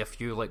that need a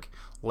few like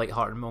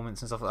light-hearted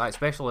moments and stuff like that,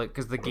 especially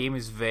because the game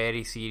is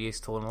very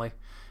serious tonally,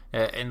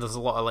 and there's a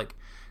lot of like.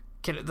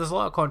 There's a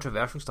lot of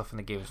controversial stuff in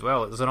the game as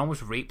well. There's an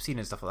almost rape scene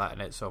and stuff like that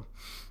in it, so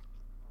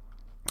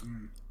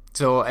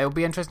it'll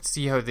be interesting to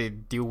see how they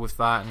deal with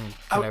that and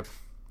kind of.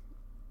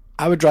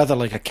 I would rather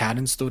like a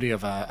canon story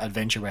of an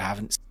adventure we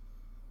haven't seen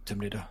Tomb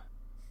Raider.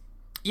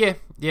 Yeah,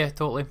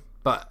 totally.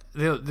 But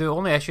the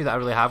only issue that I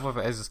really have with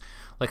it is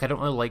like I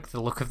don't really like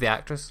the look of the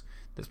actress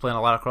that's playing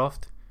a Lara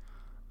Croft.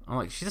 I'm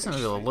like, she doesn't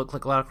really look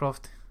like Lara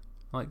Croft.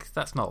 I'm like,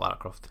 that's not Lara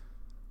Croft.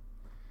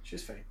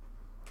 She's fine.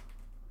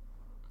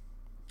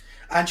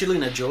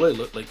 Angelina Jolie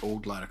looked like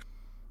old Lara.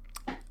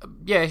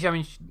 Yeah, I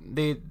mean,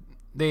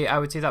 they I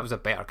would say that was a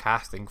better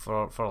casting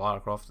for Lara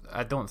Croft.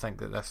 I don't think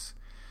that this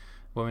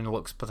woman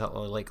looks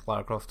particularly like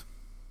Lara Croft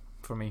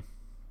for me.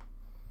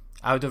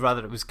 I would have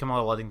rather it was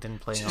Kamala Luddington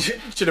playing her. Do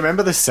you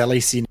remember the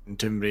silly scene in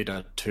Tomb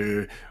Raider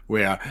 2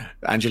 where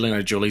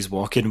Angelina Jolie's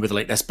walking with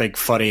like this big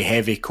furry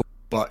heavy coat,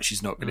 but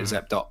she's not getting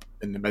zipped up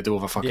in the middle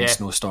of a fucking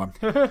snowstorm?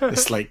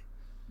 It's like,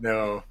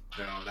 no,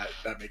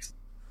 that makes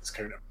it's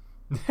counter.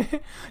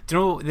 Do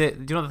you know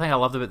the thing I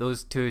loved about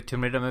those two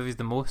Tomb Raider movies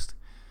the most?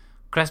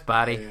 Chris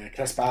Barry. Yeah,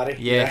 Chris Barry.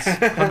 Yes,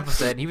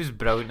 100%. He was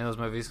brilliant in those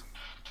movies.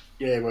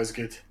 Yeah, it was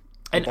good.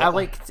 And I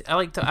liked.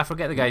 I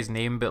forget the guy's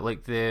name, but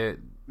like the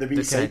wee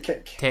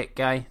sidekick tech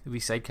guy, the wee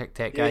sidekick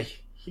tech guy.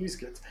 He was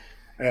good.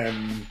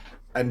 And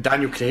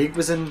Daniel Craig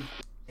was in the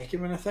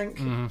second one, I think.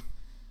 Mm-hmm.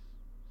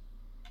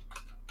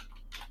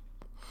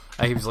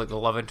 He was like the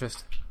love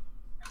interest.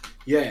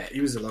 Yeah,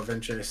 he was the love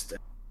interest.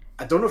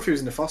 I don't know if he was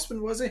in the first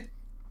one, was he?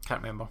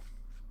 Can't remember.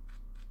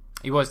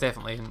 He was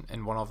definitely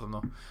in one of them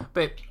though.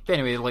 But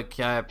anyway, like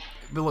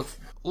we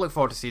look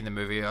forward to seeing the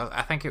movie.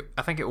 I think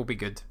it will be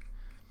good.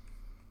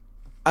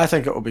 I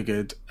think it will be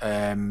good.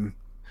 I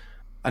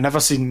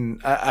never seen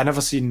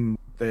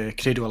the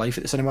Cradle of Life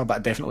at the cinema, but I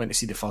definitely went to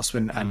see the first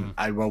one, and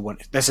I will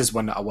want. This is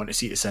one that I want to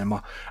see at the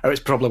cinema. It's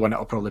probably one that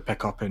I'll probably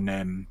pick up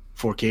in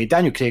 4K.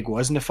 Daniel Craig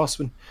was in the first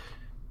one.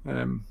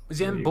 Was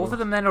he in both of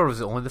them then, or was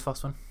it only the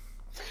first one?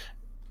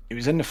 He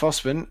was in the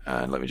first one,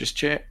 and let me just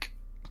check.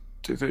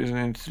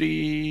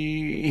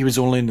 2003. He was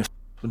only in the first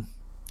one.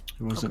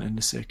 He wasn't in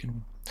the second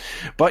one.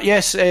 But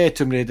yes,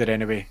 Tomb Raider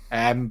anyway.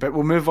 But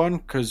we'll move on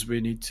because we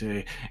need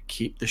to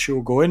keep the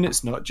show going.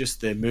 It's not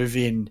just the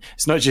movie and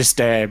it's not just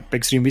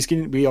Big Screen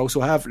Weekend. We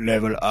also have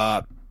Level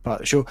Up, part of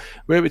the show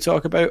where we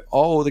talk about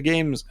all the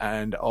games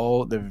and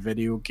all the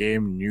video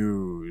game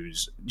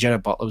news.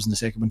 Jared Butler was in the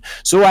second one.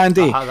 So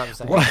Andy,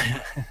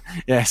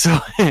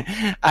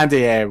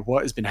 Andy,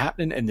 what has been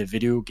happening in the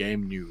video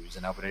game news?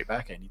 And I'll be right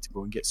back. I need to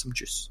go and get some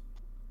juice.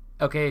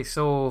 Okay,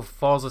 so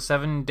Forza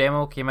 7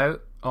 demo came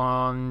out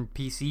on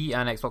PC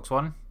and Xbox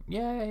One.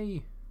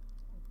 Yay!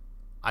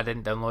 I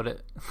didn't download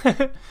it.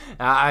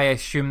 I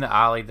assume that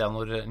Ali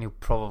downloaded it and he'll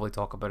probably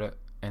talk about it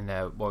in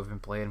what we've been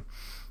playing.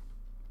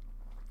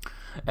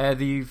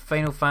 The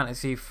Final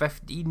Fantasy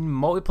 15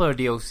 multiplayer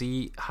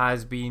DLC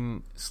has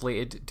been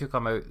slated to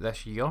come out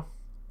this year.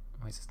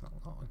 Why is this not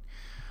that one?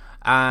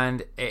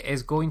 And it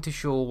is going to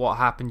show what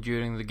happened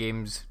during the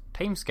game's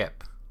time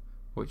skip,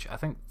 which I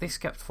think they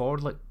skipped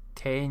forward like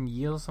 10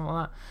 years or something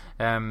like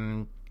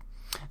that.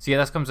 So yeah,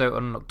 this comes out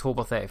on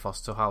October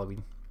 31st, so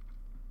Halloween.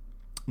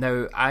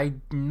 Now, I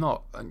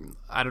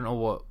don't know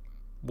what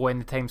when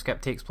the time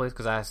skip takes place,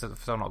 because I have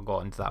still not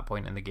gotten to that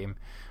point in the game.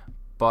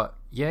 But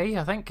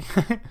yeah, I think.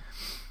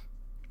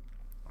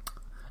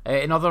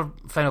 In other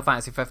Final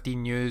Fantasy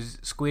 15 news,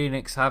 Square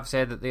Enix have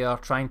said that they are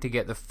trying to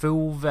get the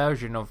full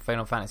version of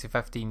Final Fantasy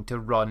 15 to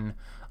run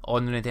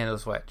on the Nintendo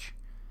Switch.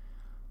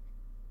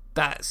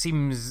 That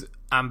seems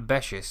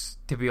ambitious,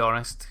 to be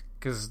honest,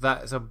 because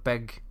that's a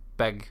big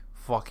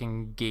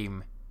fucking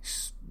game.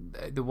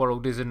 The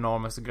world is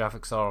enormous, the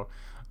graphics are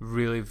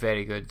really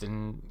very good,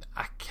 and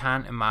I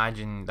can't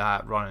imagine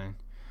that running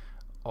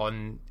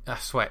on a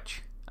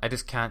Switch. I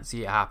just can't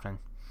see it happening.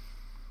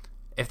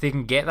 If they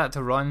can get that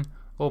to run,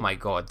 oh my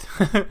god,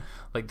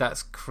 like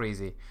that's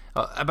crazy.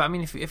 But I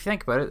mean, if you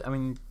think about it, I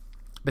mean,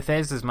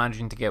 Bethesda's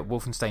managing to get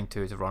Wolfenstein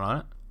 2 to run on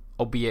it,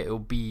 albeit it'll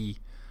be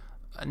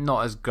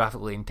not as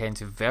graphically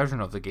intensive version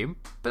of the game,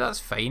 but that's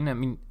fine. I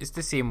mean, it's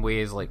the same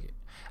way as, like,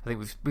 I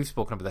think we've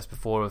spoken about this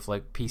before with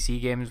like PC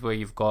games where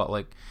you've got,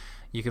 like,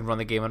 you can run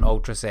the game on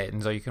ultra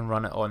settings or you can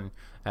run it on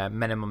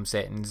minimum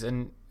settings,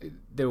 and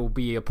there will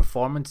be a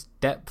performance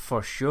dip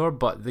for sure,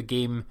 but the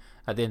game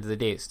at the end of the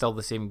day, it's still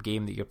the same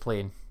game that you're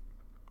playing.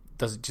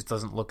 It just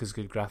doesn't look as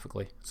good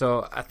graphically.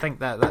 So I think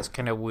that's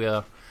kind of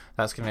where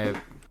that's going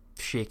to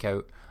shake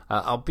out.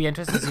 I'll be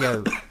interested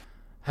to see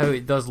how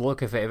it does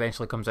look if it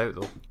eventually comes out,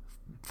 though.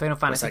 Final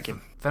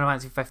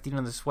Fantasy 15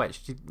 on the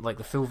Switch, like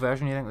the full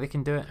version, you think they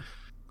can do it?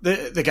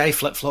 The guy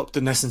flip-flopped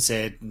in this and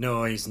said,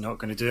 no, he's not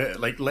going to do it.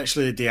 Like,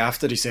 literally the day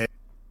after, he said,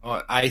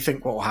 oh, I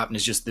think what will happen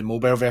is just the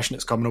mobile version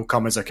that's coming will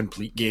come as a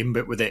complete game,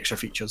 but with extra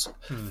features.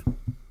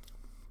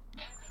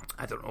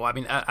 I don't know. I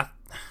mean,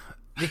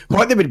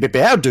 what they would be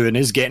better doing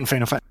is getting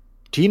Final Fantasy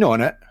 15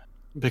 on it,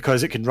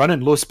 because it can run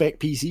in low-spec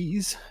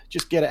PCs.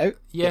 Just get it out,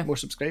 get more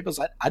subscribers.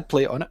 I'd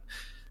play it on it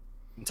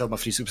until my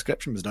free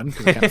subscription was done,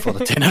 because I can't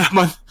afford a tenner a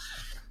month.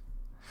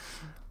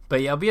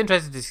 But yeah, I'll be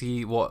interested to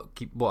see what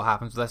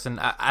happens with this, and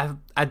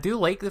I do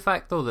like the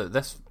fact though that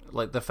this,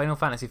 like, the Final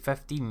Fantasy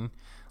 15,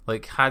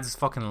 like, has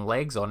fucking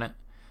legs on it.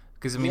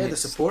 Because I mean, the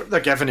support they're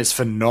giving is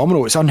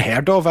phenomenal. It's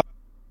unheard of.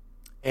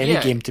 Any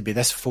game to be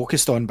this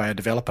focused on by a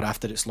developer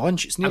after its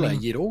launch. It's nearly a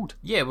year old.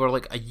 Yeah, we're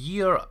like a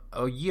year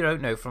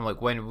out now from,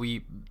 like, when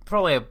we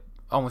probably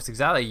almost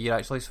exactly a year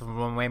actually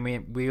from when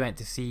we went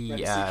to see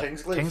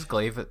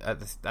Kingsglaive at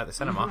the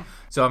cinema. Mm-hmm.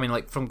 So I mean,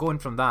 like, from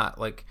that,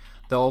 like,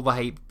 all the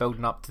hype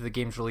building up to the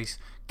game's release,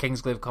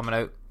 Kingsglaive coming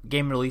out,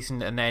 game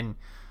releasing, and then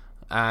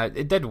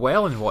it did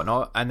well and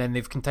whatnot, and then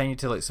they've continued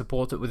to, like,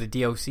 support it with the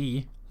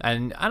DLC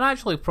and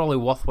actually probably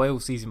worthwhile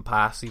season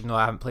pass, even though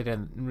I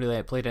haven't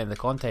really played any of the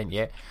content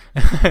yet.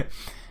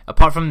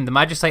 Apart from the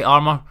Magicite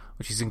armor,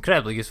 which is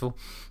incredibly useful.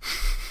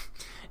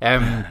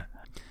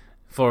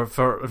 For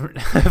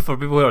people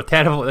who are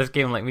terrible at this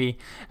game like me.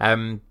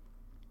 But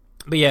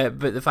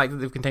the fact that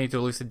they've continued to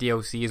release the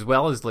DLC as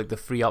well as, like, the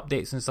free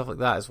updates and stuff like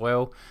that as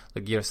well,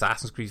 like your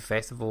Assassin's Creed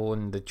Festival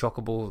and the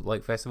Chocobo,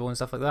 like, festival and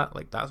stuff like that,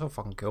 like, that's all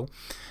fucking cool.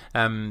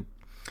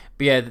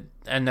 But yeah,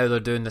 and now they're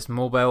doing this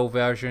mobile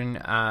version,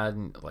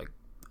 and, like,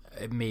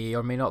 it may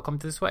or may not come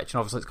to the Switch, and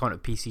obviously it's coming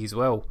to PC as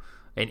well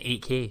in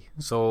 8K.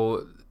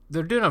 So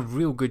they're doing a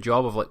real good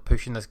job of, like,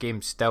 pushing this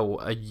game still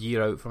a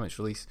year out from its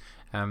release.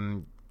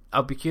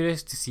 I'll be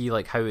curious to see,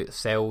 like, how it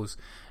sells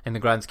in the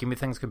grand scheme of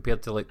things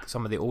compared to, like,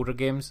 some of the older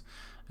games,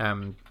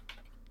 to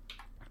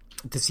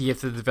see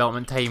if the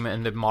development time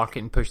and the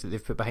marketing push that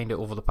they've put behind it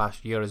over the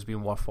past year has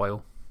been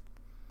worthwhile.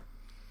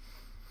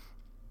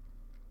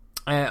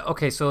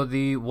 Okay, so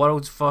the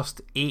world's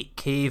first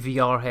 8K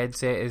VR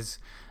headset is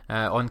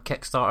on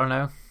Kickstarter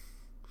now.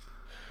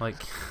 Like,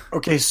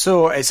 okay,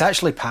 so it's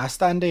actually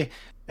passed, Andy.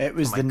 It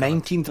was the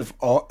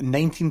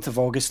 19th of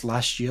August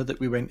last year that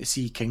we went to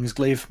see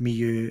Kingsglaive, me,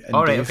 you,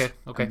 and Dave.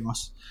 Okay. And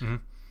us.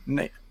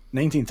 Mm-hmm.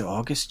 19th of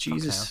August,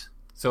 Jesus. Okay.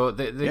 So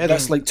the game,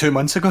 that's like 2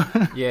 months ago.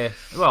 Yeah,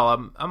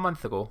 well, a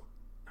month ago,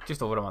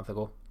 just over a month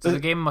ago. So the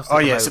game must have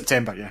come out,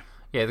 September,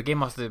 yeah, the game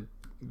must have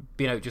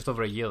been out just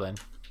over a year then.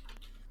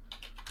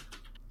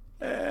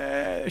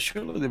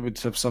 Surely they would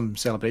have some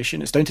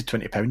celebration. It's down to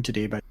 £20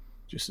 today, but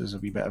just as a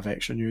wee bit of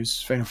extra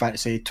news, Final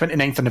Fantasy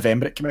 29th of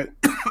November it came out.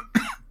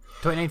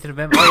 29th of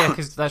November. Oh yeah,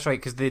 because that's right.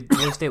 Because the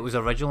release date was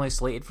originally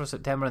slated for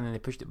September, and then they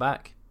pushed it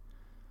back.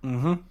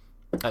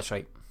 That's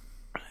right.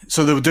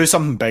 So they'll do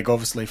something big,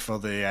 obviously, for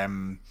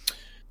the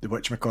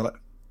whatchamacallit.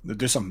 They'll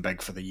do something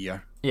big for the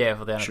year. Yeah,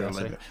 for the anniversary.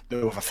 Surely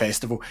they'll have a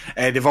festival.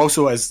 They've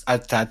also, as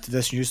I'd add to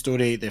this news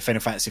story, the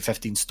Final Fantasy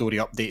 15 story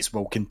updates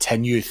will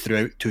continue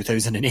throughout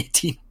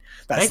 2018.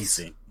 That's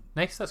insane.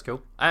 Nice, that's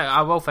cool.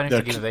 I will finish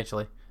the game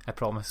eventually. I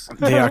promise.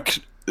 They are.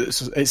 It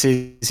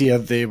says here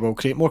they will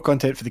create more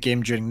content for the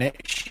game during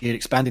next year,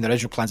 expanding the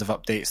original plans of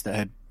updates that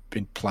had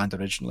been planned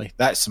originally.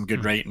 That's some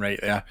good writing right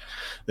there.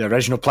 The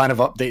original plan of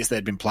updates that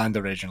had been planned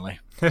originally.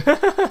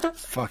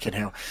 Fucking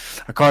hell.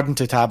 According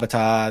to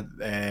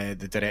Tabata,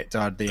 the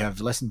director, they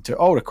have listened to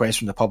all requests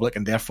from the public,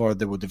 and therefore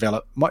they will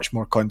develop much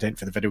more content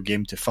for the video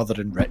game to further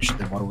enrich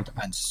the world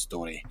and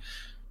story.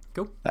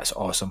 Cool. That's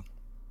awesome.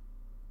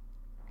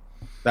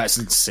 That's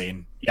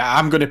insane. Yeah,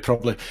 I'm going to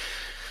probably...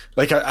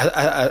 Like,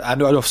 I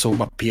know I've sold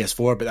my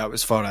PS4, but that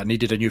was for I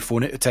needed a new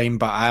phone at the time,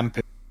 but I am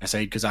putting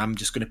aside because I'm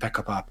just going to pick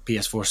up a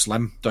PS4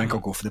 Slim. Don't think I'll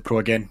go for the Pro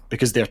again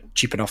because they're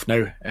cheap enough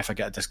now. If I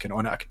get a discount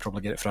on it, I could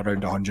probably get it for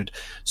around 100.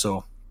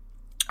 So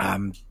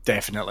I'm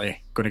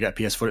definitely going to get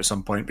a PS4 at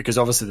some point because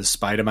obviously there's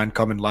Spider-Man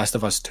coming, Last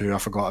of Us 2 I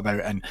forgot about,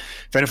 and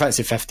Final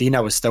Fantasy 15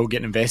 I was still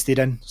getting invested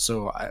in.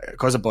 So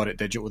because I bought it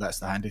digital, that's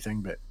the handy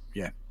thing. But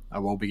yeah, I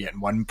will be getting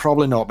one.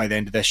 Probably not by the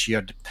end of this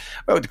year.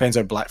 Well, it depends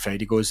how Black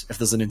Friday goes. If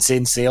there's an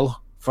insane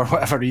sale for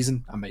whatever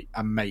reason, I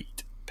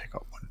might pick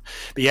up one.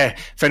 But yeah,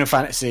 Final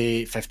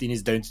Fantasy 15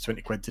 is down to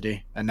 20 quid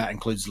today, and that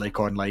includes like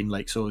online,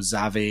 like so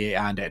Zavi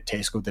and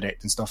Tesco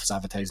Direct and stuff is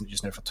advertising it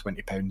just now for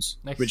 £20,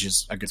 Nice. which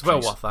is a good It's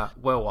price.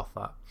 well worth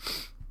that.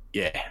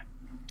 Yeah.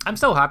 I'm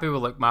still happy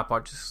with like my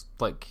purchase,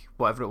 like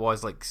whatever it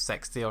was, like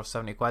 60 or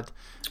 70 quid,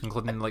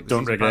 including like the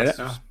Don't season regret pass.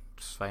 it, no.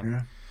 It's fine.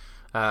 Yeah.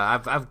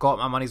 I've got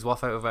my money's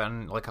worth out of it,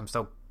 and like I'm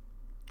still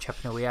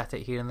chipping away at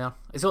it here and there.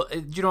 So, do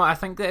you know? I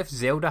think that if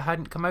Zelda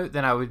hadn't come out,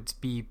 then I would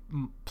be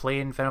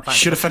playing Final Fantasy.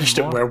 Should have finished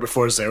it more. well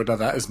before Zelda.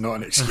 That is not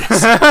an excuse.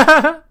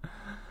 But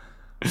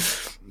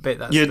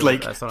that's You had cool.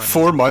 like That's not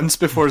 4 months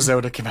before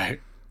Zelda came out.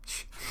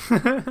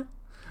 But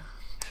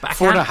I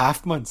 4.5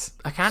 can't, months.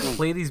 I can't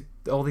play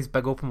all these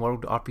big open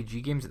world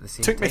RPG games at the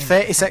same Took time. me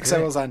 36 I can't do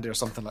it. hours, Andy, or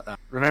something like that.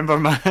 Remember,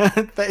 man?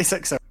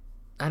 36 hours.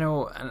 I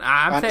know, and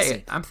I'm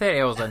Fantasy. 30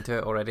 hours into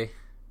it already.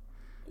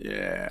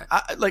 Yeah,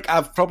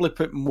 I've probably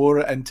put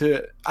more into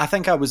it. I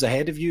think I was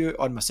ahead of you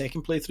on my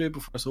second playthrough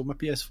before I sold my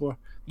PS4.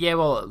 Yeah,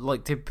 well,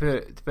 like to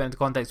put into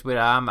context where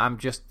I am, I've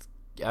just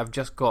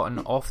gotten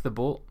off the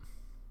boat.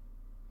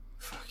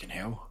 Fucking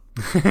hell!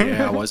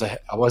 Yeah,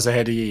 I was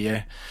ahead of you.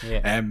 Yeah.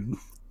 Yeah.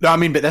 No, I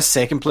mean, but this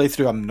second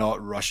playthrough, I'm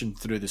not rushing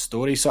through the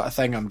story sort of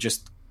thing. I'm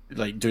just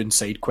like doing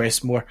side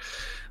quests more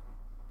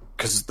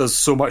because there's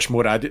so much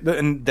more added,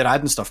 and they're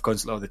adding stuff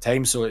constantly all the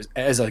time. So it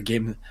is a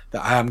game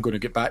that I am going to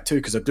get back to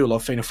because I do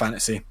love Final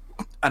Fantasy,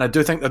 and I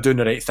do think they're doing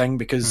the right thing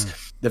because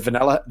the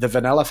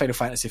vanilla Final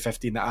Fantasy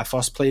 15 that I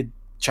first played,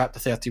 Chapter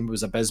 13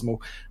 was abysmal,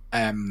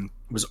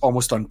 was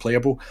almost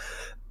unplayable.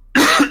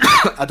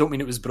 I don't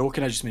mean it was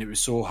broken. I just mean it was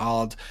so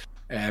hard.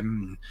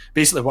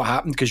 Basically, what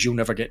happened, because you'll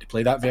never get to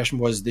play that version,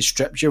 was they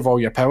stripped you of all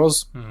your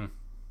powers.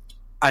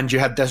 And you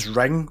had this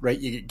ring, right?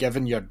 You get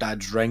given your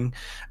dad's ring,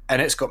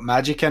 and it's got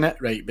magic in it,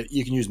 right? But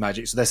you can use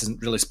magic, so this isn't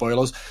really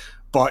spoilers.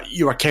 But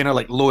you were kind of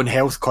like low in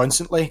health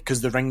constantly because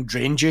the ring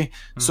drained you.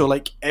 So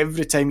like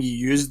every time you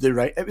use the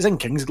ring, it was in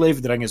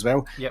Kingsglaive, the ring as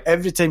well. Yep.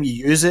 Every time you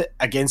use it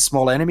against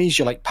small enemies,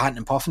 you're like panting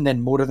and puffing, then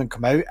more of them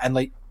come out, and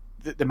like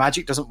the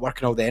magic doesn't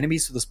work on all the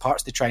enemies. So there's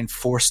parts they try and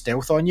force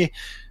stealth on you,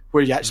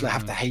 where you actually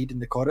have to hide in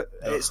the corridor.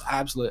 It's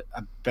absolute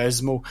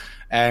abysmal.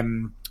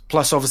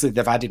 Plus, obviously,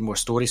 they've added more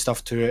story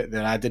stuff to it.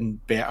 They're adding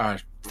better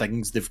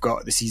things. They've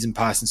got the season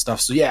pass and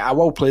stuff. So yeah, I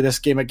will play this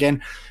game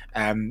again.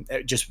 I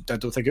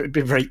don't think it would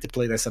be right to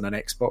play this on an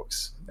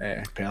Xbox,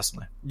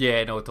 personally.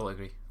 Yeah, no, totally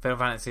agree. Final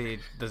Fantasy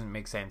doesn't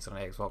make sense on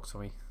an Xbox for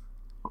me.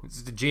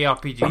 It's the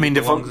JRPG I mean,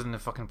 belongs in the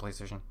fucking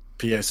PlayStation.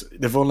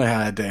 They've only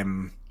had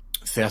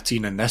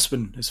 13 in this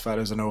one, as far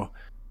as I know.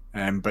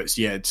 But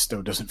yeah, it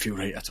still doesn't feel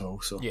right at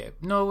all. So Yeah,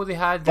 no, they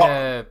had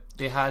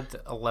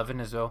 11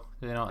 as well.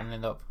 Did they not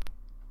end up?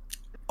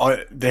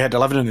 they had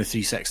 11 on the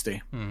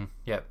 360.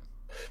 Yep.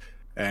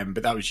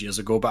 But that was years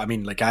ago. But I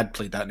mean, like I'd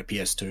played that in the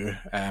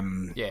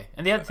PS2. Yeah,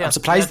 and they had 13, I'm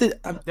surprised they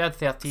had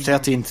 13,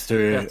 13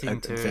 through 13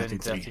 and 2 and 13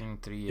 3. 13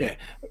 3. Yeah,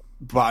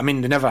 but I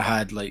mean, they never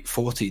had like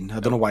 14. I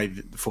don't know why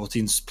the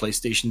 14's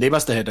PlayStation. They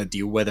must have had a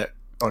deal with it,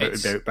 or it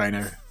would be out by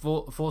now.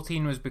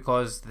 14 was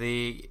because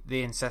they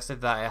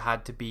insisted that it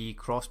had to be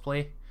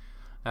crossplay,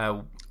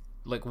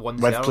 like one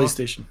With server.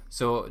 PlayStation.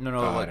 So no,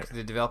 Oh, like right.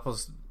 the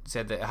developers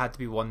said that it had to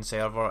be one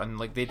server, and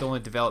like they'd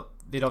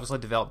obviously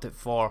developed it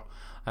for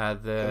the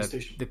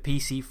PlayStation. the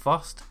PC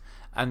first,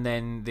 and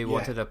then they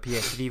wanted a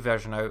PS3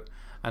 version out,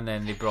 and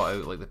then they brought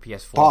out like the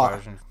PS4 But-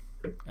 version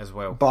as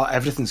well. But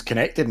everything's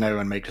connected now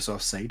on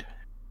Microsoft's side.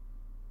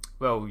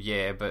 Well,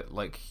 yeah, but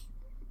like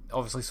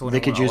obviously Sony They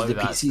could won't use allow the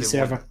that, PC so they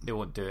server. They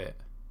won't do it.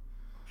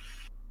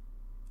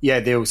 Yeah,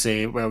 they'll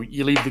say, "Well,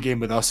 you leave the game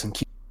with us and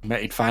keep a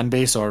committed fan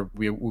base, or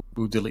we'll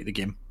delete the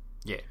game."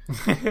 Yeah.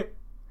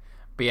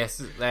 But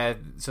yes,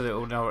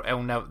 so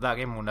that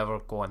game will never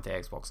go onto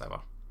Xbox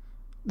ever,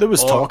 There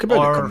was talk about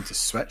or- it coming to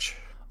Switch,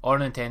 or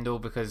Nintendo,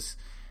 because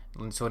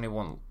Sony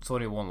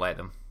won't let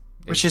them.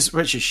 which is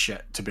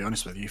shit, to be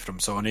honest with you, from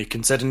Sony,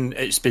 considering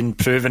it's been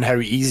proven how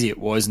easy it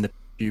was in the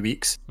few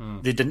weeks.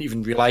 They didn't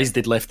even realise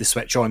they'd left the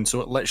Switch on,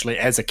 so it literally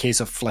is a case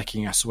of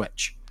flicking a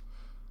switch.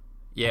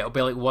 Yeah, it'll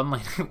be like one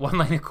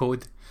line of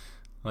code.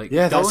 Like,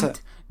 Yeah, that's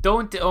it.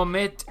 Don't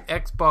omit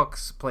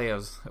Xbox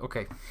players.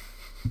 Okay.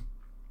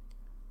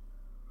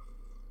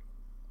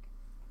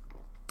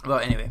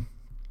 But anyway,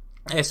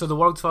 so the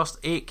world's first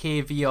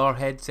 8K VR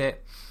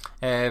headset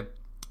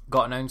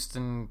got announced,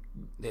 and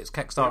its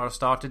Kickstarter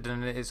started,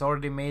 and it's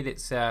already made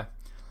its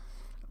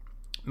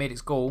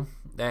goal.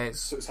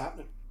 It's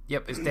happening.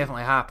 Yep, it's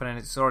definitely happening.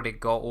 It's already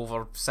got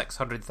over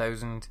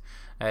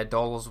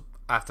 $600,000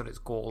 after its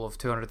goal of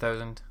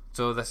 $200,000.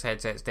 So this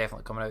headset's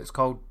definitely coming out. It's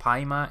called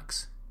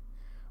Pimax,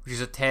 which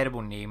is a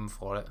terrible name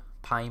for it.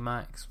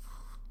 Pimax.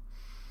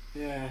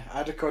 Yeah,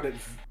 I'd have called it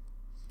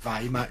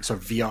ViMax or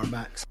VR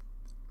Max.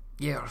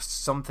 Yeah, or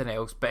something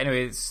else. But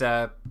anyway, it's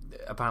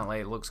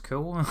apparently it looks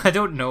cool. I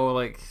don't know,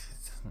 like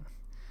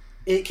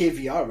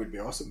 8K VR would be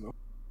awesome though.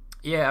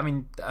 yeah, I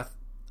mean,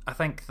 I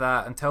think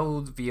that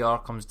until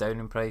VR comes down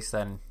in price,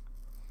 then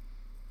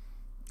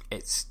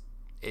it's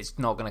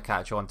not going to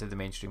catch on to the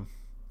mainstream.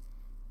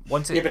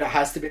 Once Yeah, but it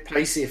has to be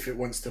pricey if it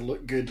wants to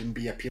look good and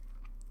be appealing.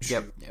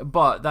 Yep,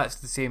 but that's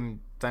the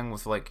same thing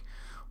with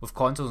with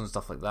consoles and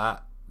stuff like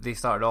that. They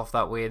started off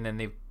that way, and then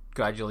they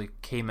gradually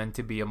came in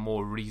to be a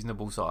more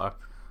reasonable sort of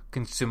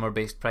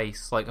consumer-based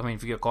price. Like, I mean,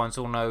 for your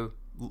console now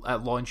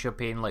at launch, you're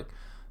paying like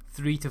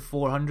 $300 to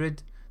 $400.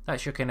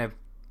 That's your kind of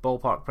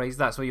ballpark price.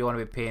 That's what you want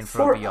to be paying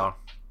for a VR.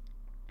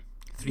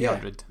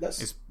 300. Yeah,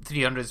 It's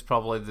 300 is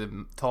probably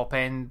the top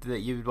end that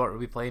you would want to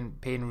be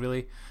paying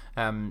really.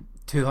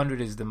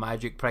 200 is the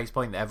magic price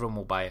point that everyone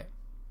will buy it.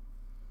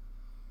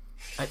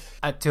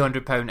 At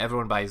 £200,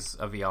 everyone buys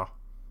a VR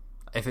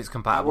if it's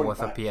compatible with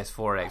a PS4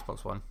 or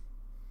Xbox One.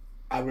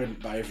 I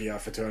wouldn't buy a VR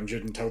for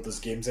 200 until there's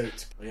games out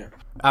to play it.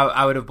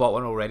 I would have bought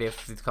one already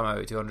if they'd come out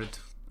at 200.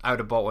 I would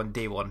have bought one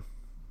day one.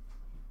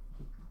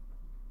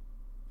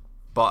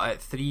 But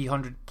at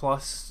 300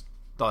 plus,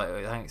 I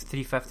think it's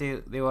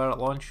 350 they were at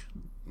launch.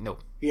 No.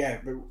 Yeah,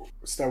 but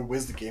still,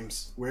 where's the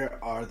games?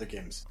 Where are the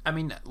games? I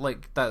mean,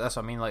 like that's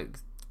what I mean. Like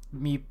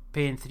me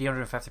paying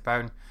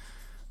 £350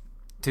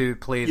 to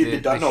play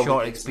the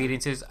short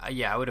experiences.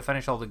 Yeah, I would have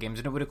finished all the games,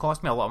 and it would have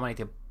cost me a lot of money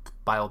to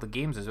buy all the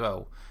games as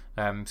well.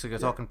 So you're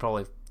talking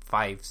probably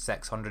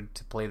 $500-600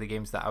 to play the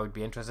games that I would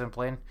be interested in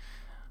playing.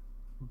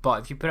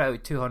 But if you put it out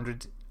at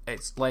 200,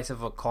 it's less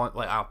of a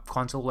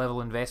console level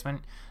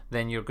investment.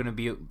 Then you're going to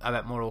be a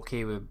bit more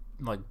okay with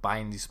like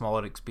buying these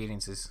smaller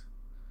experiences.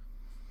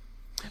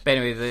 But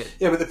anyway,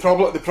 but the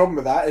problem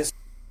with that is,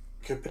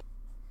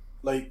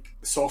 like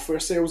software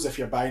sales. If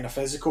you're buying a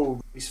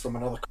physical release from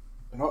another,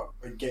 you're not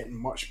like, getting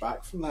much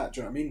back from that. Do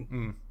you know what I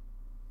mean?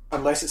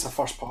 Unless it's a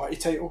first party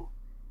title.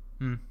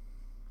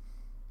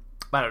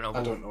 I don't know.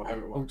 I don't know how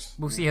it works.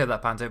 We'll see how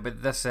that pans out.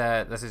 But this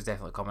is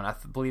definitely coming. I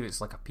believe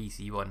it's like a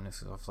PC one.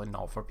 This is obviously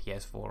not for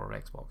PS4 or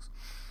Xbox.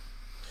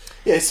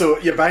 Yeah, so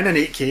you're buying an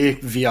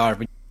 8K VR,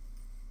 but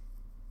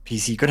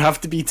PC could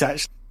have to be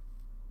attached.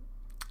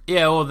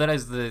 Yeah, well, there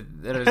is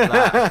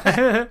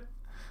that.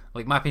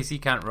 Like my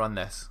PC can't run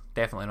this.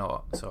 Definitely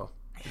not. So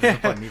there's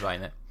no point in me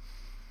buying it.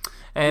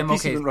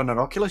 PC wouldn't run an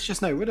Oculus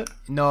just now, would it?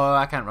 No,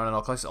 I can't run an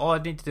Oculus. All I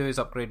need to do is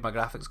upgrade my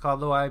graphics card,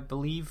 though, I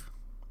believe.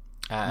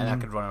 And I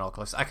could run an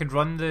Oculus. I could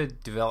run the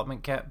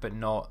development kit, but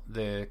not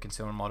the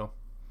consumer model.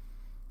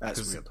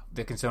 That's weird.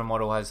 The consumer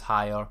model has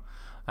higher...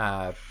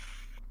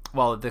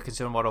 the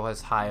consumer model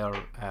has higher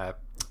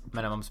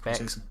minimum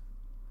specs.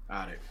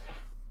 Alright.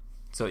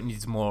 So it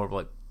needs more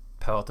like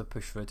power to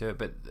push through to it.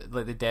 But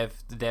like the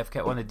dev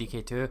kit one, the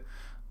DK2,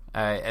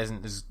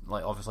 isn't as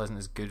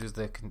good as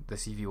the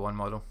CV1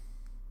 model.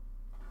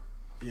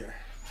 Yeah.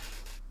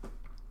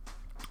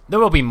 There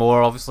will be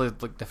more, obviously,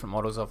 like different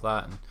models of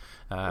that.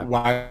 And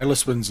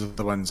wireless ones are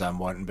the ones I'm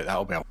wanting, but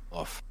that'll be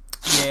off.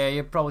 Yeah,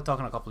 you're probably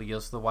talking a couple of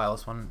years for the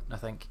wireless one, I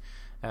think,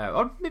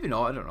 or maybe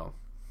not. I don't know,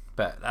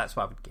 but that's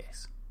what I would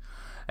guess.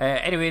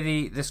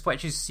 Anyway, the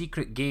Switch's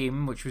secret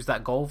game, which was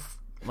that golf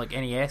like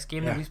NES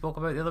game that we spoke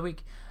about the other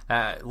week,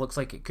 looks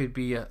like it could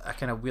be a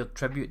kind of weird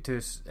tribute to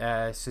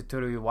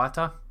Satoru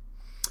Iwata.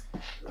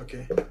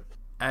 Okay.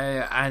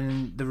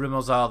 And the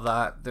rumors are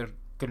that they're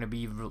going to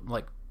be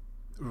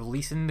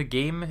releasing the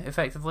game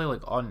effectively,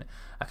 like on,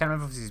 I can't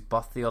remember if it's his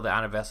birthday or the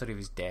anniversary of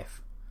his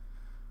death,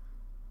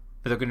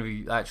 but they're going to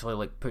be actually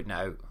like putting it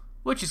out,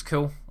 which is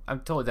cool. I'm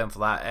totally down for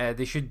that.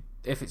 They should,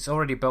 if it's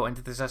already built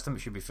into the system, it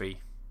should be free.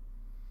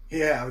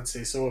 Yeah, I would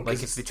say so.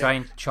 Like if they try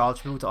and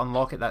charge people to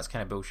unlock it, that's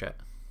kind of bullshit.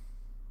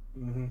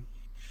 Mm-hmm.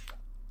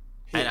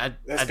 Yeah,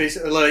 that's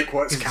basically like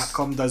what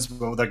Capcom does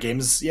with all their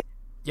games. Yeah.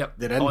 Yep.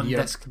 They're in on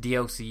here. disc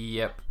DLC.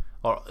 Yep.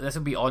 Or this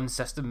will be on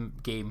system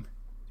game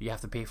that you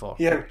have to pay for.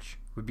 Yeah. Which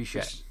would be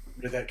shit. It's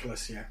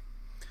ridiculous. Yeah.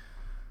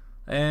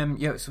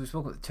 Yeah. So we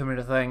spoke about the Tomb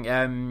Raider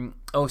thing.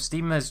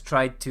 Steam has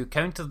tried to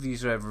counter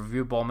these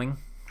review bombing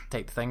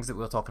type things that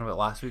we were talking about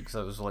last week.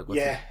 So it was like with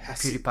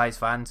PewDiePie's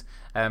fans.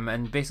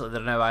 And basically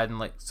they're now adding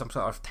like some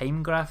sort of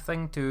time graph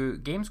thing to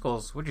game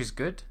scores, which is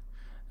good.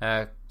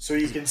 So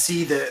you can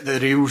see the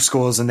real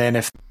scores, and then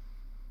if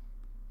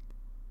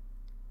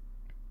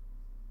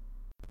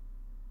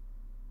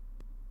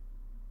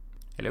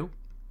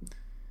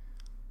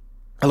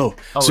hello,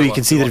 so you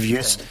can see the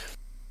reviews.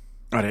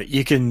 All right,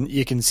 you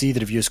can see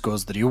the review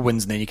scores, the real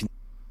wins, and then you can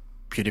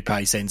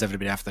PewDiePie sends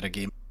everybody after a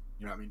game.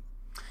 You know what I mean?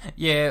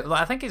 Yeah,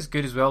 I think it's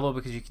good as well though,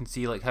 because you can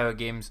see like how a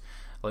game's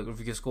like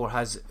review score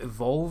has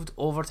evolved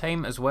over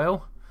time as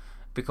well.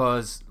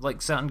 Because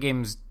like certain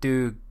games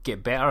do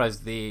get better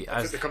as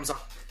it becomes a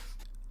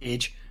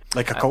age,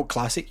 like a cult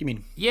classic. You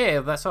mean? Yeah,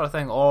 that sort of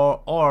thing,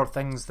 or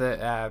things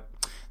that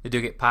they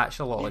do get patched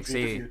a lot. Like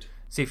say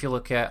if you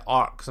look at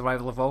Ark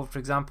Survival Evolved, for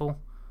example,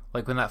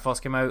 like when that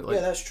first came out, like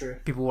yeah, that's true.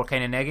 People were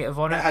kind of negative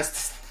on it.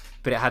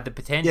 but it had the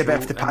potential. Yeah,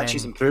 but if the and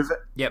patches then- improve it,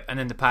 Yep, and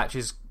then the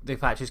patches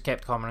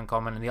kept coming and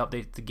coming, and they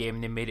updated the game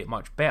and they made it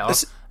much better,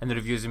 and the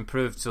reviews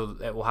improved, so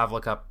it will have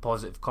like a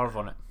positive curve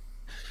on it.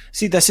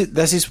 see, this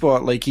is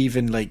what like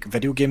even like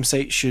video game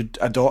sites should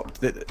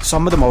adopt. That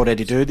some of them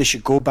already do. They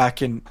should go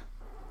back and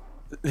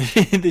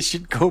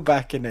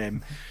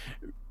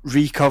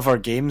recover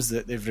games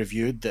that they've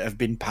reviewed that have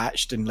been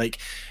patched, and like,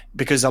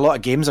 because a lot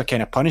of games are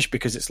kind of punished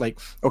because it's like,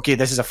 okay,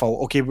 this is a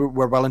fault, okay,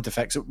 we're willing to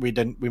fix it,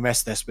 we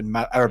missed this when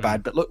our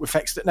bad, but look, we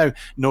fixed it now.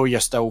 No, you're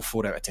still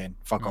 4 out of 10,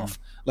 fuck off.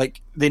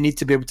 Like, they need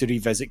to be able to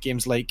revisit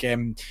games like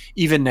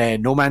even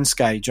No Man's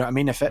Sky, do you know what I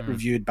mean? If it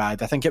reviewed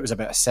bad, I think it was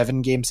about a 7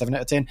 out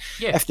of 10.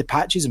 Yeah. If the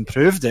patches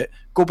improved it,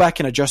 go back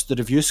and adjust the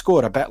review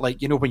score a bit,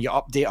 like, you know, when you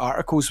update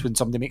articles, when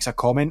somebody makes a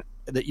comment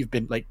that you've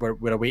been like,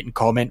 we're awaiting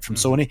comment from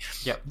Sony,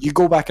 Yep. you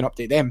go back and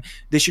update them.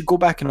 They should go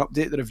back and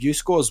update the review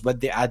scores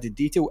with the added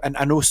detail, and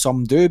I know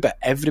some do, but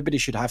everybody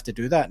should have to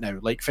do that now.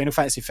 Like, Final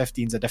Fantasy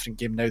 15 is a different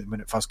game now than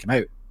when it first came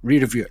out.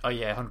 Re-review it. Oh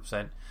yeah,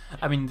 100%.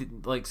 I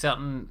mean, like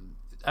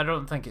I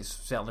don't think it's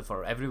certainly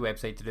for every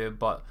website to do it,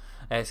 but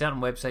certain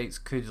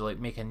websites could like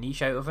make a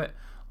niche out of it,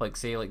 like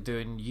say like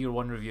doing year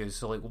 1 reviews,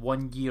 so like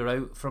 1 year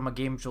out from a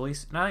game's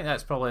release. And I think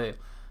that's probably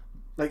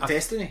Like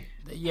Destiny.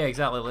 Yeah,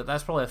 exactly. Like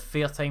that's probably a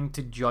fair time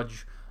to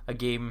judge a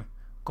game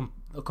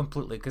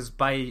completely, because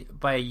by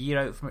a year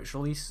out from its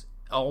release,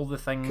 all the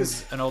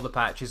things and all the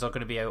patches are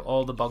going to be out,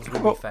 all the bugs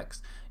will be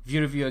fixed. If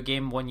you review a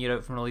game 1 year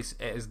out from release,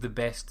 it is the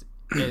best.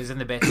 It is in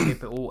the best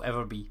shape it will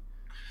ever be.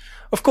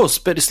 Of course,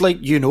 but it's like,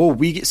 you know,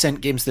 we get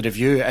sent games to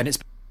review and it's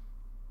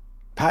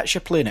patch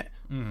you're playing it.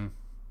 Mm-hmm.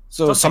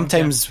 So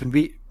sometimes when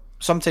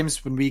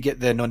we get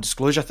the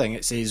non-disclosure thing,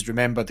 it says,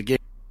 remember the game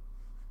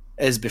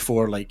is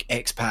before like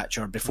X patch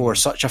or before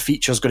such a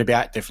feature is going to be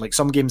active. Like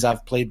some games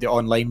I've played, the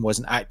online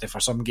wasn't active,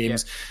 or some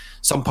games,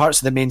 some parts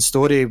of the main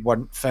story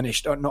weren't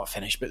finished, or not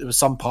finished, but there was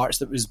some parts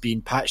that was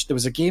being patched. There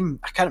was a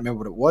game, I can't remember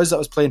what it was that I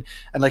was playing,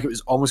 and like it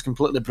was almost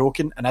completely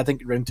broken, and I didn't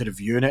get around to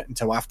reviewing it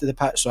until after the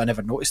patch, so I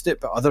never noticed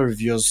it, but other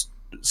reviewers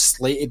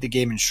slated the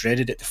game and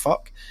shredded it to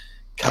fuck.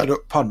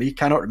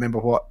 Cannot remember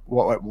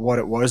what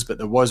it was, but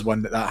there was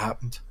one that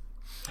happened.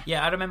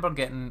 Yeah, I remember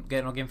getting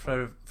a game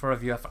for a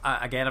review.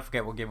 Again, I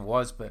forget what game it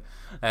was, but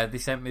they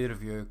sent me the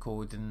review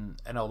code and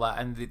all that,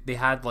 and they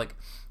had like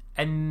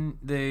in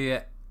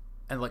the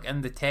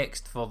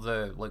text for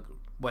the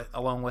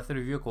along with the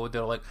review code,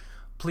 they're like,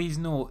 please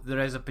note there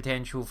is a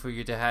potential for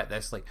you to hit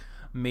this like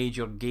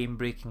major game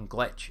breaking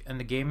glitch in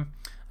the game.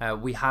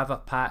 We have a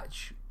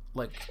patch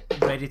like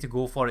ready to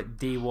go for it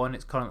day 1.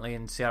 It's currently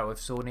in cert with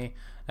Sony,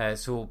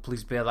 so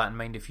please bear that in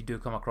mind if you do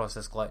come across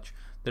this glitch.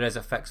 There is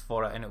a fix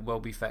for it, and it will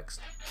be fixed.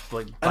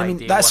 Like, by I mean,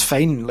 day that's 1.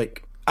 fine.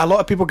 Like, a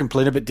lot of people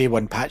complain about day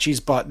 1 patches,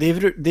 but they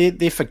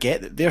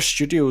forget that their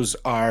studios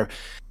are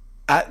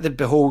at the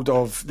behold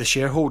of the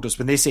shareholders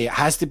when they say it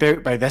has to be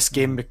out by this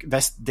game,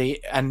 this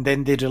date, and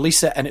then they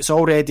release it, and it's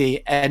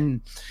already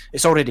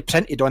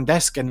printed on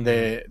disc, and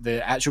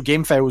the actual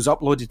game file is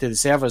uploaded to the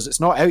servers. It's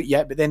not out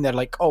yet, but then they're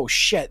like, oh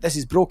shit, this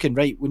is broken,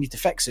 right, we need to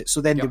fix it. So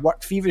then they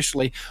work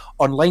feverishly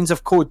on lines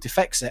of code to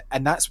fix it,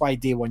 and that's why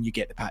day 1 you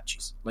get the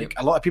patches. Like,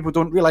 a lot of people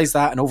don't realise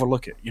that and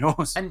overlook it, you know?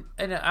 And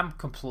I'm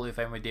completely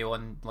fine with day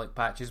 1 like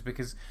patches,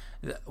 because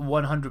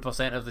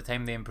 100% of the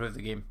time they improve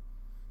the game.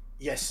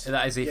 Yes,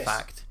 that is a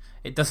fact.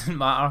 It doesn't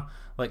matter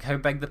like how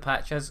big the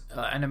patch is,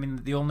 and I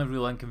mean the only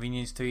real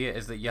inconvenience to you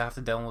is that you have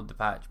to download the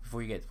patch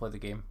before you get to play the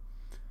game.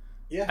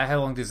 Yeah. And how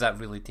long does that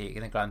really take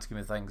in the grand scheme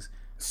of things?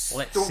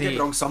 Don't get me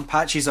wrong, some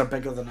patches are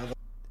bigger than others.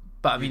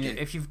 But I mean,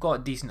 if you've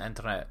got decent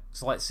internet,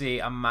 so let's say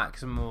a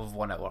maximum of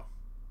 1 hour.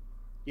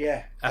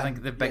 Yeah. I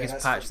think the biggest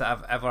patch that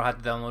I've ever had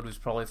to download was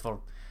probably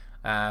for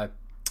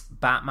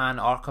Batman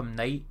Arkham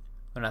Knight,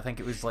 when I think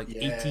it was like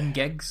 18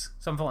 gigs,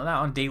 something like that,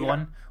 on day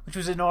 1, which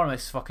was an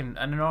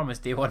enormous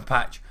day 1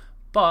 patch.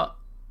 But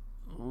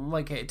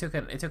like it took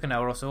an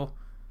hour or so.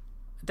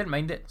 I didn't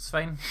mind it. It's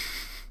fine.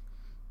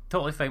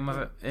 Totally fine with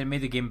it. It made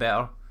the game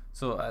better,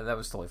 so that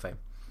was totally fine.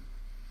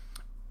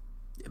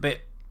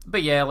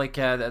 But yeah, like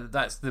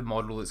that's the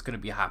model that's going to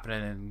be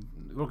happening, and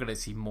we're going to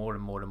see more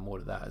and more and more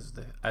of that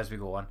as we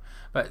go on.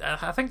 But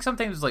I think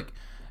sometimes like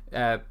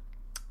certain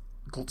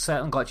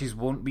glitches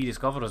won't be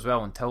discovered as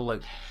well until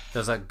like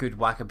there's a good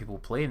whack of people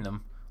playing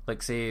them.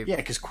 Like say, yeah,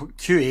 because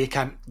QA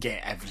can't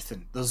get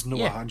everything. There's no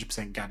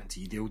 100%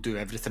 guarantee they'll do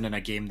everything in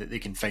a game that they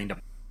can find.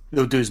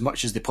 They'll do as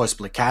much as they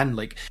possibly can.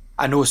 Like,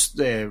 I know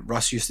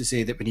Russ used to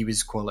say that when he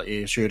was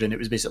quality assuring, it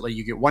was basically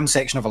you get one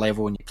section of a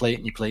level and you play it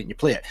and you play it and you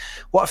play it.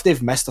 What if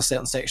they've missed a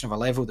certain section of a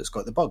level that's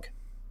got the bug?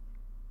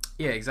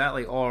 Yeah,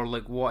 exactly. Or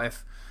like, what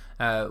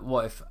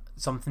if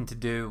something to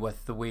do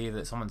with the way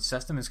that someone's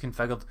system is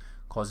configured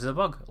causes a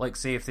bug? Like,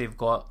 say if they've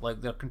got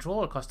like their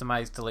controller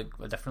customized to like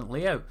a different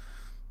layout,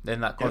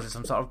 then that causes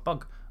some sort of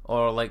bug.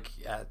 Or like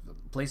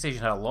PlayStation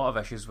had a lot of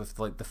issues with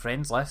like the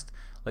friends list.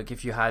 Like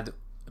if you had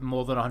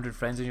more than 100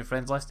 friends in your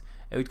friends list,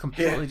 it would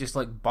completely just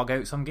like bug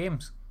out some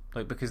games,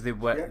 like because they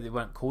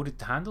weren't coded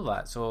to handle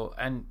that. So,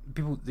 and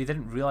people, they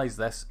didn't realize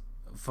this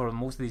for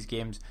most of these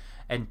games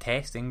in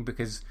testing,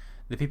 because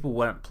the people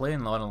weren't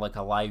playing on like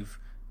a live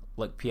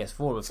like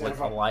PS4 with like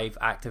a live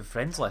active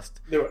friends list.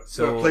 They were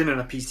playing on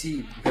a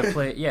PC.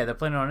 they're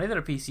playing on either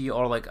a PC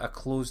or like a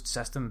closed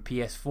system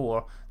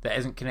PS4 that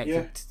isn't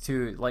connected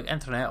to like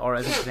internet or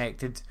isn't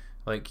connected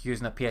like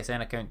using a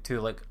PSN account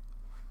to like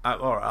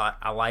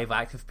a live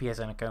active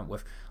PSN account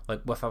with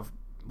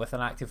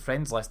an active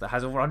friends list that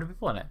has over 100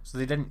 people in it. So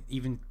they didn't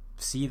even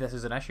see this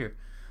as an issue,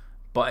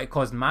 but it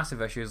caused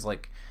massive issues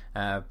like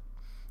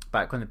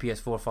back when the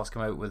PS4 first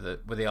came out with the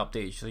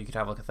update, so you could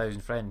have like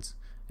 1,000 friends,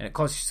 and it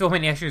caused so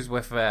many issues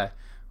with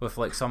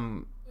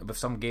some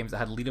games that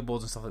had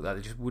leaderboards and stuff like that.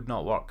 They just would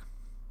not work.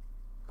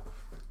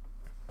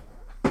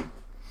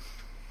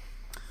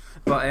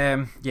 But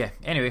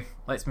anyway,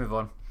 let's move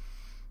on.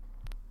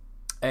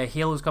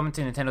 Halo's coming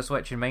to Nintendo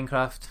Switch and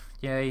Minecraft.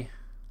 Yay.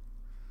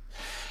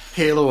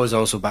 Halo is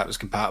also backwards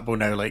compatible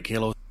now. Like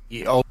Halo,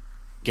 you all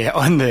get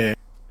on the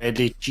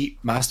really cheap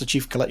Master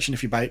Chief Collection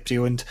if you buy it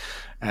pre-owned,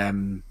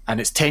 and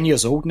it's 10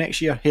 years old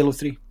next year. Halo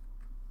 3.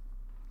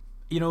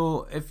 You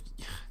know,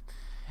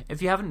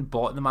 if you haven't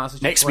bought the Master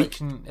Chief Next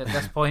Collection at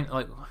this point,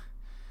 like,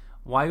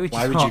 why would you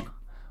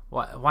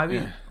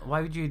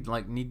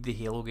like need the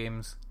Halo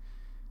games?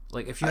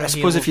 Like, if I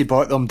suppose if you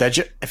bought them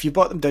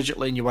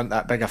digitally and you weren't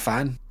that big a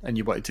fan and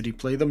you wanted to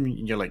replay them,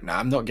 you're like, nah,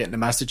 I'm not getting the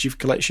Master Chief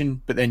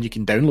Collection. But then you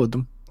can download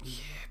them.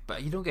 Yeah,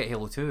 but you don't get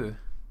Halo 2.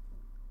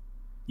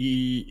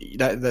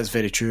 That's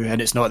very true,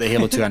 and it's not the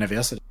Halo 2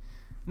 anniversary.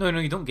 No,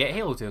 you don't get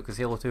Halo 2 because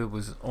Halo 2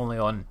 was only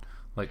on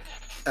like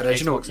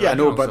original. Xbox Yeah,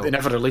 original, no, but so. they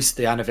never released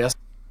the anniversary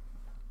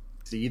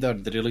either.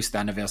 They released the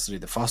anniversary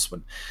of the first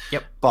one.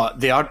 Yep. But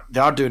they are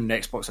doing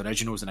Xbox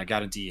originals, and I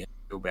guarantee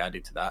it'll be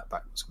added to that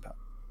backwards compatible.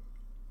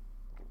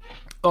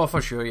 Oh,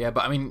 for sure, yeah.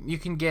 But I mean, you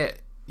can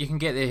get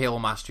the Halo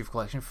Master Chief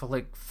Collection for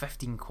like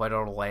 £15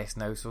 or less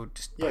now. So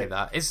just buy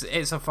that.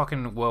 It's a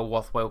fucking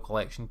worthwhile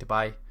collection to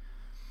buy.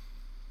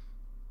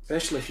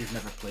 Especially if you've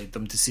never played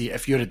them, to see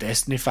if you're a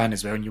Destiny fan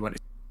as well and you want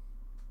to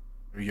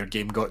see how your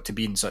game got to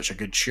be in such a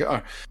good shooter.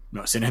 I'm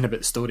not saying anything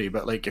about the story,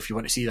 but like if you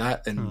want to see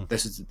that, then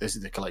this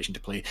is the collection to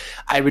play.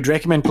 I would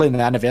recommend playing the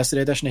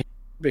Anniversary Edition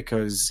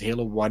because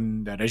Halo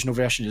 1, the original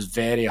version, is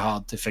very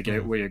hard to figure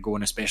out where you're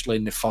going, especially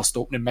in the first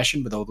opening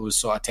mission with all those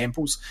sort of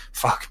temples.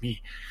 Fuck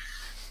me.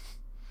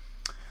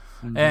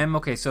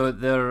 Okay, so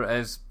there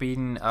has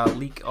been a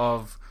leak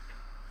of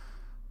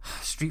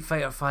Street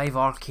Fighter V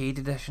Arcade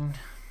Edition.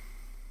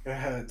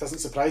 It doesn't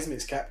surprise me,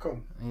 it's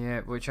Capcom.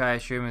 Yeah, which I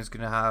assume is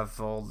going to have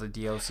all the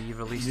DLC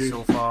released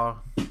so far.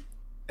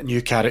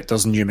 New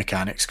characters and new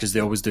mechanics, because they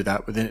always do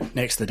that with the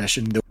next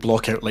edition. They'll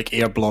block out like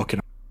air blocking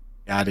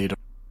added.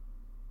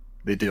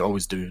 They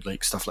always do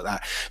like stuff like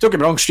that. Don't get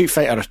me wrong, Street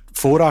Fighter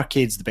 4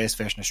 Arcade's the best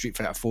version of Street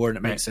Fighter 4, and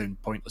it might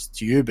sound pointless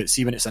to you, but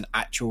see when it's an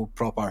actual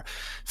proper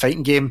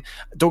fighting game,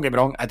 don't get me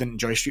wrong, I didn't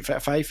enjoy Street Fighter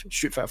 5.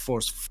 Street Fighter 4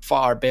 is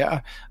far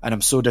better, and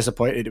I'm so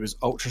disappointed it was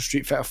Ultra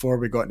Street Fighter 4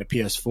 we got in the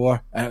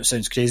PS4. I know it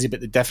sounds crazy, but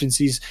the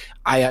difference is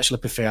I actually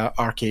prefer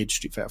Arcade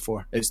Street Fighter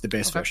 4. It's the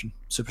best version.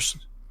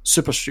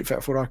 Super Street Fighter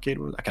 4 Arcade,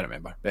 I can't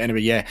remember. But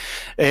anyway, yeah.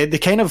 They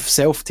kind of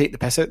take the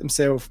piss out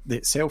themselves.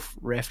 They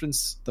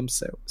self-reference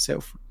themselves.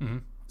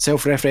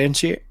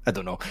 Self-referentiate, I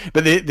don't know,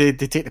 but they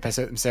take the piss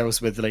out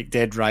themselves with like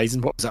Dead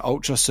Rising. What was it,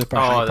 Ultra Super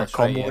Hyper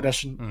Combo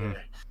Edition? Mm-hmm.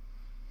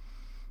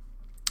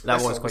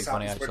 That was quite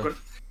funny actually.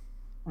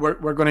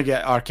 We're going to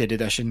get Arcade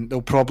Edition.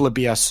 There'll probably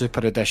be a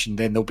Super Edition,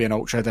 then there'll be an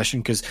Ultra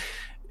Edition, because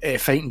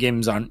fighting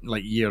games aren't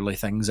like yearly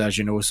things, as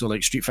you know. So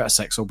like Street Fighter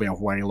 6 will be a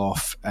while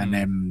off,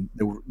 and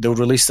they'll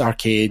release the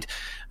Arcade,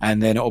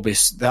 and then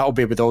that'll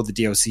be with all the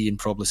DLC and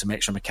probably some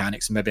extra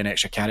mechanics and maybe an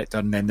extra character,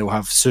 and then they'll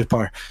have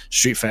Super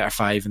Street Fighter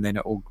 5, and then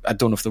I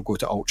don't know if they'll go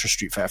to Ultra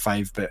Street Fighter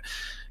 5, but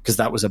because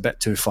that was a bit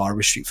too far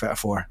with Street Fighter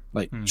 4,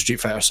 like Street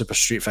Fighter, Super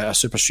Street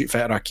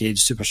Fighter Arcade,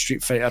 Super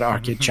Street Fighter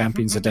Arcade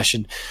Champions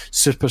Edition,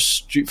 Super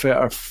Street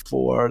Fighter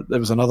 4. There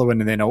was another one,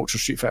 and then Ultra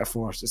Street Fighter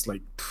 4. It's just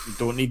like you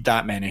don't need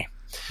that many.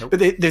 Nope. But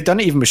they've done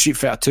it even with Street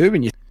Fighter 2.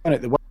 When you think about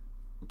it, the one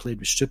played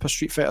with Super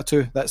Street Fighter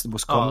 2. That's the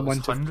most common one.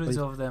 Hundreds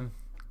of them.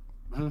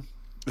 Mm-hmm.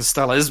 There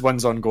still is.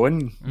 One's ongoing.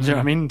 Do you know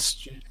what I mean?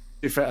 Street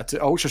Fighter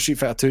 2, Ultra Street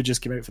Fighter 2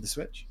 just came out for the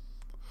Switch.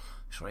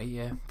 That's right,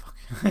 yeah.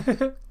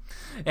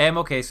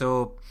 Okay,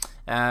 so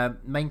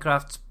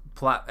Minecraft's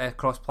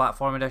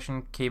cross-platform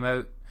edition came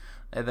out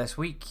this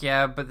week,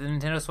 but the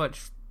Nintendo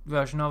Switch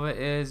version of it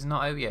is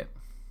not out yet.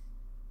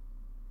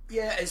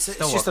 Yeah, it's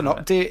just an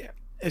update.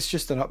 It's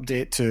just an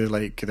update to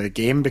like the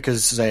game,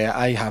 because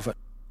I have it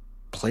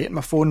play it on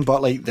my phone,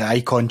 but like the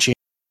icon change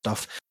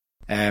stuff.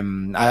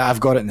 I've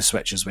got it in the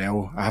Switch as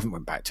well. I haven't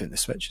went back to it in the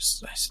Switch.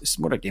 It's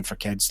more a game for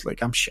kids.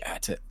 Like, I'm shit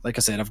at it. Like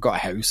I said, I've got a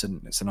house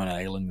and it's on an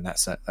island, and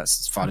that's it. That's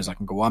as far as I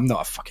can go. I'm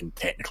not a fucking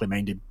technically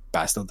minded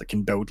bastard that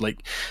can build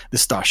like the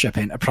Starship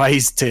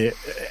Enterprise to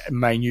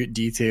minute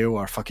detail,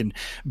 or fucking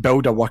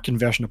build a working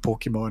version of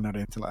Pokemon or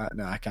anything like that.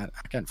 No, I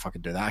can't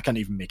fucking do that. I can't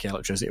even make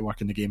electricity work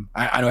in the game.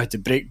 I know how to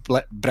break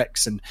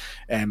bricks, and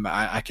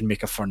I can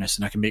make a furnace,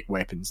 and I can make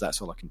weapons.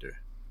 That's all I can do.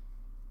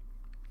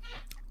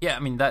 Yeah, I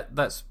mean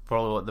that's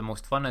probably what the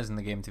most fun is in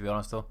the game, to be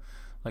honest. Though,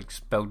 like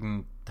just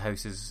building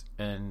houses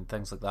and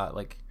things like that.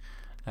 Like,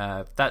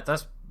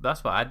 That's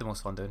what I had the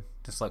most fun doing.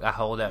 Just like I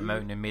hauled out a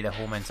mountain and made a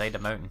home inside a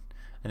mountain,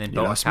 and then You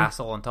built a asked me?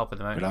 castle on top of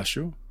the mountain. Last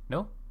show.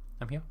 No,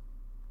 I'm here.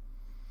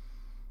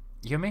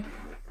 You hear me?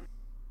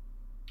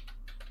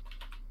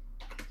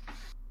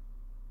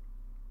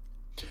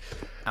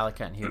 Ali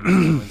can't hear me,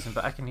 for some reason,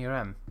 but I can hear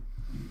him.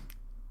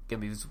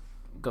 Give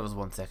us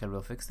 1 second.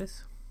 We'll fix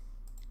this.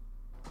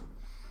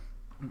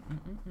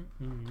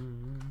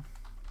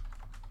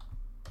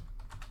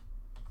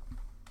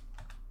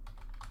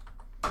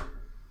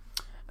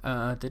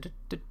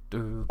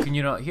 Can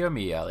you not hear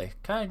me, Ali?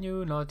 Can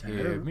you not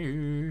hear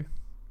me?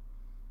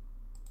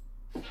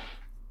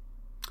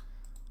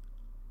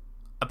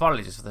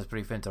 Apologies for this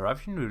brief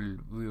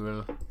interruption. We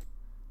will.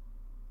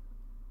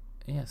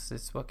 Yes,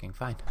 it's working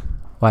fine.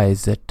 Why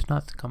is it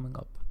not coming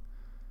up?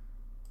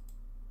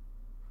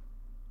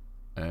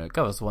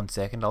 Give us 1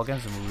 second. I'll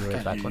get some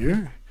right back on.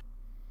 You?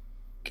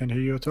 Can't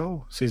hear you at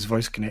all. Says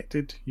voice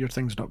connected. Your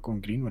thing's not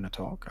going green when I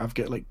talk. I've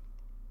got like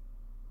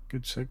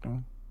good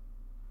signal.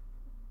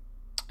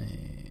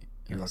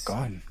 You are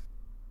gone.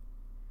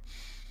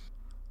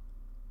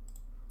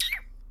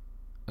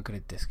 I'm gonna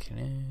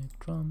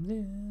disconnect from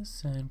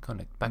this and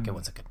connect back in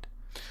 1 second.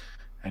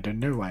 I don't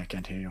know why I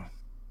can't hear you.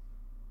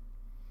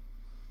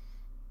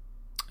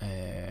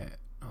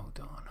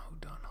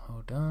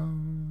 Hold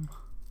on.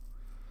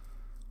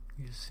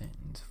 Your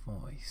sentence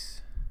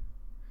voice.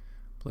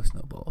 Blue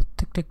snowball.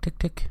 Tick, tick, tick,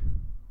 tick.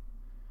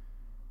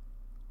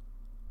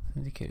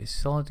 Indicate a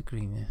solid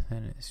green,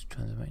 then it's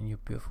transmitting your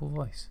beautiful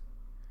voice.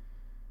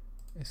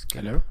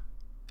 Escape. Hello?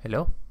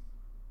 Hello?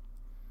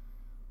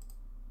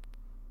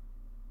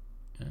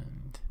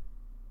 And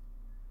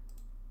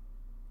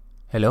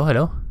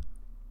hello?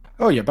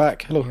 Oh, you're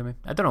back. Hello. You hear me?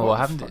 I don't know what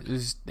happened.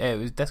 It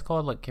was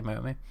Discord like came out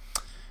of me.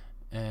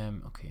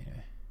 Okay,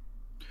 anyway.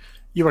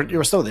 You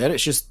were still there.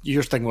 It's just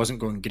your thing wasn't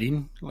going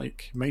green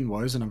like mine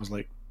was, and I was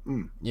like,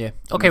 Yeah.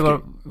 Okay,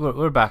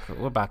 we're back.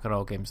 We're back on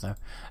all games now.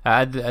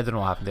 I don't know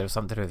what happened. There was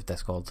something to do with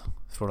Discord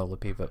for all the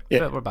people,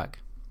 but we're back.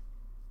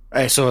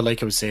 So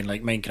like I was saying,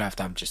 like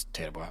Minecraft, I'm just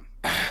terrible at.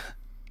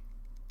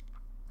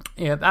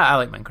 Yeah, I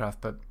like Minecraft,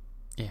 but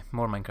yeah,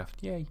 more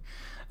Minecraft. Yay.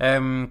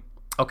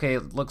 Okay,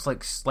 looks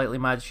like Slightly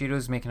Mad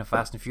Shiro's making a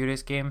Fast and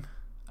Furious game.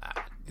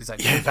 Is that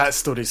good? Yeah, that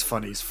story's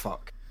funny as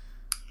fuck.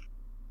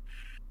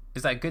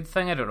 Is that a good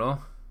thing? I don't know.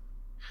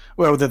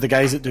 Well, they're the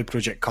guys that do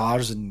Project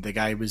Cars, and the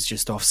guy was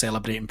just off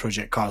celebrating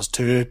Project Cars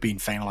 2 being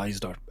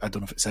finalised, or I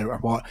don't know if it's out or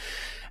what.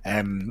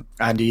 And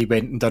he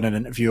went and done an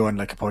interview on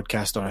like a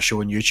podcast or a show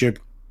on YouTube,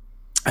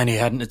 and he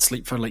hadn't had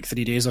sleep for like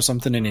 3 days or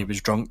something, and he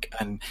was drunk,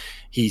 and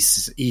he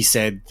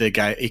said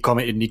he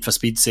commented Need for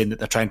Speed saying that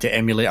they're trying to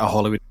emulate a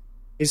Hollywood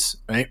franchise,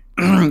 right?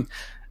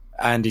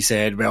 And he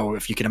said, well,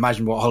 if you can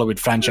imagine what Hollywood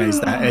franchise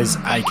that is,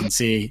 I can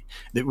say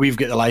that we've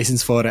got the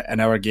license for it,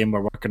 and our game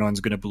we're working on is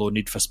going to blow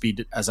Need for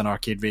Speed as an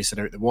arcade racer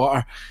out the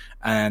water.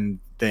 And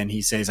then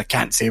he says, I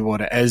can't say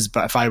what it is,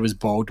 but if I was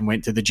bald and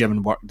went to the gym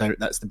and worked out,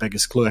 that's the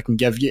biggest clue I can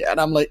give you.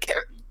 And I'm like,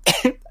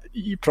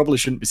 you probably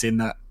shouldn't be saying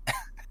that.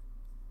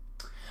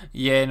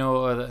 Yeah,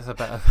 no, that's a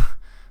bit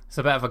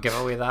of a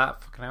giveaway.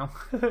 That fucking hell.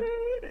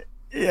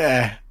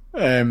 Yeah.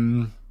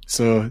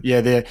 So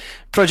yeah, the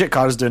Project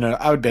Cars doing it.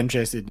 I would be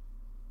interested,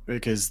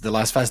 because the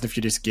last Fast and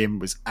Furious game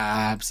was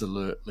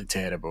absolutely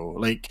terrible.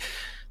 Like,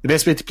 the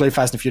best way to play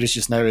Fast and Furious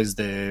just now is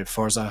the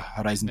Forza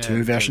Horizon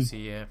 2 version.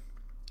 Yeah.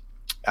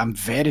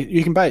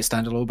 You can buy it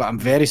standalone, but I'm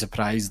very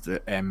surprised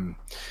that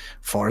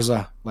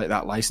Forza let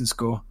that license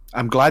go.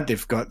 I'm glad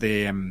they've got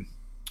the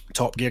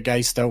Top Gear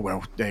guys still,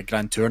 well, the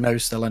Grand Tour now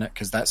still in it,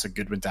 because that's a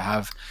good one to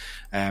have.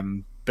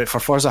 But for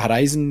Forza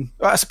Horizon,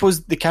 I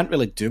suppose they can't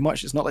really do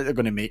much. It's not like they're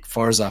going to make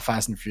Forza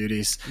Fast and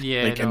Furious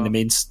in the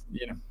main,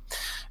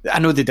 I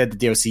know they did the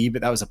DLC,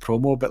 but that was a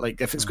promo. But like,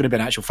 if it's going to be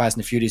an actual Fast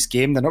and Furious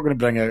game, they're not going to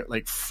bring out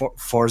like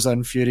Forza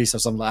and Furious or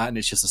something like that, and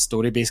it's just a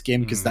story-based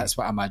game, because that's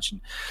what I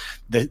imagine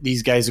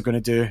these guys are going to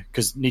do.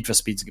 Because Need for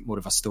Speed's got more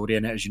of a story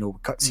in it, as you know,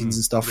 with cutscenes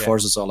and stuff. Yeah.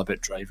 Forza's all about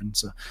driving,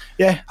 so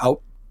yeah,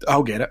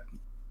 I'll get it.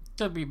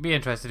 So be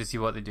interested to see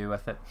what they do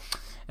with it.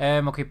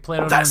 Okay,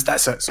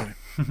 that's it. Sorry,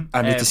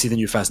 I need to see the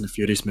new Fast and the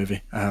Furious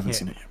movie. I haven't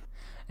seen it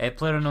yet.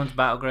 PlayerUnknown's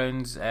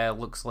Battlegrounds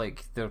looks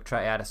like they're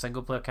trying to add a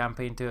single player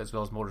campaign to it, as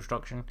well as more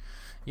destruction.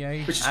 Yeah,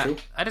 which is cool.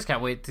 I just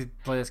can't wait to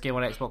play this game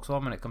on Xbox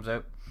One when it comes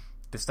out.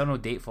 There's still no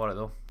date for it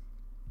though.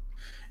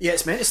 Yeah,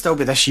 it's meant to still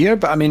be this year,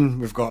 but I mean,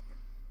 we've got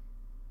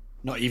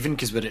not even,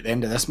 because we're at the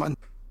end of this month.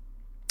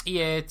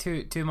 Yeah,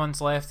 2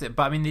 months left.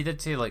 But I mean, they did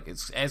say like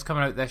it's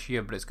coming out this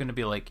year, but it's going to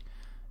be like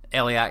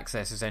early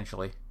access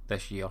essentially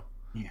this year.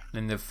 Yeah.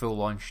 And the full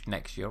launch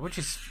next year, which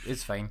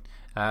is fine.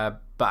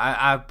 But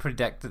I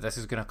predict that this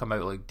is going to come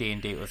out like day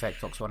and date with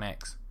Xbox One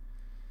X.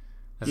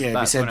 Yeah,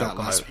 we said that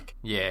last week.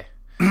 Yeah.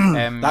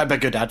 That'd be a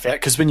good advert,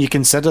 because when you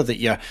consider that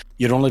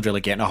you're only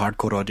really getting a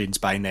hardcore audience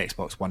buying the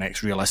Xbox One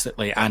X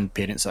realistically, and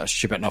parents that are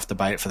stupid enough to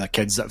buy it for their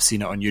kids that have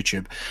seen it on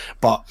YouTube,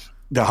 but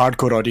the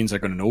hardcore audience are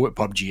going to know what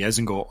PUBG is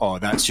and go, oh,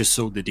 that's just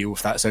sold the deal.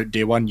 If that's out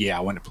day one, yeah,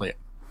 I want to play it.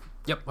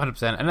 Yep,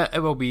 100%. And it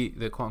will be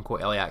the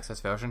quote-unquote early access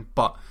version,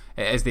 but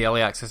it is the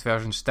early access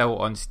version still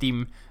on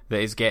Steam that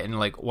is getting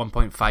like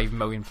 1.5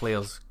 million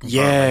players.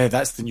 Yeah,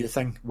 that's the new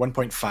thing.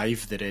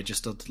 1.5 they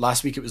registered.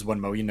 Last week it was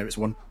 1 million, now it's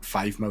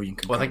 1.5 million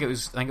concurrent. Well, I think it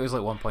was like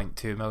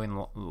 1.2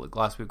 million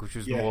last week, which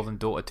was more than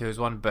Dota 2's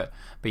one, but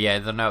yeah,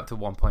 they're now up to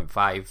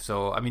 1.5,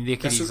 so I mean they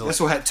could easily... This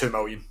will hit 2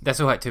 million. This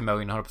will hit 2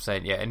 million,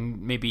 100%, yeah,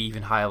 and maybe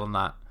even higher than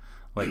that.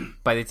 Like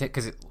by the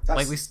because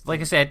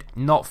like I said,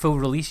 not full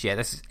release yet.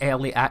 This is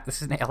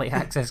This is an early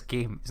access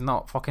game. It's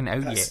not fucking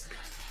out yet.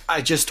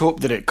 I just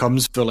hope that it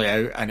comes fully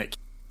out and it gets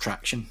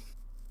traction.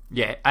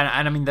 Yeah,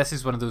 and I mean this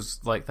is one of those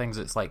like things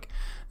that's like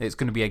it's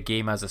going to be a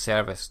game as a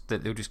service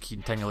that they'll just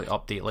continually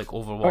update, like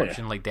Overwatch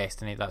and like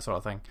Destiny, that sort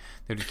of thing.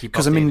 They'll just keep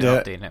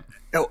updating it.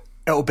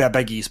 It'll be a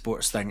big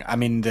esports thing. I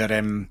mean,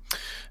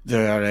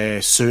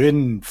 they're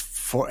suing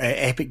for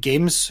Epic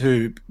Games,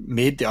 who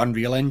made the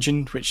Unreal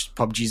Engine, which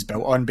PUBG's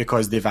built on,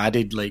 because they've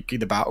added like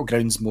the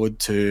Battlegrounds mode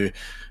to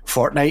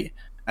Fortnite,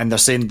 and they're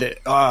saying that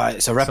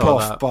it's a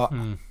rip-off. But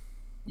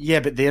yeah,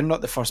 but they're not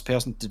the first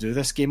person to do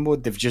this game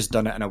mode. They've just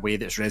done it in a way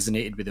that's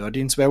resonated with the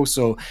audience well.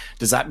 So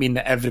does that mean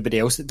that everybody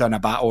else that done a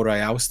Battle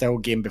Royale style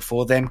game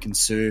before them can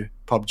sue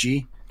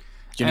PUBG?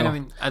 You know, I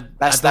mean,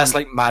 that's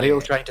like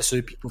Mario trying to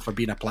sue people for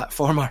being a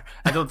platformer.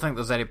 I don't think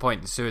there's any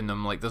point in suing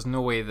them. Like, there's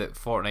no way that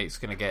Fortnite's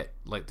going to get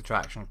like the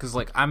traction, because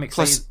like I'm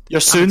excited. Plus, you're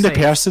suing the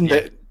person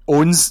that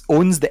owns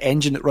the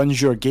engine that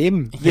runs your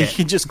game. They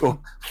can just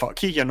go,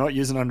 "Fuck you! You're not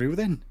using Unreal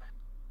then."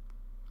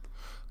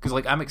 Because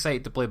like I'm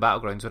excited to play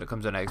Battlegrounds when it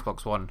comes on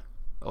Xbox One.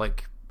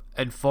 Like,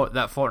 and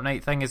that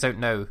Fortnite thing is out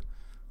now.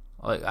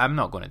 Like, I'm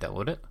not going to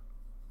download it.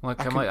 Like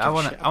I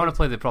want to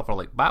play the proper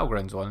like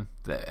Battlegrounds one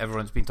that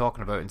everyone's been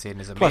talking about and saying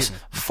is amazing.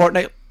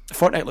 Plus,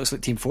 Fortnite looks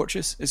like Team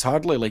Fortress. It's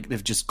hardly like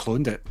they've just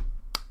cloned it.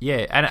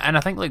 Yeah, and I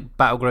think like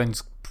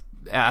Battlegrounds,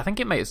 I think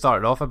it might have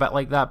started off a bit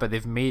like that, but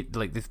they've made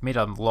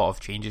a lot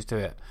of changes to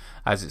it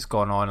as it's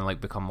gone on and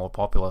like become more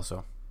popular.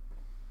 So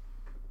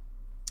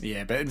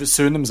yeah, but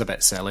suing them's a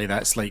bit silly.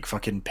 That's like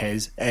fucking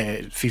PES,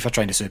 FIFA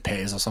trying to sue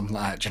PES or something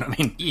like that. Do you know what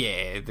I mean?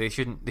 Yeah, they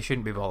shouldn't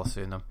be bothered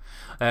suing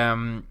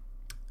them.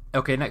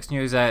 Okay, next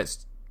news.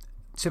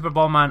 Super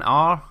Ballman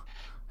R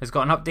has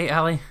got an update,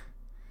 Ali.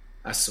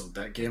 I sold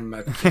that game.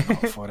 I came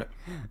up for it.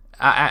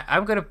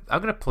 I'm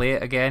gonna play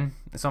it again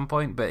at some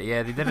point. But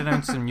yeah, they did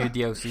announce some new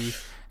DLC.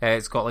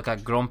 It's got like a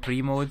Grand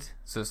Prix mode,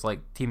 so it's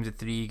like teams of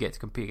 3 get to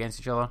compete against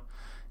each other.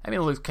 I mean,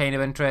 it looks kind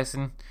of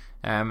interesting.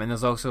 And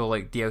there's also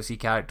like DLC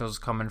characters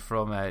coming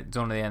from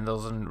Zone of the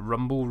Enders and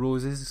Rumble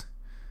Roses.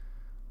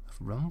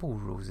 Rumble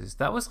Roses.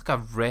 That was like a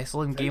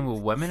wrestling game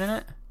with women in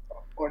it.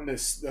 On the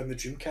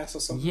Dreamcast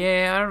or something.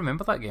 Yeah, I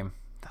remember that game.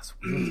 That's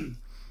weird.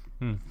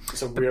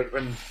 It's a weird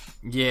one.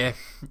 Yeah,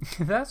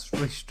 that's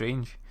really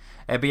strange.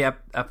 But yeah,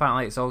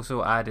 apparently it's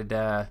also added.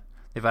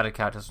 They've added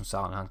characters from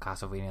Silent Hill and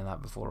Castlevania and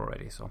that before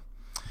already. So,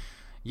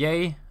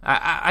 yay!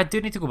 I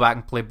do need to go back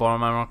and play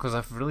Bomberman because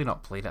I've really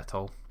not played it at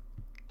all.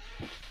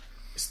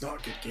 It's not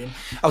a good game.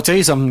 I'll tell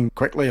you something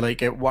quickly.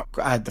 Like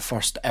I had the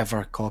first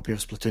ever copy of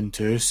Splatoon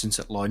 2 since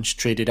it launched.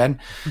 Traded in.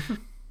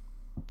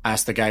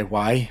 Asked the guy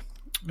why.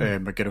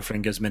 My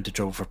girlfriend gives me into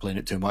trouble for playing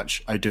it too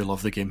much. I do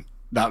love the game.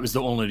 That was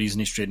the only reason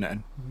he's trading it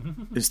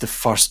in. It's the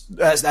first.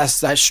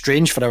 That's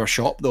strange for our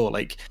shop though.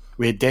 Like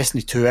we had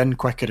Destiny 2 in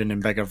quicker and in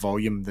bigger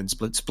volume than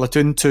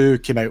Splatoon 2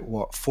 came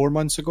out 4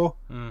 months ago,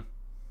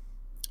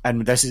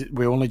 and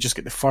we only just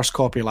got the first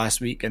copy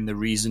last week, and the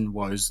reason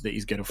was that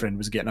his girlfriend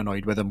was getting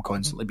annoyed with him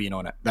constantly being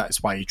on it.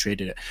 That's why he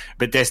traded it.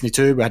 But Destiny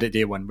 2, we had it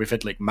day one. We've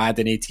had like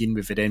Madden 18,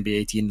 we've had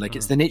NBA 18. Like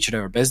it's the nature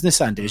of our business,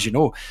 Andy, as you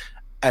know.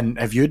 And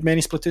have you had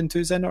many Splatoon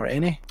 2s in or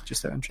any?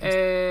 Just out of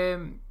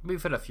interest.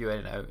 We've had a few in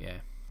and out, yeah.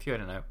 Few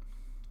in and out.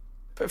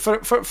 But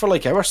for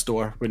like our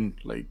store, when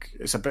like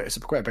it's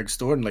quite a big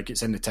store and like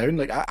it's in the town,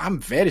 like I'm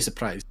very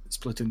surprised that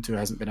Splatoon 2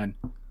 hasn't been in.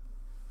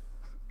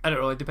 I don't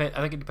know. I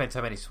think it depends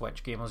how many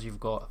Switch gamers you've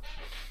got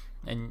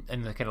in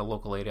the kind of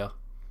local area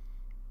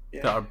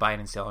that are buying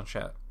and selling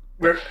shit.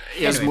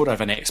 It's more of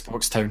an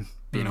Xbox town,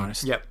 being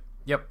honest.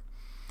 Yep.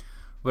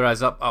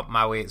 Whereas up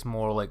my way, it's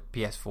more like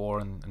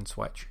PS4 and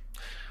Switch.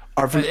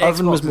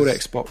 Irvin was more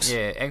Xbox.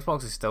 Yeah,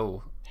 Xbox is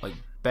still like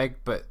big,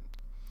 but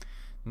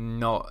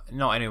not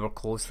anywhere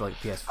close to like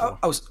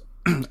PS4.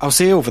 I'll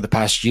say over the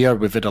past year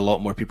we've had a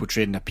lot more people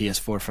trading a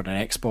PS4 for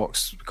an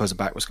Xbox because of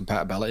backwards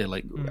compatibility.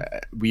 Like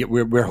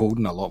we're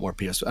holding a lot more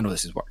PS. I know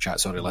this is work chat,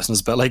 sorry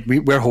listeners, but like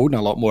we're holding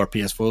a lot more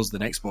PS4s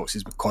than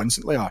Xboxes. We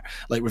constantly are.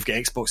 Like we've got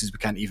Xboxes we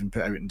can't even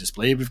put out in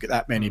display. We've got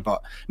that many,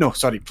 but no,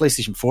 sorry,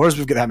 PlayStation 4s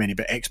we've got that many,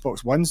 but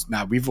Xbox Ones,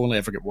 we've only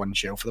ever got one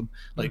shelf of them.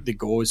 Like they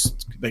goes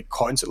like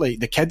constantly.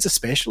 The kids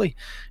especially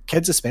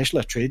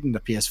are trading the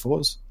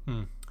PS4s.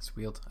 It's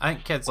weird. I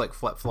think kids like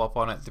flip flop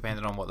on it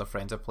depending on what their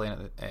friends are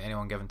playing at any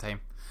one given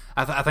time.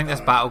 I think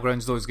this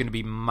Battlegrounds though is going to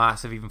be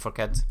massive even for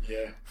kids.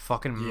 Yeah,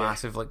 fucking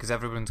massive. Like, because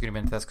everyone's going to be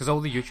into this because all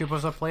the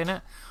YouTubers are playing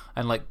it,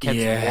 and like kids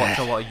Yeah. watch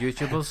a lot of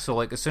YouTubers. So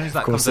like as soon as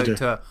that course comes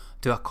they out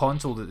to a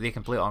console that they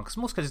can play it on, because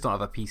most kids don't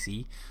have a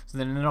PC, so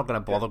then they're not going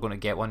to bother going to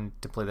get one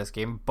to play this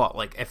game. But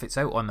like if it's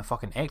out on the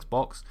fucking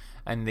Xbox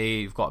and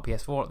they've got a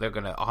PS4, they're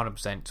going to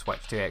 100%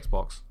 switch to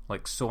Xbox.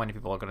 Like so many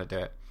people are going to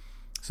do it.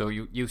 So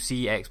you'll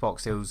see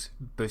Xbox sales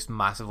boost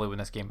massively when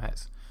this game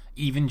hits.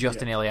 Even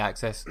just in early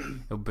access,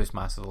 it'll boost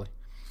massively.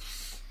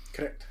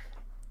 correct.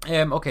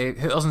 Okay,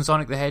 Hooters and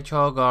Sonic the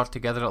Hedgehog are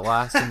together at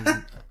last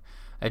in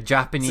a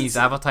Japanese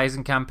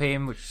advertising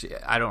campaign, which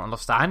I don't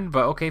understand,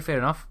 but okay, fair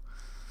enough.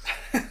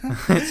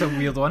 It's a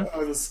weird one.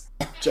 Oh, those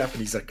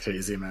Japanese are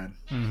crazy, man.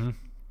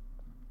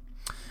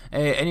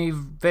 Any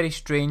very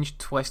strange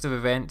twist of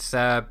events?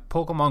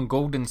 Pokemon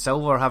Gold and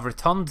Silver have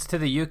returned to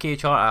the UK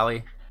chart,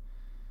 Ali.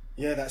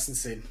 Yeah, that's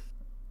insane.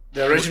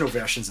 The original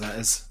versions, that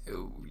is.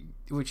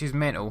 Which is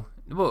mental.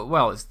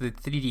 Well, it's the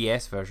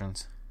 3DS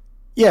versions.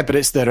 Yeah, but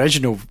it's the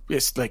original.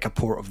 It's like a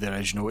port of the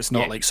original. It's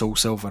not Yeah. like Soul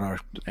Silver or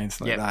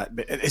anything like Yeah. that.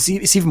 But it's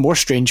even more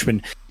strange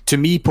when, to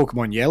me,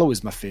 Pokemon Yellow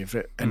is my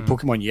favourite, and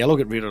Pokemon Yellow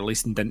got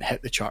re-released and didn't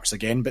hit the charts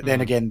again. But then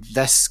again,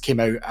 this came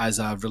out as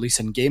a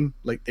releasing game,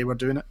 like they were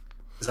doing it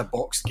as a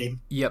boxed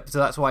game. Yep, so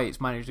that's why it's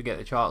managed to get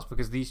the charts,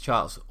 because these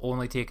charts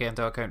only take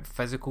into account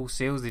physical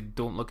sales. They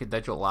don't look at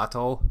digital at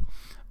all.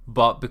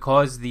 But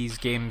because these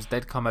games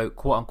did come out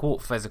quote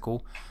unquote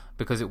physical,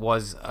 because it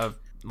was a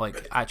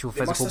actual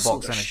They must physical have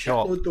sold box in a a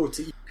shop. shitload, though,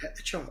 to hit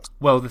the charts.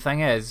 Well, the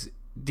thing is,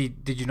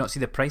 did you not see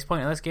the price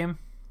point of this game?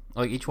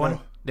 Like each one,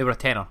 No. they were a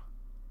tenner.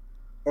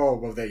 Oh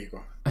well, there you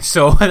go.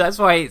 So that's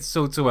why it's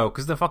sold so well,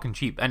 because they're fucking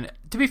cheap. And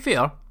to be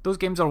fair, those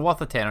games are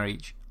worth a tenner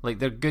each. Like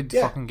they're good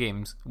fucking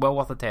games, well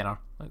worth a tenner.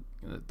 Like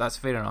that's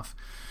fair enough.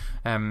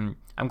 I'm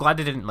glad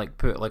they didn't like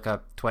put like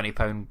a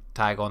 £20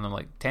 tag on them.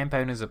 Like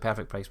 £10 is a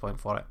perfect price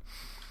point for it.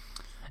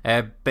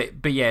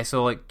 But yeah,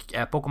 so like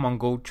Pokemon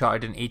Gold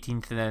charted in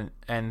 18th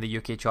in the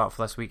UK chart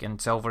for this week,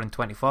 and Silver in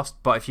 21st.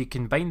 But if you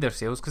combine their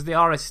sales, because they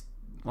are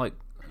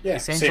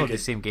essentially the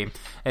same game,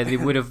 they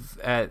would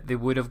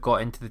have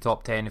got into the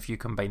top 10 if you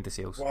combined the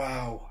sales.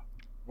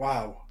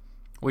 Wow.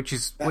 Which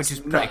is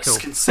pretty nuts, cool.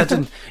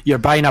 considering you're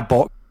buying a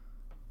box.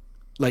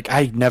 Like,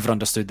 I never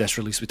understood this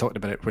release. We talked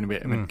about it when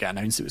it got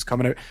announced it was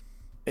coming out.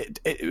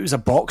 It was a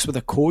box with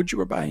a code you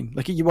were buying.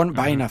 Like, you weren't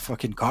buying a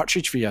fucking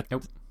cartridge for your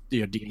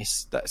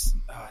DS. That's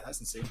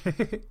insane.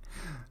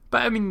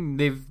 But I mean,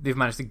 they've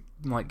managed to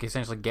like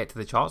essentially get to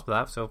the charts with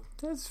that, so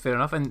that's fair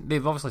enough. And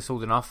they've obviously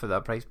sold enough at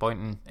that price point,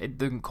 and it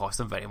didn't cost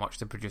them very much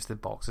to produce the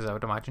boxes, I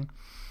would imagine.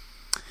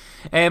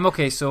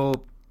 Okay,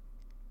 so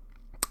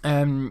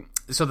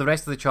the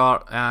rest of the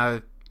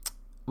chart,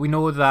 we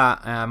know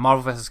that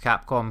Marvel vs.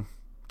 Capcom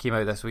came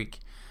out this week,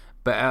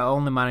 but it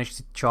only managed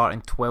to chart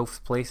in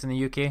 12th place in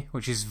the UK,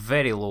 which is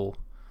very low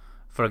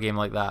for a game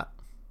like that.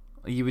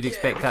 You would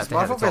expect that to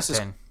hit the top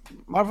 10.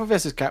 Marvel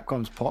vs.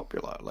 Capcom's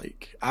popular.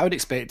 Like, I would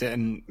expect it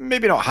in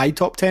maybe not high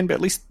top 10, but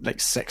at least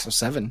like 6 or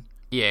 7.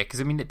 Yeah, because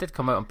I mean, it did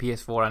come out on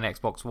PS4 and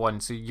Xbox One,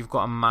 so you've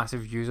got a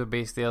massive user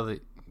base there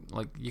that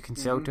like you can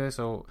sell to.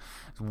 So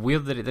it's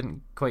weird that it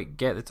didn't quite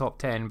get the top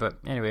 10, but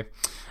anyway,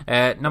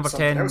 number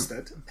 10. Else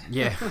did.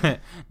 Yeah,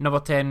 number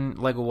 10,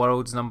 Lego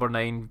Worlds. Number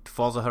 9,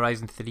 Forza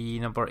Horizon 3.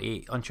 Number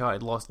 8,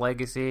 Uncharted Lost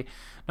Legacy.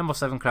 Number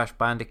 7, Crash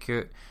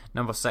Bandicoot.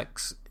 Number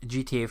 6,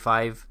 GTA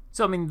 5.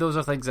 So I mean, those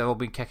are things that have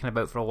been kicking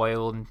about for a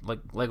while, and like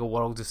Lego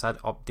Worlds has had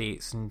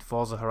updates, and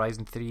Forza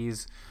Horizon 3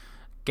 is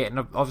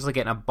obviously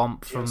getting a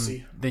bump from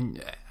DLC.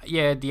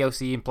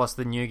 DLC, and plus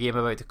the new game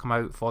about to come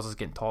out. Forza's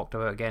getting talked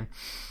about again.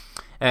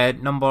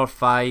 Number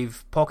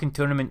 5, Pokken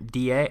Tournament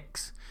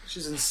DX. Which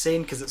is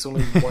insane because it's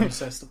only one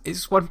system.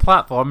 It's one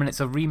platform, and it's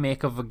a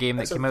remake of a game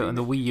that It's a came out on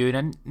the Wii U,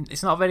 and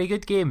it's not a very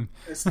good game.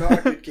 It's not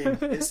a good game.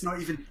 It's not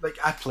even like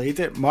I played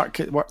it. Mark,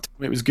 it worked.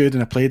 It was good,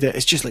 and I played it.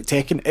 It's just like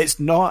Tekken. It's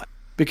not.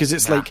 Because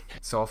it's like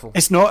it's awful.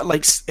 It's not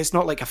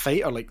like a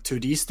fight or like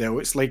 2D style.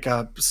 It's like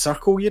a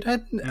circle you're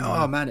in.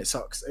 Oh man, it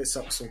sucks. It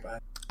sucks so bad.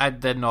 I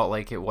did not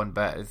like it one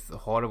bit. It's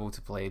horrible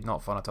to play.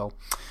 Not fun at all.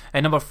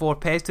 And number 4,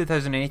 PES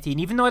 2018.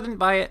 Even though I didn't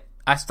buy it,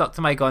 I stuck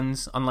to my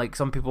guns, unlike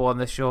some people on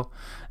this show,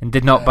 and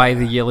did not buy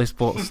the yearly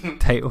sports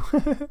title.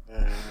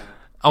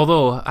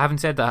 Although, having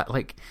said that,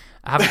 like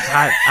I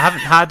haven't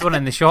had one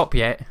in the shop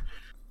yet.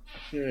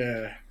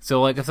 Yeah.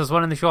 So like, if there's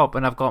one in the shop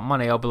and I've got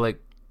money, I'll be like,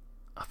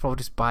 I'll probably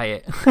just buy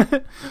it.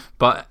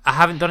 But I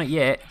haven't done it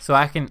yet, so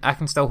I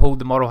can still hold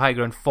the moral high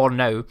ground for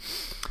now.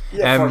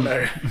 Yeah, for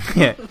now.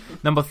 Yeah.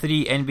 Number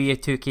 3, NBA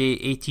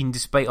 2K18,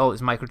 despite all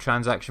its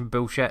microtransaction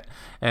bullshit.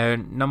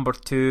 Number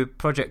 2,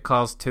 Project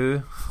Cars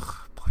 2.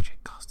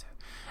 Project Cars 2.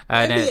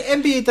 And,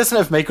 NBA doesn't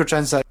have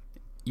microtransactions.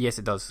 yes,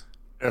 it does.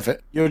 Of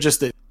it, you're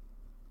just NBA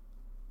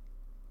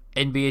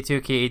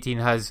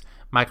 2K18 has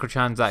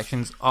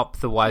microtransactions up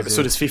the wazoo.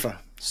 so does FIFA.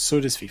 So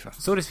does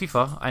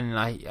FIFA, and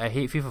I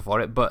hate FIFA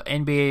for it. But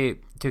NBA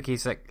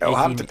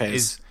 2K18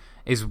 PES.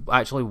 is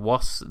actually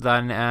worse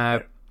than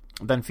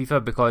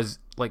FIFA, because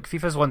like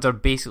FIFA's ones are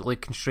basically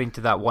constrained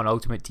to that one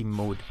Ultimate Team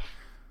mode,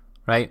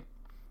 right?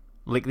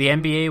 Like the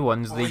NBA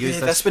ones, they use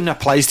this one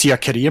applies to your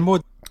career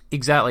mode.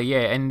 Exactly,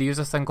 yeah, and they use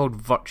this thing called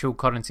virtual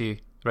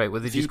currency, right? Where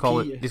they just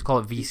call VP, it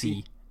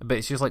VC, but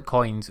it's just like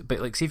coins. But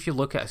like, see if you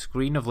look at a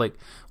screen of like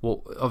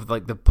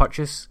the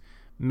purchase.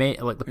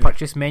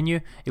 Purchase menu,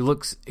 it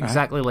looks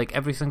exactly like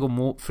every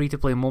single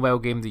free-to-play mobile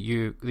game that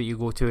you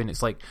go to, and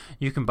it's like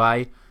you can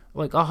buy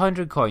like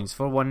 100 coins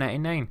for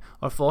 $1.99,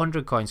 or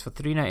 400 coins for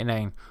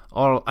 $3.99,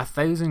 or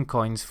 1,000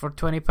 coins for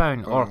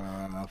 £20, or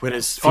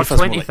whereas or FIFA's more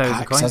like 20,000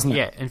 packs, coins. isn't it?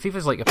 Yeah, and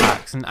FIFA's like a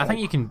packs, and I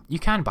think you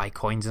can buy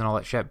coins and all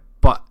that shit.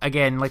 But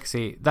again, like I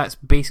say, that's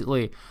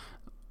basically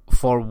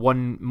for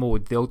one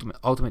mode, the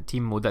ultimate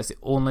team mode. That's the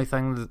only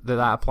thing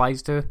that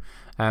applies to.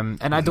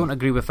 And I don't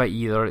agree with it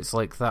either. It's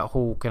like that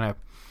whole kind of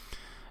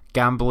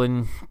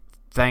gambling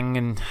thing,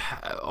 and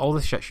all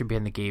this shit should be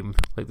in the game.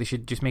 Like, they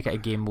should just make it a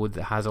game mode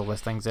that has all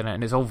these things in it,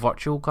 and it's all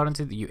virtual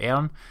currency that you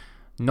earn,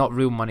 not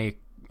real money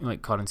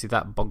like currency.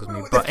 That bugs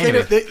me. But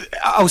anyway,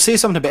 I'll say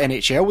something about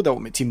NHL with the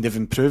Ultimate Team. They've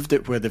improved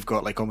it where they've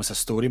got like almost a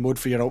story mode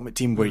for your Ultimate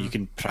Team where you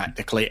can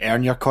practically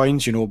earn your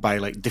coins, you know, by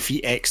like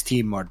defeat X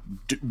team or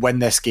win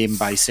this game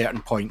by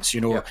certain points, you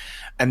know.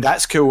 And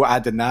that's cool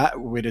adding that,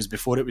 whereas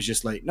before it was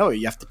just like, no,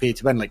 you have to pay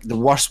to win. Like, the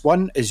worst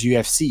one is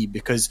UFC,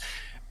 because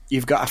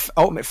you've got an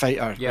Ultimate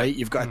Fighter, right?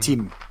 You've got a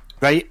team,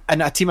 right?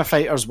 And a team of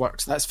fighters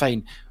works, that's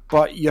fine.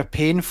 But you're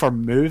paying for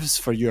moves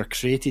for your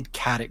created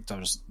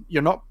characters.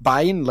 You're not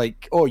buying,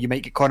 like, oh, you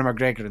might get Conor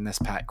McGregor in this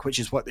pack, which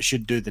is what they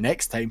should do the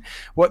next time.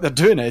 What they're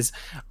doing is,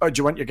 oh, do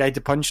you want your guy to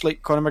punch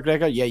like Conor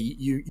McGregor? Yeah,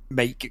 you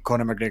might get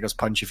Conor McGregor's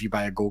punch if you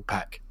buy a gold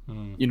pack.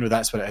 You know,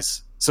 that's what it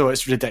is. So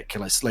it's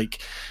ridiculous. Like,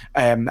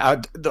 I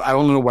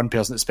only know one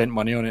person that spent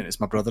money on it. It's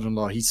my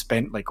brother-in-law. He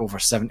spent like over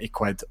 70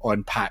 quid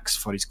on packs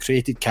for his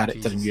created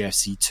character in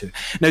UFC 2.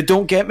 Now,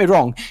 don't get me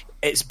wrong.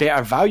 It's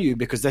better value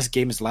because this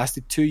game has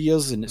lasted 2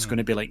 years and it's going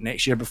to be like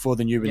next year before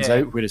the new one's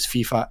out, whereas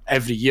FIFA,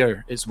 every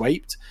year it's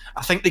wiped.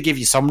 I think they gave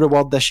you some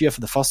reward this year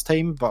for the first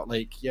time, but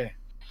like, yeah.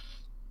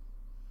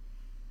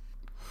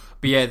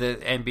 But yeah, the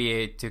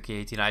NBA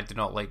 2K18, I do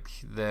not like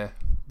the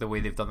way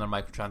they've done their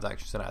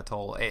microtransactions in it at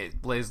all. It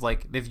is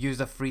like they've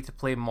used a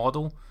free-to-play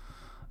model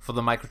for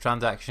the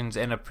microtransactions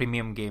in a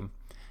premium game.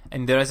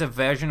 And there is a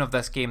version of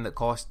this game that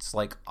costs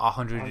like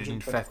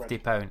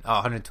 £150,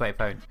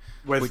 £120.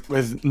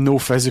 With no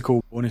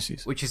physical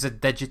bonuses. Which is a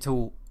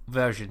digital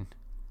version.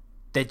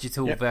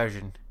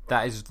 Version.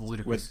 That is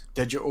ludicrous. With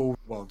digital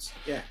worlds.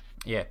 Yeah.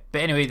 Yeah.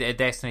 But anyway,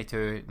 Destiny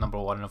 2, number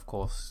one, of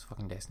course.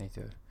 Fucking Destiny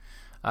 2.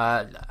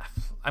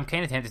 I'm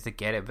kind of tempted to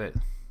get it, but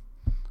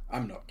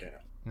I'm not getting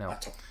it. No.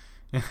 At all.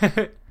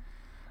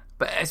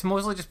 But it's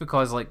mostly just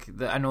because like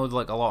I know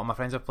like a lot of my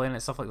friends are playing it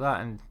and stuff like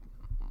that, and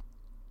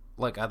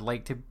like I'd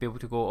like to be able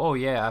to go, oh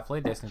yeah, I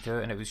played Destiny 2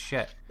 and it was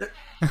shit.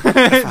 If I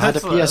had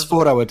a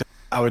PS4,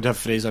 I would have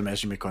Fraser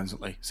messaging me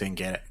constantly saying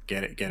get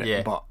it.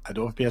 Yeah. But I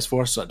don't have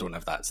PS4, so I don't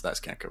have that, so that's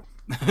kind of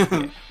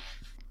cool.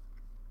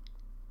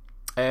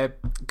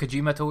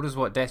 Kojima told us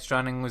what Death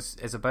Stranding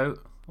is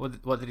about.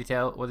 What did he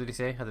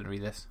say? I didn't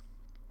read this.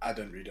 I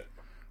didn't read it.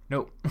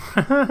 Nope.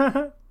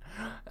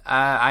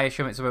 I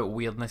assume it's about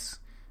weirdness,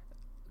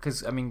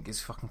 because I mean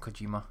it's fucking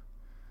Kojima.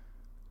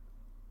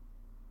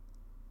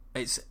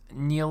 It's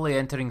nearly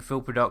entering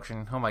full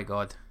production. Oh my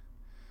god.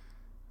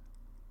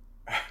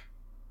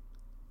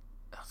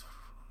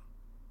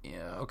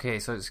 Yeah. Okay,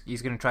 so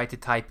he's going to try to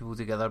tie people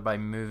together by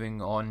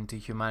moving on to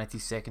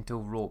humanity's second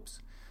tool,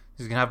 ropes.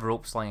 He's going to have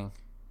rope slinging.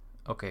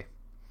 Okay.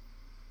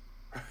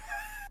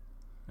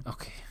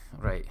 Okay.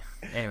 Right.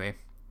 Anyway.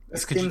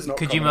 This game's not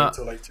coming out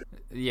until like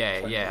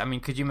Yeah. I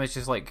mean, Kojima's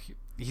just like,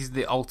 he's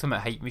the ultimate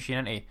hype machine,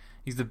 isn't he?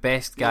 He's the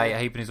best guy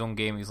at hyping his own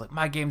game. He's like,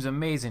 my game's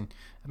amazing.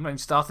 I've not even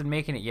started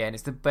making it yet, and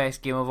it's the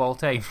best game of all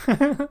time.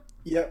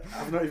 Yeah,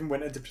 I've not even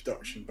went into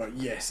production, but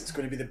yes, it's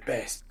going to be the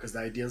best because the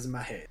idea's in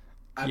my head.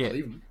 I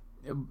believe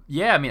him.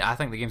 Yeah, I mean, I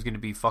think the game's going to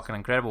be fucking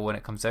incredible when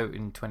it comes out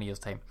in 20 years'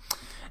 time.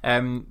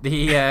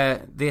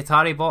 The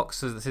Atari box,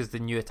 so this is the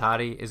new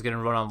Atari, is going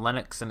to run on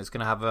Linux, and it's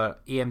going to have a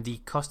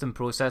AMD custom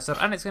processor,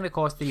 and it's going to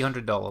cost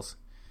 $300.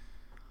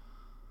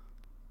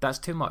 That's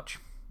too much.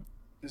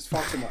 It's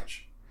far too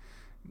much.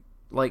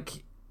 Like,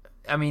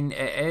 I mean,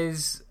 it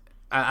is.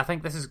 I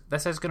think this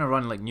is going to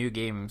run like new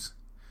games.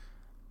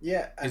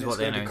 Yeah, and it's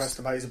going to be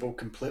customizable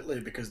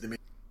completely because they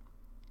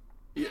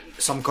make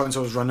some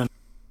consoles running.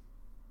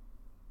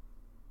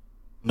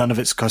 None of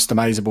it's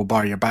customizable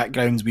bar your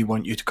backgrounds. We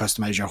want you to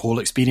customize your whole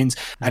experience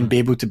and be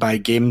able to buy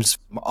games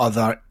from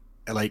other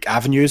like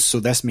avenues. So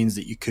this means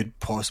that you could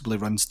possibly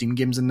run Steam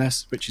games in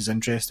this, which is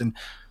interesting.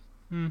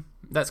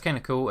 That's kind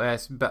of cool.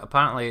 But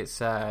apparently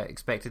it's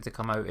expected to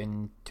come out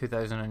in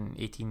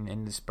 2018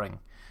 in the spring.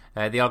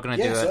 They are going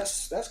to do it.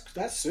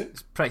 That's soon.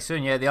 It's pretty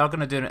soon. Yeah, they are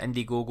going to do an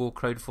Indiegogo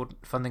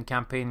crowdfunding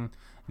campaign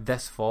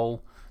this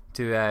fall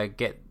to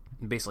get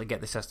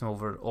the system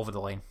over the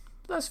line.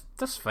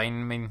 That's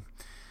fine. I mean,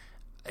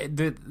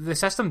 the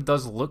system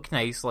does look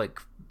nice, like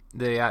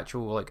the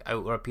actual like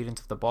outer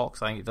appearance of the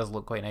box. I think it does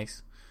look quite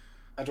nice.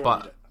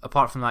 But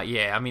apart from that,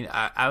 yeah, I mean,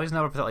 I was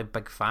never a particularly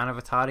big fan of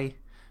Atari.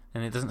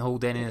 and it doesn't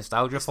hold any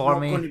nostalgia It's for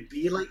not me. going to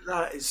be like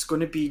that. It's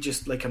going to be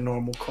just like a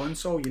normal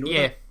console, you know?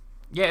 Yeah, that?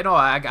 yeah, no,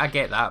 I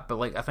get that, but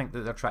like I think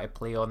that they're trying to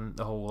play on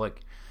the whole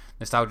like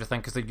nostalgia thing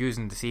because they're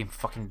using the same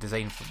fucking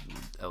design,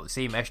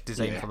 same-ish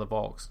design for the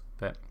box.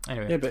 But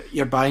anyway, Yeah, but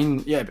you're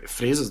buying. Yeah, but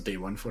Fraser's day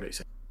one for it.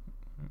 So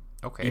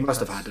okay, he must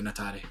have had an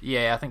Atari.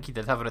 Yeah, I think he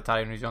did have an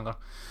Atari when he was younger.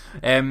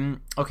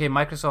 Okay,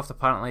 Microsoft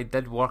apparently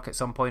did work at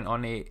some point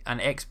on an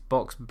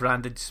Xbox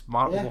branded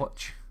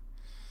smartwatch.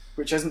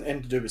 Which isn't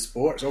anything to do with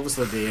sports.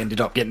 Obviously, they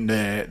ended up getting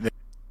the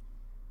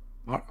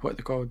what are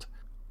they called?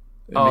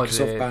 The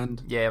Microsoft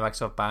Band. Yeah,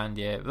 Microsoft Band.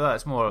 Yeah, but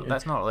that's more.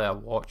 That's not really a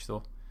watch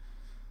though.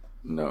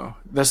 No,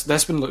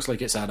 this one looks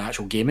like it's an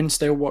actual gaming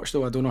style watch,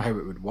 though. I don't know how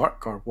it would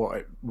work or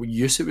what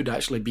use it would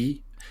actually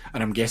be,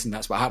 and I'm guessing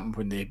that's what happened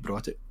when they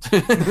brought it.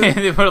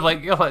 They were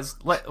like,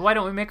 why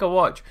don't we make a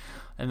watch?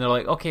 And they're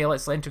like, okay,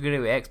 let's integrate it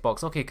with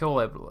Xbox. Okay,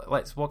 cool.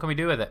 What can we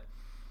do with it?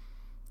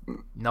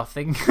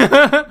 Nothing.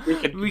 We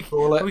can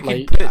control it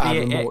like put a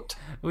remote.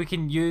 we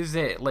can use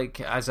it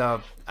like as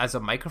a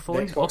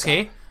microphone. The Xbox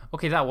app.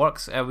 Okay, that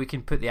works. We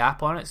can put the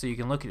app on it so you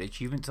can look at the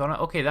achievements on it.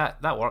 Okay,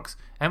 that works.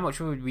 How much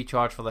would we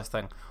charge for this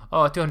thing?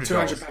 Oh, $200.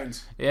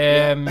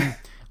 £200.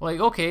 Like,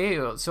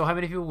 okay, so how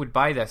many people would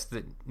buy this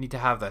that need to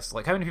have this?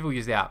 Like, how many people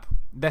use the app?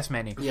 This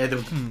many. Yeah,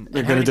 they're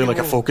going to do like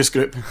a focus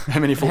group. How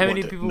many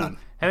people? None.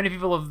 How many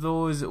people of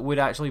those would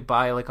actually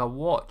buy like a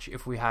watch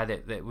if we had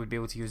it that would be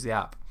able to use the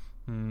app?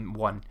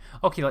 One.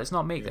 Okay, let's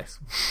not make this.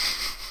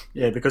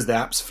 Yeah, because the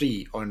app's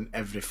free on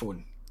every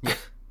phone.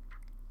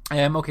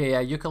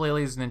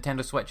 Ukulele's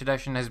Nintendo Switch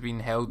edition has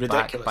been held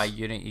back by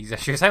Unity's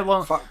issues. How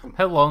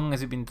long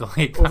has it been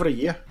delayed? Over a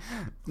year,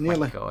 nearly.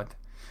 My God,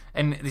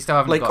 and they still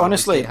haven't. Like, got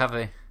honestly, a release date, have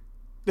they?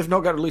 They've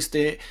not got a release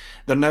date.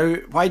 They're now.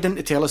 Why didn't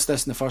they tell us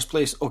this in the first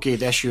place? Okay,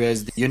 the issue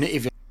is the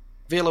Unity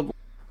available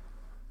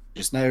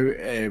just now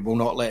will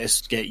not let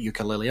us get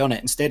Ukulele on it.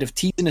 Instead of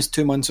teasing us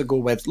 2 months ago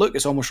with, look,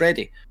 it's almost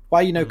ready. Why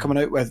are you now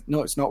coming out with,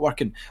 no, it's not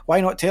working?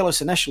 Why not tell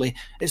us initially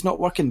it's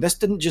not working? This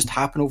didn't just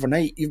happen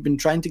overnight. You've been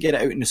trying to get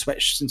it out in the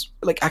Switch since,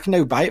 like, I can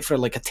now buy it for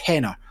like a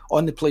tenner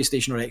on the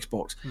PlayStation or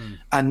Xbox.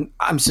 And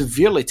I'm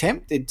severely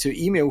tempted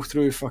to email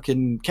through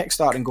fucking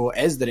Kickstarter and go,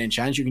 is there any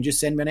chance you can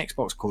just send me an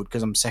Xbox code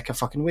because I'm sick of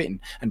fucking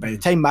waiting? And by the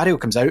time Mario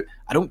comes out,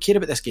 I don't care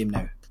about this game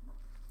now.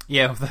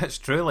 Yeah, that's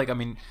true. Like, I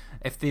mean,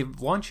 if they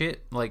launch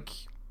it, like,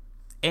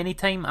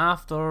 anytime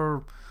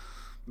after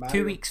Mario.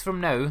 2 weeks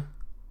from now,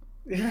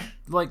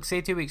 like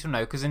say 2 weeks from now,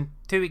 because in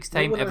 2 weeks'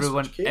 time,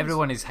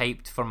 everyone is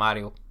hyped for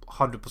Mario,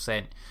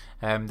 100%.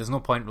 There's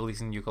no point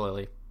releasing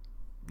Ukulele,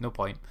 no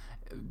point.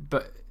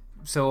 But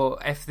so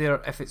if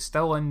it's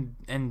still in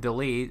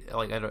delay,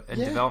 like in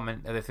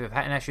development, if they've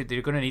hit an issue,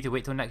 they're going to need to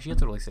wait till next year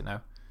to release it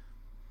now.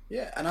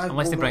 Yeah, and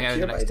unless they bring it out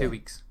in the next 2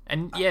 weeks.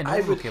 And yeah, no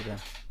one will care about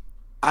them.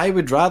 I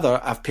would rather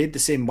I've paid the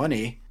same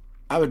money.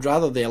 I would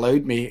rather they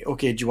allowed me,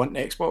 okay, do you want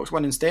the Xbox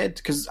One instead?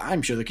 Because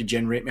I'm sure they could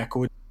generate me a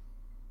code.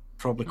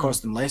 Probably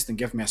cost them less than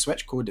give me a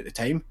Switch code at the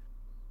time.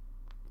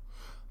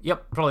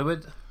 Yep, probably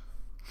would.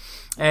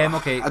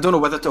 Okay. I don't know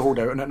whether to hold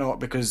out on it or not,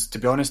 because to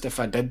be honest,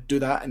 if I did do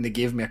that and they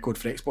gave me a code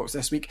for Xbox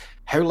this week,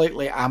 how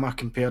likely am I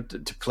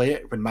compared to play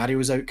it when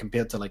Mario's out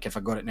compared to like if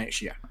I got it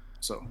next year?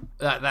 So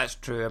that's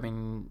true. I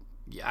mean,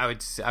 I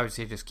would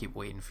say just keep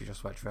waiting for your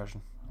Switch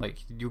version. Like,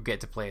 you'll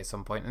get to play it at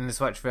some point, and the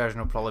Switch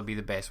version will probably be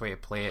the best way to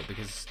play it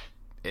because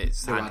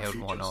it's handheld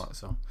and whatnot.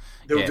 So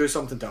they'll do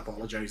something to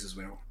apologise as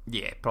well.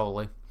 Yeah,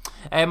 probably.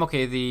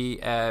 Okay, the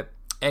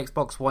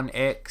Xbox One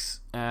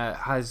X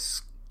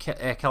has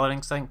Killer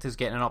Instinct is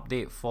getting an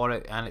update for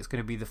it, and it's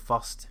going to be the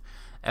first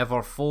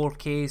ever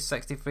 4K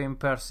 60 frame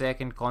per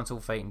second console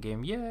fighting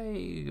game.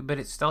 Yay! But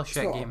it's still a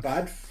shit game. It's not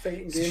a bad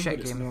fighting game, a shit but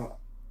it's game. not.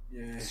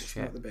 Yeah, it's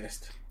not the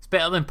best. It's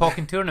better than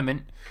Pokken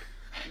Tournament.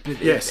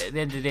 But yes, at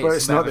the end of the day, but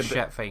it's not a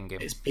shit fighting game.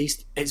 It's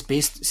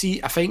based. See,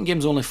 a fighting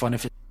game's only fun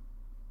if it's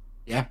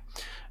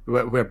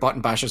where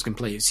button bashers can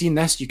play. See, in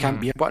this, you can't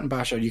be a button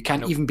basher. You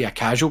can't even be a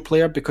casual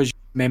player because you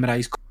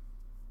memorize.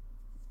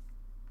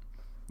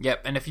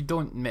 Yep, and if you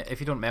don't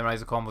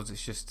memorize the combos,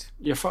 it's just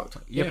you're fucked.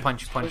 You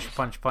punch.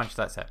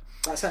 That's it.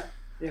 That's it.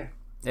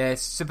 Yeah.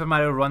 Super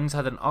Mario Runs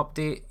had an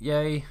update.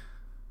 Yay!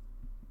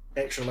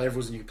 Extra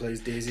levels and you can play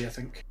as Daisy, I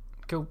think.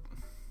 Cool.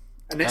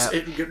 And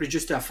it got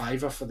reduced to a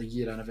 $5 for the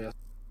year anniversary.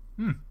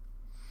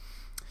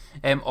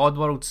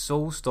 Oddworld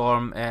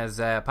Soulstorm is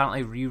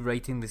apparently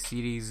rewriting the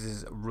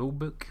series'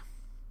 rulebook.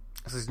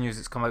 This is news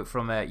that's come out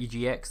from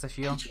EGX this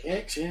year.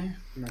 EGX, yeah.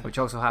 No. Which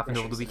also happened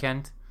over the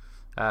weekend.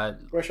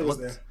 Wish I was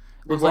there.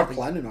 We were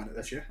planning on it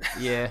this year.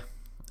 Yeah.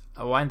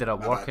 I ended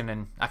up working,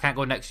 and I can't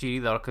go next year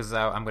either because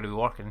I'm going to be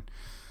working.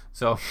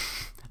 So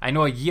I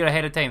know a year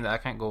ahead of time that I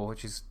can't go,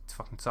 which is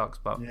fucking sucks.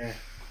 But yeah.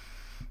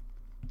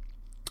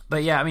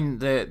 But yeah, I mean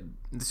the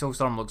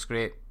Soulstorm looks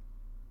great.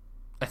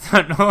 I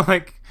don't know,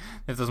 like,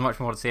 if there's much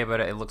more to say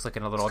about it. It looks like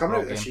another Oddworld game.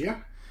 Coming out this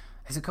year.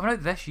 Is it coming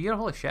out this year?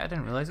 Holy shit! I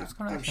didn't realise it was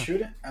coming out.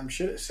 I'm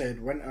sure it said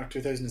winter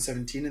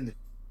 2017 in the.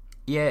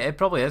 Yeah, it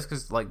probably is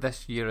because like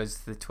this year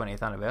is the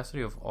 20th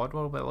anniversary of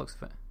Oddworld. By the looks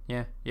of it.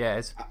 Yeah, it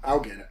is. I'll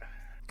get it.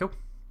 Cool.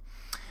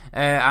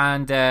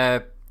 And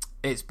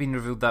it's been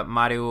revealed that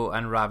Mario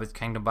and Rabbids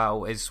Kingdom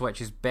Battle is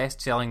Switch's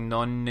best-selling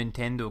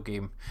non-Nintendo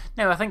game.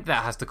 Now, I think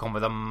that has to come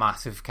with a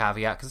massive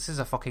caveat, because this is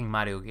a fucking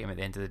Mario game at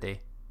the end of the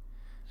day.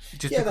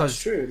 Just because,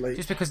 that's true. Like,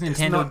 just because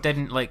Nintendo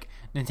didn't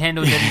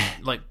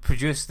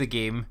produce the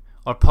game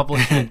or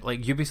publish it,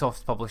 like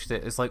Ubisoft published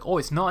it, it's like, oh,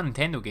 it's not a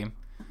Nintendo game.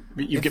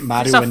 You get It's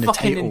Mario a in the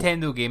fucking title.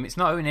 Nintendo game. It's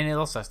not out in any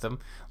other system.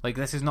 Like,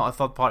 this is not a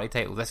third-party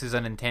title. This is a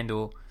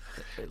Nintendo.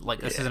 Like,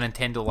 this is a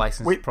Nintendo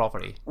licensed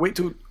property. Wait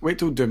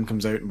till Doom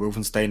comes out and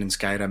Wolfenstein and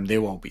Skyrim. They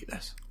will all beat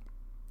this.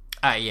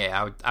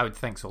 Yeah, I would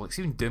think so. Like,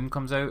 see when Doom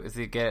comes out, if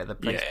they get the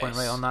price point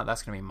right on that,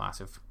 that's going to be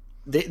massive.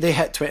 They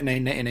hit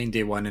 $29.99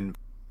 day one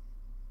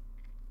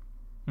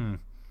and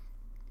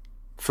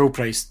full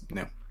price.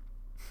 No.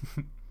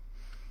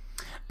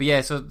 But yeah,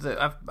 so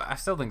I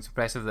still think it's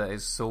impressive that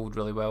it's sold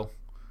really well.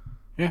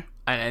 Yeah.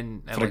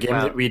 And For a like, game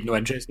that we had no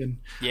interest in.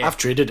 Yeah. I've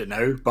traded it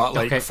now, but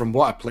like from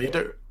what I played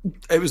out,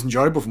 it was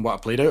enjoyable from what I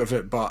played out of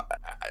it, but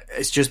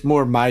it's just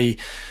more my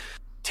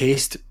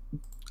taste.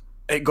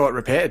 It got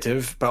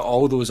repetitive, but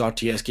all those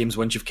RTS games,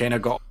 once you've kind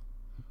of got,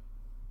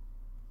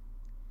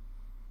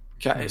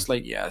 it's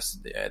like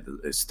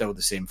it's still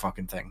the same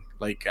fucking thing.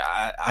 Like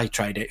I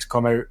tried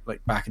XCOM out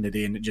like back in the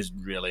day, and it just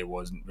really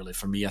wasn't really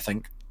for me. I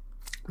think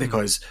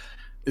because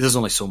there's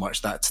only so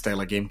much that style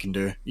of game can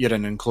do. You're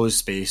in an enclosed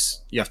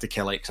space, you have to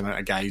kill X amount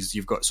of guys,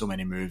 you've got so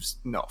many moves.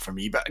 Not for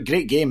me, but a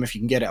great game if you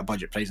can get it at a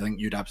budget price. I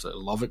think you'd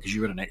absolutely love it because you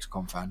were an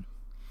XCOM fan.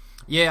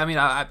 Yeah, I mean,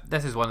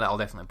 this is one that I'll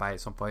definitely buy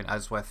at some point,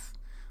 as with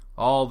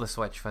all the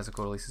Switch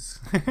physical releases.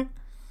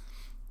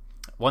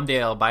 One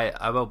day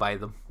I will buy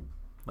them.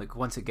 Like,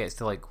 once it gets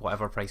to like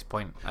whatever price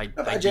point, I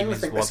genuinely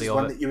think this is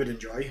one that you would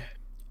enjoy.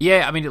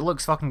 Yeah, I mean, it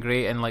looks fucking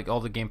great, and like all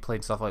the gameplay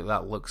and stuff like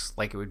that looks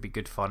like it would be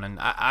good fun. And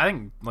I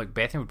think like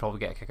Bethany would probably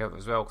get a kick out of it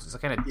as well, because it's a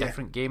kind of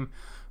different game,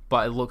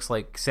 but it looks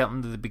like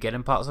certainly the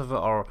beginning parts of it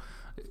are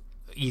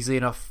easy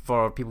enough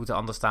for people to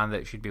understand that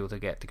it should be able to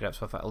get to grips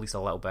with it at least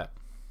a little bit.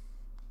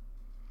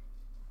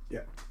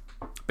 Yeah.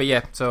 But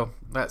yeah, so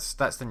that's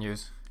the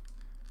news.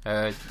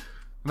 Might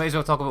as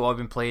well talk about what I've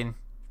been playing.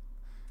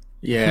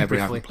 Yeah, we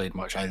Briefly. haven't played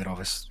much either of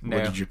us. No.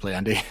 What did you play,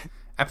 Andy?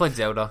 I played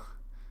Zelda.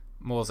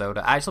 More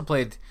Zelda. I actually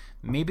played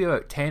maybe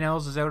about 10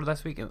 hours of Zelda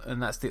this week,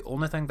 and that's the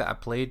only thing that I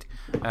played,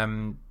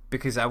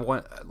 because I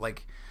want,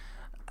 like,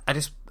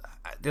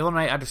 the other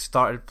night I just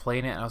started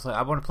playing it, and I was like,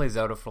 I want to play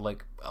Zelda for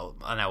like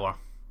an hour,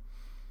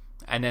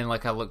 and then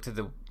like I looked at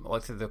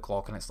the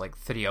clock, and it's like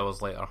 3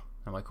 hours later.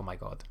 I'm like, oh my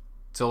god.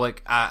 So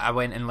like I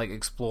went and like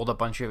explored a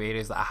bunch of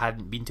areas that I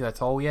hadn't been to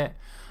at all yet,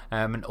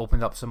 and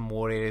opened up some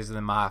more areas of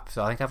the map.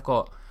 So I think I've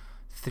got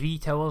 3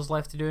 towers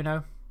left to do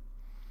now.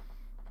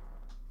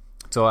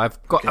 So I've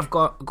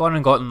gone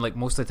and gotten like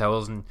most of the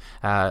towers, and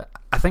I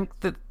think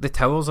that the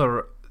towers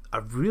are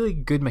a really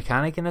good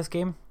mechanic in this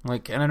game.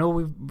 Like, and I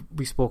know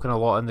we've spoken a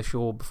lot in the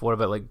show before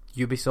about like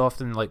Ubisoft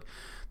and like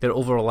their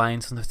over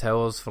reliance on the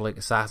towers for like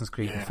Assassin's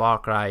Creed and Far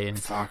Cry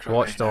and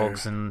Watch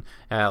Dogs, and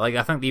like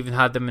I think they even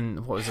had them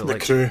in, what was it,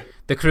 like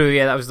the crew.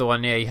 Yeah, that was the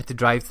one. Yeah, you had to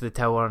drive to the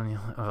tower, and you're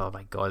like, oh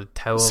my god,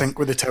 towers. Sync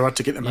with the tower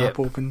to get the map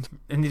opened.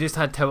 And they just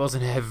had towers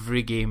in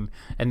every game,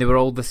 and they were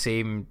all the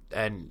same,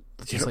 and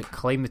just like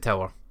climb the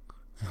tower.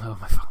 Oh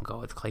my fucking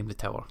god, climb the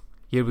tower.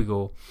 Here we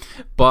go.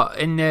 But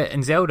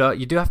in Zelda,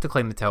 you do have to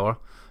climb the tower,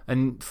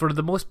 and for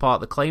the most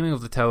part, the climbing of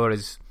the tower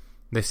is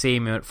the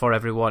same for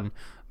everyone.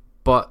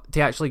 But to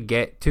actually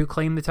get to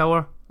climb the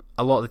tower,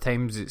 a lot of the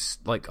times it's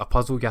like a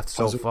puzzle you have to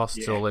solve first.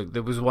 Yeah. So like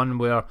there was one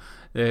where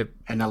the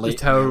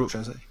tower.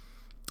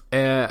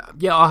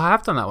 Yeah, I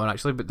have done that one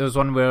actually, but there was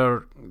one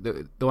where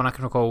the one I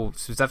can recall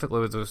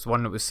specifically was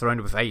one that was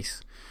surrounded with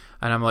ice,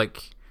 and I'm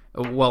like,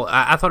 well,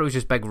 I thought it was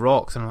just big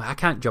rocks, and I'm like, I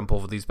can't jump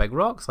over these big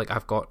rocks. Like,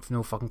 I've got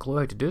no fucking clue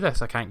how to do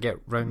this. I can't get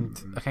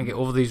round. I can't get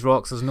over these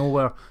rocks. There's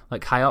nowhere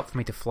like high up for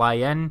me to fly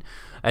in.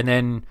 And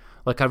then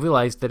like I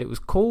realised that it was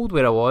cold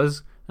where I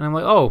was, and I'm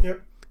like, oh,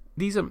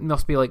 these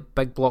must be like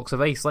big blocks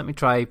of ice. Let me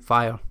try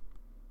fire.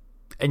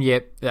 And yeah,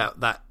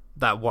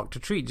 that worked a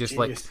treat. Just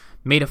like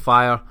made a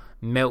fire,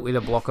 melted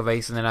a block of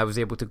ice, and then I was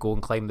able to go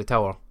and climb the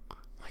tower.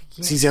 Like,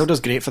 yes. See, Zelda's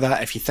great for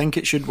that. If you think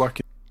it should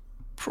work, it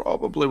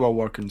probably will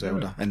work in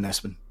Zelda in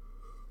this one.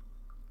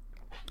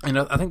 And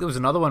I think there was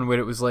another one where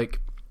it was like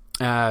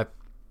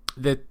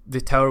the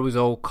tower was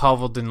all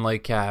covered in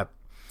like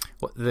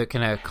what the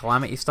kind of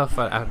calamity stuff.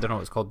 I don't know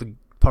what it's called, the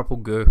purple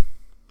goo,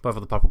 whatever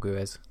the purple goo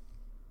is.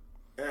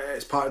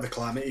 It's part of the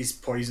calamities,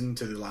 poison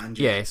to the land.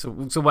 Yeah, so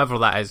whatever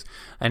that is.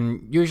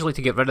 And usually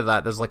to get rid of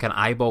that, there's like an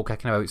eyeball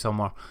kicking about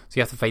somewhere, so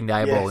you have to find the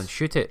eyeball and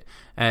shoot it.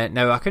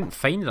 Now I couldn't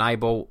find an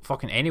eyeball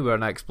fucking anywhere,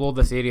 and I explored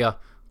this area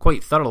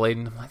quite thoroughly,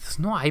 and I'm like, there's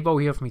no eyeball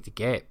here for me to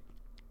get.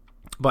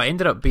 But it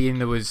ended up being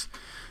there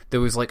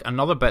was like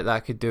another bit that I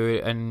could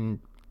do, and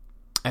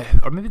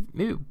or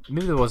maybe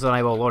there was an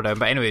eyeball lower down.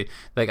 But anyway,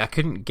 like I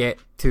couldn't get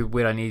to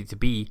where I needed to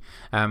be.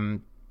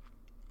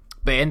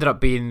 But it ended up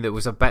being there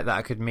was a bit that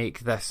I could make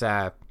this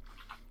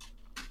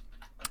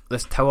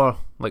this tower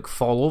like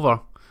fall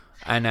over,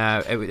 and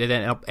it would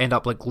end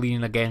up like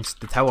leaning against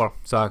the tower,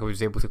 so I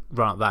was able to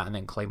run up that and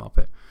then climb up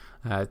it.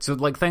 So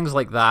like things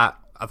like that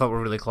I thought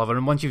were really clever.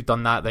 And once you've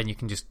done that, then you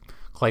can just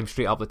climb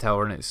straight up the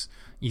tower, and it's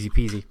easy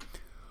peasy.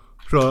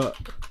 So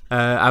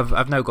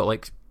I've now got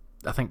like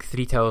I think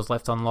 3 towers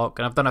left to unlock,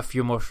 and I've done a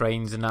few more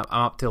shrines, and I'm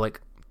up to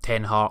like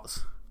 10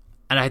 hearts.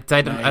 And I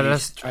did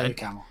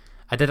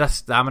a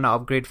stamina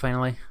upgrade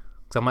finally.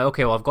 So I'm like,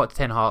 okay, well I've got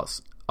 10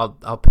 hearts.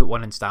 I'll put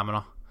 1 in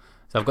stamina.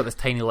 So I've got this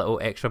tiny little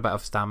extra bit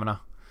of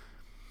stamina.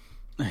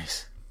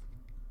 Nice.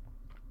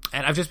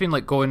 And I've just been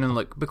like going and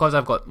like because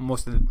I've got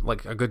most of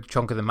like a good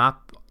chunk of the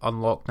map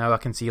unlocked now, I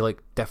can see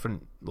like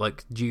different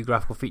like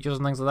geographical features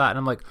and things like that, and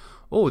I'm like,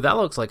 oh, that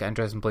looks like an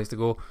interesting place to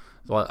go.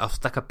 So I'll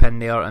stick a pin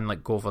there and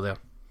like go over there.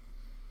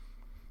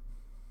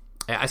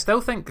 I still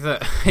think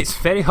that it's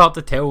very hard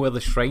to tell where the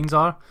shrines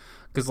are,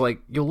 because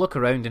like you'll look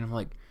around and I'm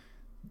like,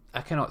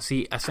 I cannot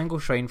see a single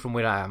shrine from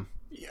where I am.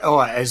 Oh,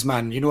 it is,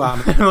 man. You know,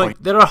 I'm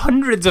like, there are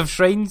hundreds of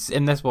shrines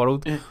in this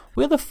world.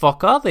 Where the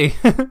fuck are they?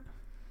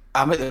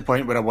 I'm at the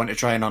point where I want to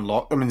try and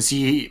unlock them and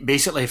see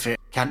basically if it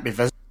can't be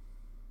visited.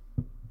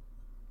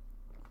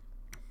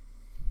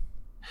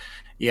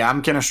 Yeah,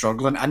 I'm kind of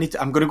struggling. I'm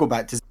going to go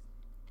back to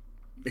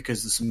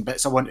because there's some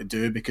bits I want to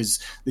do because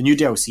the new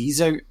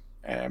DLC's out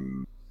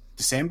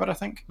December, I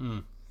think.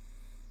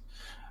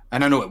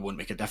 And I know it won't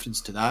make a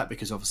difference to that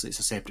because obviously it's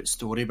a separate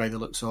story by the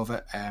looks of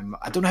it.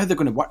 I don't know how they're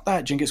going to work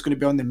that. Do you think it's going to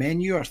be on the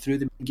menu or through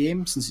the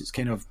game since it's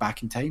kind of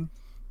back in time?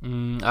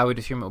 I would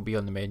assume it'll be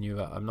on the menu,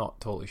 but I'm not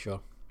totally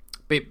sure.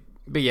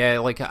 But yeah,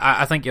 like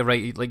I think you're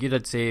right. Like you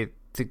did say,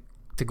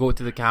 to go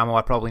to the camo,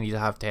 I probably need to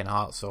have 10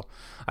 hearts. So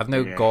I've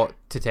now got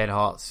to 10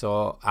 hearts.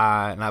 So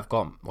and I've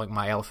got like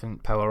my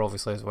elephant power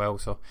obviously as well.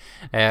 So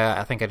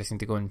I think I just need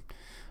to go and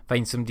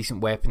find some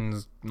decent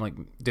weapons, like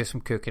do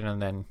some cooking,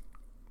 and then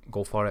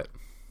go for it.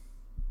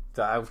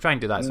 So I'll try and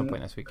do that at some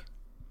point this week.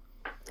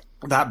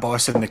 That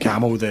boss in the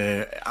camo,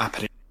 the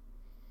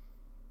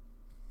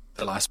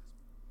last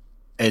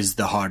is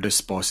the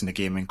hardest boss in the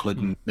game,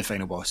 including the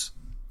final boss.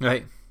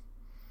 Right.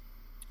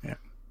 Yeah.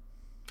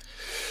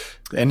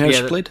 Anything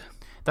else you played?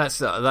 That's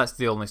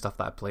the only stuff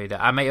that I played.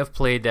 I might have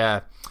played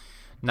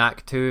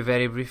Knack 2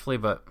 very briefly,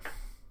 but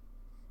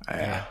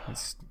yeah,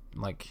 it's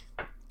like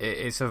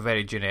it's a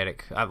very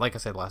generic, like I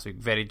said last week,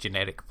 very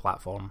generic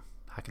platform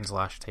hack and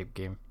slash type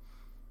game.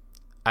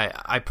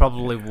 I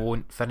probably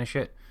won't finish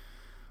it.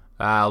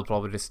 I'll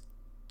probably just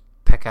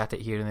pick at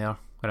it here and there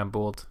when I'm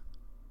bored.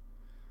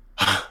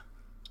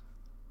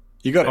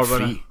 You got it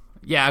free.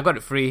 Yeah, I got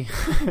it free.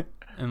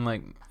 And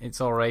like,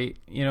 it's alright,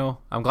 you know.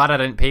 I'm glad I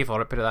didn't pay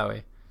for it, put it that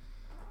way.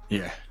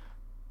 Yeah.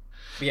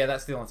 But yeah,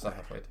 that's the only stuff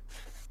I played.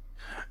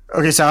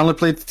 Okay, so I only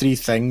played 3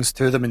 things.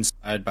 2 of them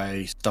inspired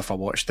by stuff I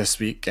watched this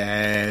week.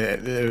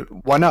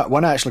 One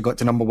I actually got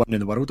to number 1 in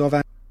the world of.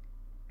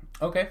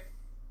 Okay.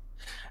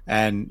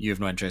 And you have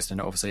no interest in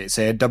it, obviously. It's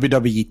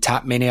WWE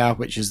Tap Mania,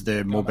 which is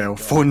the mobile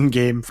phone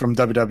game from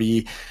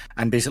WWE.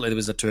 And basically there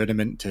was a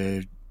tournament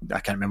to, I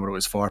can't remember what it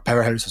was for,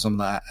 Powerhouse or something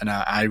like that. And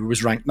I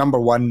was ranked number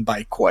 1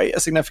 by quite a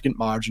significant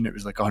margin. It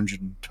was like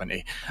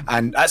 120.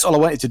 And that's all I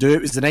wanted to do.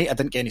 It was the night I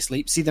didn't get any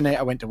sleep. See, the night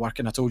I went to work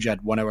and I told you I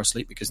had 1 hour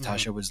sleep because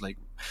Tasha was like,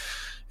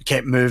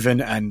 kept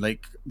moving, and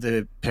like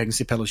the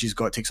pregnancy pillow she's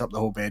got takes up the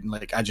whole bed, and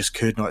like I just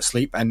could not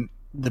sleep. And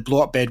the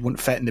blow up bed won't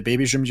fit in the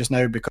baby's room just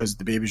now because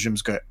the baby's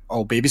room's got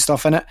all baby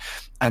stuff in it,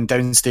 and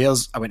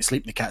downstairs I went to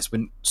sleep and the cats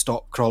wouldn't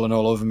stop crawling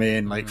all over me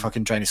and like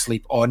fucking trying to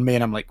sleep on me,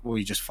 and I'm like, well,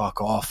 you just fuck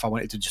off. I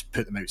wanted to just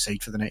put them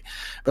outside for the night,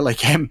 but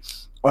like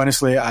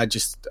honestly, I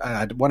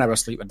had 1 hour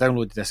sleep. I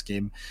downloaded this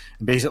game,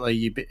 and basically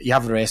you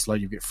have a wrestler,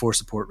 you get 4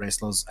 support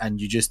wrestlers,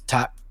 and you just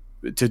tap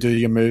to do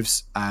your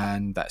moves,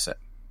 and that's it.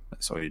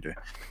 That's all you do.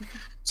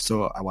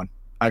 So I won.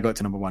 I got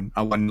to number 1.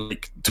 I won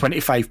like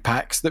 25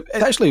 packs.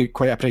 It's actually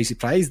quite a pricey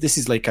prize. This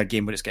is like a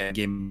game where it's getting a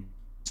game.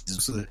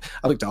 So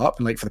I looked it up,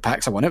 and like for the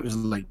packs I won, it was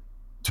like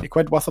 20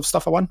 quid worth of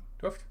stuff I won.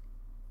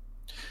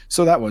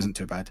 So that wasn't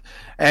too bad.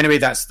 Anyway, I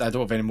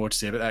don't have any more to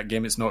say about that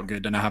game. It's not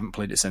good, and I haven't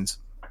played it since.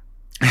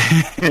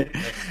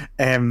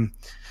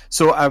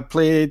 So I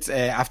played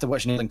after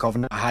watching Alien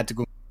Covenant. I had to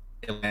go.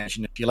 If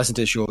you listen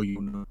to the show,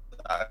 you know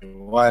that I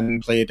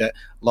won, played it,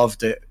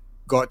 loved it.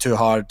 Got too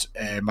hard.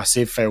 My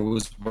save file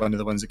was one of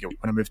the ones that get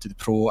when I moved to the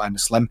Pro and the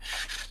Slim,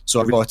 so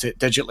I bought it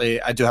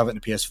digitally. I do have it in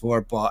the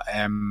PS4, but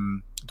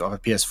don't have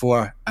a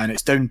PS4, and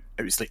it's down.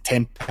 It was like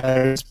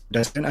 £10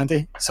 discount,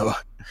 Andy. So,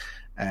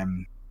 are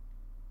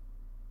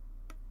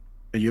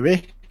you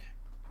away?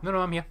 No,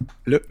 I'm here.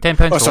 Look,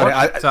 £10. Oh, sorry,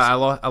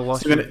 I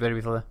lost you very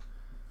briefly.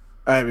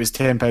 It was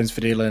 £10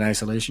 for Alien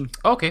Isolation.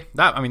 Okay,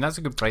 that's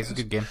a good price. A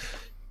good game.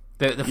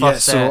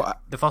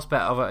 The first bit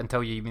of it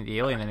until you meet the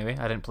alien. Anyway,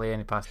 I didn't play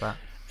any past that.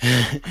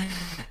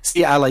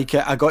 See, I like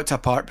it. I got to a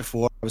part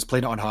before I was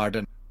playing it on hard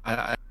and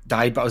I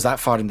died, but I was that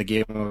far in the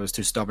game I was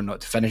too stubborn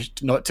not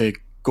to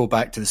go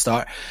back to the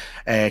start.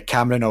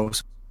 Cameron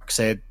also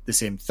said the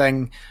same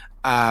thing,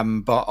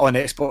 but on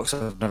Xbox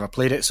I've never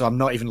played it, so I'm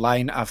not even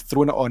lying. I've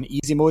thrown it on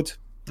easy mode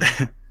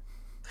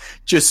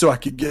just so I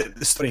could get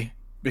the story,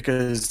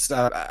 because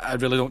I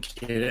really don't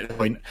care at the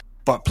point.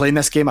 But playing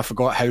this game, I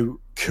forgot how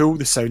cool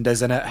the sound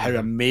is in it, how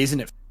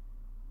amazing it.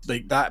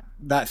 like that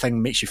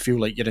thing makes you feel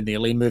like you're in the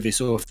Alien movie.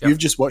 So if you've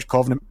just watched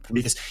Covenant,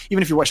 Prometheus,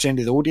 even if you watched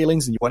any of the old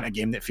Aliens and you want a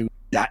game that feels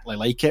exactly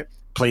like it,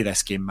 play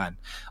this game, man.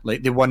 Like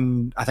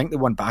I think they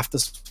won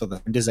BAFTAs for the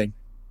sound design.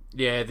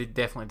 Yeah, they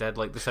definitely did.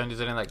 Like the sound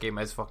design in that game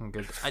is fucking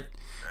good.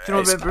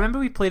 Remember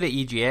we played at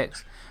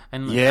EGX,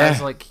 and I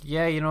was like,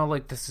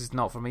 like this is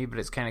not for me, but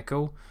it's kind of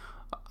cool.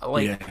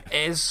 Like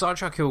it is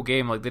such a cool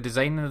game. Like the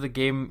design of the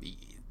game,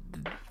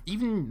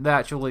 even the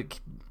actual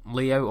like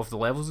layout of the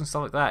levels and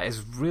stuff like that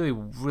is really,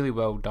 really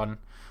well done.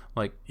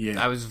 Like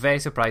I was very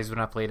surprised when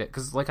I played it,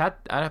 because like I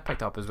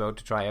picked it up as well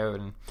to try out,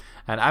 and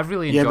I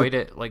really enjoyed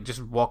it. Like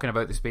just walking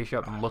about the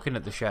spaceship and looking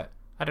at the shit.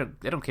 I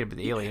don't care about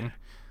the alien.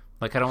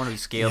 Like I don't want to be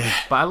scared,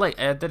 but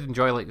I did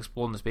enjoy like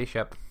exploring the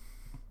spaceship.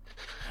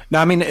 No,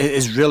 I mean it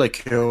is really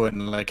cool,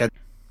 and like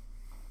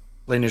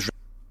Alien is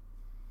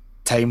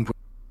time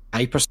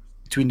hyper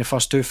between the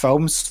first two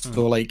films.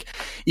 So like,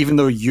 even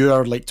though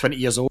you're like 20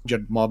 years old,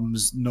 your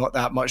mum's not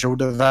that much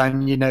older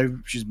than you now.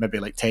 She's maybe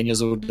like 10 years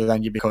older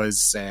than you,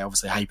 because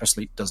obviously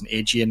hypersleep doesn't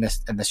age you in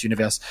this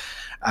universe.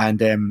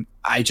 And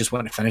I just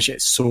want to finish it.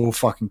 It's so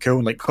fucking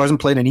cool. Like, because I'm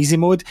playing in easy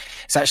mode,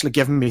 it's actually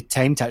giving me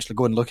time to actually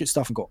go and look at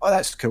stuff and go, oh,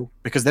 that's cool,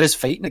 because there is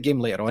fighting in the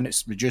game later on.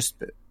 It's reduced,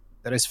 but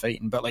there is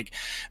fighting. But like,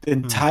 the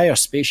entire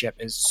spaceship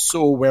is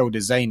so well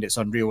designed, it's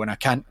unreal, and I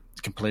can't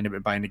complain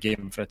about buying the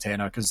game for a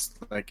tenner, because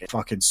like it's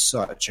fucking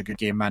such a good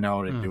game, man. I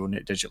already own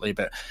it digitally,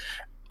 but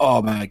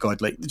oh my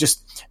god, like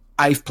just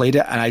I've played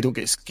it and I don't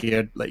get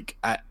scared like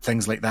at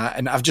things like that.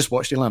 And I've just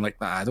watched it and I'm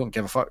like, nah, I don't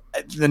give a fuck.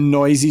 The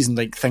noises and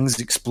like things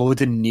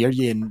exploding near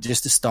you, and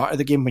just the start of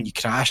the game when you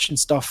crash and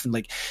stuff, and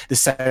like the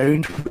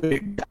sound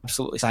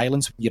absolutely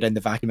silence when you're in the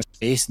vacuum of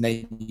space, and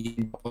then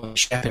you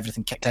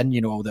everything kicked in,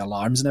 you know, all the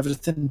alarms and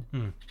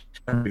everything.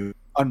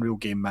 Unreal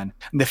game, man.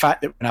 And the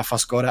fact that when I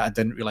first got it, I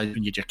didn't realise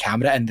when you had your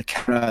camera in, the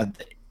camera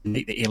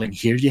make the alien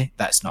hear you.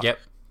 That's not. It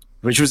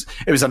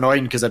was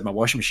annoying because I had my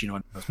washing machine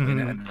on. I was playing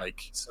it, and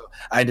like, so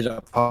I ended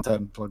up having to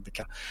unplug the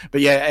camera.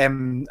 But yeah,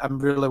 I'm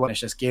really wanting to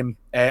finish this game.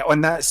 On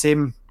that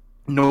same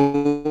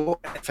note,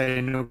 if I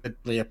know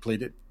I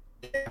played it,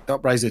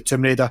 Uprise of the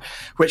Tomb Raider,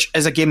 which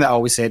is a game that I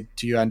always said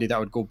to you, Andy, that I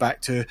would go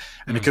back to.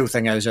 And the cool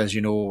thing is, as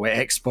you know, with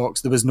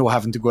Xbox, there was no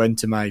having to go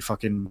into my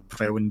fucking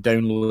profile and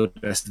download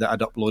this that I'd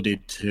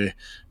uploaded to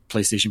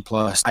PlayStation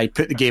Plus. I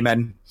put the game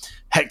in,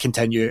 hit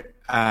continue,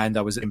 and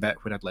I was in bit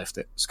where I'd left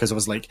it. It's because I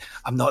was like,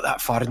 I'm not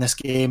that far in this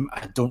game.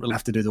 I don't really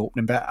have to do the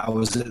opening bit. I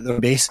was at the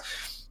base.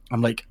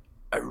 I'm like,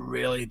 I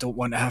really don't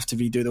want to have to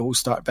redo the whole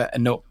start bit.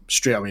 And no,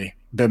 straight away,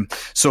 boom.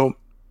 So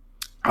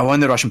I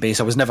won the Russian base.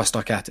 I was never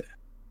stuck at it.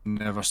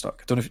 Never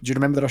stuck. Do you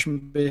remember the Russian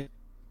base?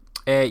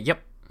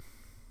 Yep.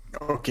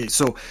 Okay,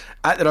 so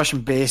at the Russian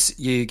base,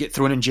 you get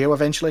thrown in jail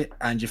eventually,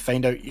 and you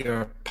find out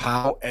your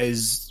pal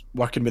is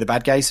working with the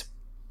bad guys.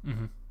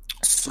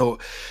 So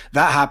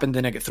that happened,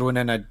 and I get thrown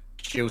in a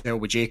jail cell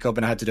with Jacob,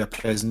 and I had to do a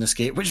prison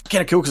escape, which is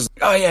kind of cool because,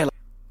 oh yeah,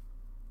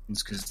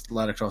 because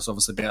Lara Croft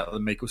obviously better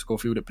than Michael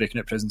Scofield at breaking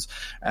out prisons.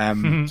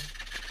 I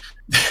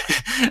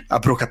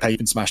broke a pipe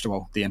and smashed a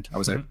wall. The end. I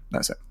was out.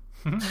 That's it.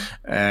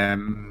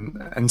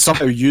 And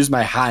somehow used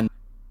my hand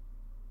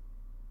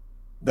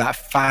that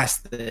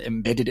fast that it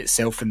embedded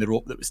itself in the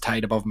rope that was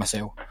tied above my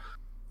cell.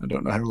 I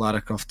don't know how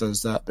Lara Croft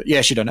does that, but yeah,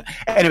 she done it.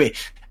 Anyway,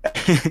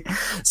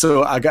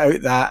 so I got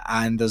out that,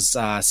 and there's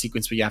a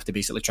sequence where you have to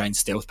basically try and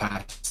stealth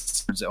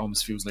past. It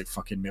almost feels like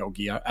fucking Metal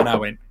Gear, and I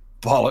went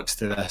bollocks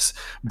to this.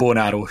 Bow and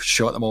arrow,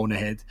 shot them all in the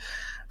head.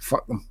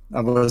 Fuck them.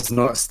 I was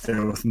not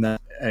stealthing that.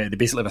 They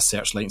basically have a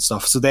searchlight and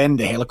stuff. So then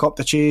the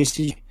helicopter chase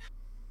you.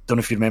 Don't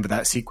know if you remember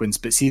that sequence,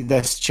 but see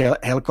this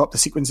helicopter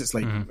sequence, it's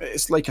like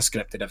it's like a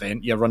scripted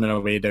event. You're running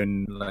away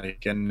down,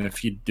 like, and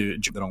if you do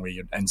it the wrong way,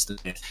 you're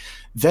instant death.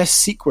 This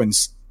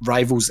sequence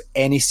rivals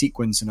any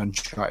sequence in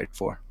Uncharted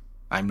 4.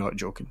 I'm not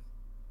joking.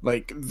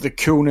 Like, the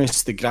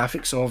coolness, the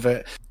graphics of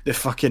it, the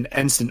fucking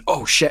instant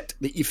oh shit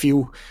that you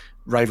feel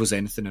rivals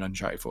anything in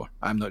Uncharted 4.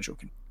 I'm not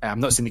joking. I'm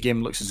not saying the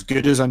game looks as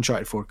good as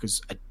Uncharted 4,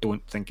 because I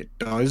don't think it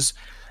does.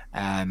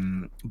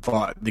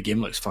 But the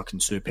game looks fucking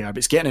superb.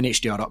 It's getting an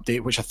HDR update,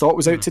 which I thought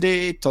was out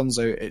today. Turns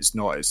out it's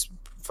not. It's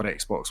for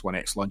Xbox One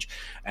X launch.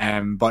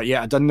 But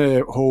yeah, I done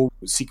the whole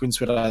sequence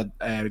where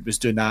I was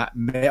doing that,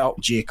 met up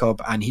with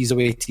Jacob, and he's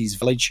away to his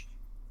village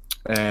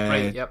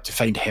to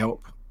find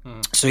help.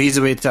 So he's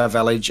away to a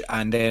village,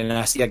 and then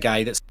I see a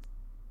guy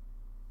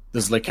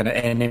there's like an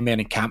enemy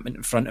encampment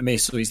in front of me.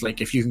 So he's like,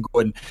 if you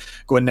can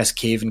go in this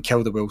cave and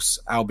kill the wolves,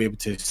 I'll be able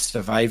to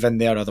survive in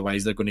there.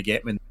 Otherwise, they're going to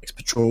get me in the next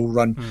patrol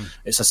run.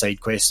 It's a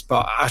side quest.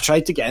 But I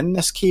tried to get in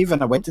this cave,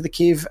 and I went to the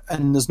cave,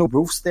 and there's no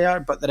wolves there.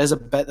 But there is a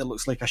bit that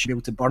looks like I should be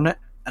able to burn it,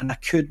 and I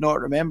could not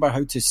remember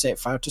how to set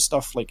fire to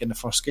stuff like in the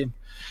first game.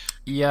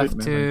 You have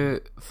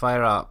to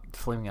fire a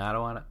flaming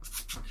arrow on it.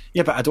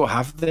 Yeah, but I don't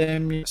have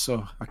them yet,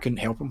 so I couldn't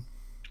help him.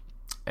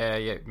 Yeah,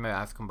 you might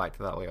have to come back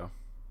to that later.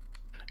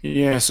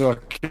 Yeah, so I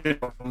could.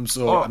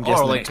 So I'm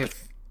guessing, or like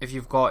if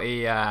you've got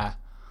a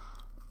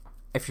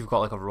like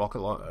a rocket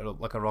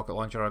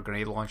launcher or a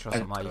grenade launcher or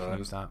something like that, you can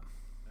use that.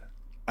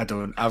 I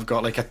don't. I've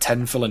got like a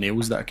tin full of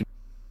nails that I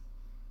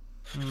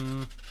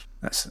can.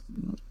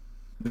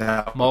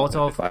 No.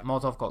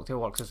 Molotov cocktail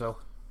works as well.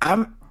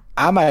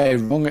 Am I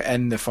wrong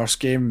in the first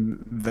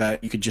game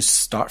that you could just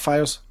start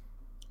fires?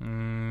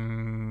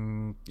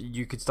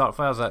 You could start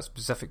fires at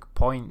specific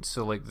points,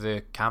 so like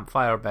the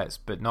campfire bits,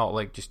 but not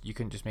like just you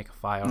couldn't just make a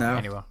fire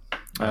anywhere.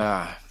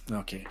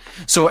 Okay.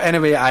 So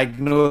anyway, I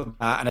know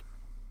that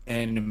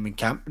in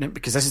encampment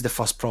because this is the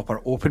first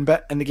proper open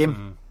bit in the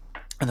game.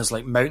 And there's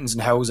like mountains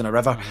and hills and a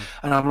river,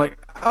 and I'm like,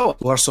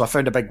 so I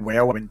found a big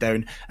well, I went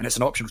down, and it's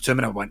an optional tomb,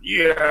 and I went,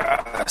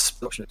 yes!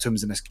 The optional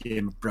tombs in this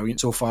game are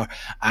brilliant so far,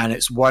 and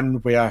it's one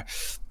where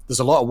there's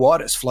a lot of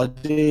water, it's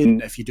flooded,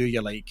 and if you do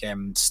your like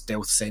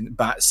stealth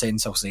bat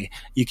sense, I'll say,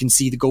 you can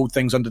see the gold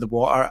things under the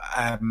water.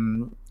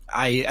 In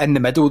the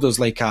middle, there's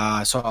like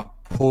a sort of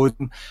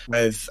podium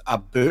with a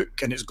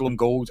book, and it's glowing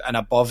gold, and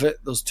above it,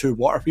 there's 2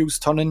 water wheels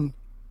turning,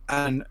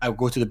 and I'll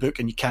go to the book,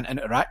 and you can't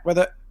interact with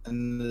it.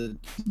 And there'll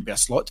be a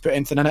slot to put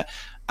anything in it,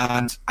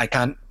 and I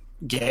can't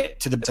get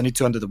to the bits I need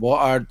to under the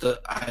water.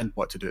 I didn't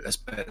want to do this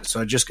bit,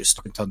 so I just got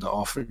stuck and turned it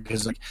off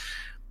because like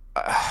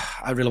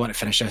I really want to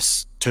finish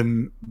this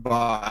tomb, but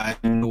I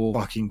have no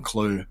fucking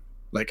clue,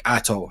 like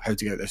at all, how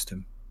to get this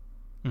tomb.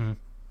 Do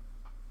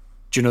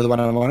you know the one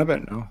I'm on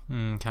about? No,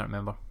 can't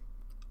remember.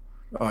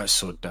 Oh, it's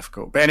so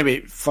difficult. But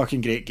anyway,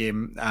 fucking great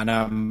game. And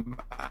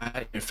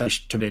I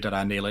finished Tomb Raider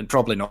and Alien.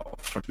 Probably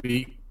not for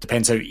me.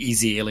 Depends how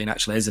easy Alien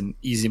actually is in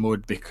easy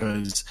mode,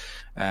 because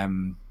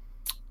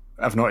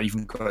I've not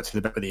even got to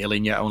the bit with the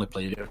Alien yet. I only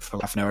played it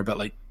for half an hour. But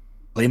like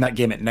playing that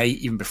game at night,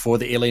 even before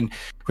the Alien,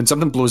 when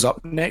something blows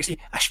up next to you,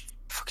 I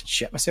fucking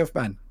shit myself,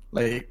 man.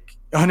 Like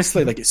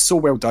honestly, like it's so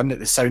well done that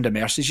the sound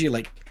immerses you.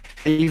 Like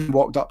I even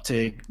walked up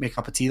to make a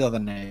cup of tea the other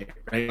night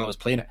right while I was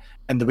playing it,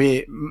 and the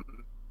way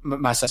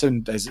my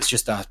sound is, it's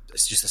just a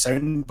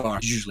sound bar.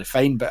 It's usually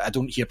fine, but I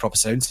don't hear proper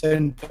sound.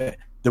 But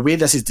the way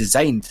this is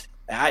designed,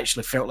 it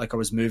actually felt like I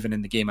was moving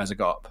in the game as I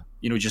got up.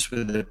 You know, just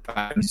with the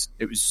buttons.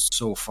 It was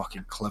so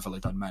fucking cleverly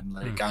done, man.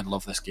 Like I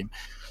love this game.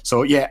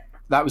 So yeah,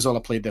 that was all I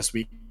played this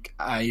week.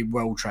 I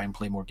will try and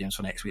play more games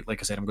for next week.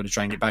 Like I said, I'm going to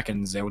try and get back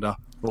in Zelda.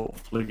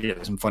 Hopefully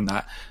get some fun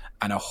that,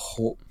 and I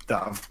hope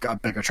that I've got a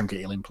bigger chunk of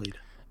Alien played.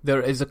 There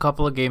is a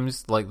couple of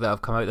games like that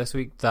have come out this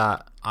week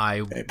that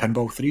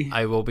Pinball 3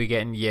 I will be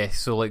getting. Yes,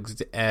 so like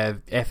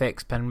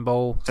FX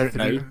Pinball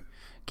 3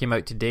 came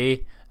out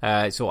today,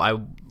 so I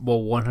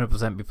will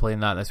 100% be playing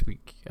that this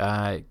week.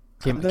 Came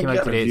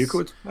out today.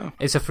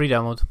 It's a free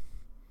download.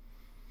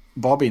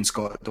 Bobby and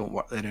Scott don't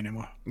work there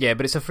anymore. Yeah,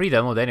 but it's a free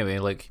download anyway.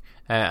 Like,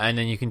 and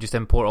then you can just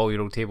import all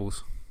your old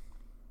tables.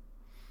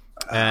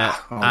 And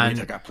I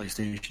got a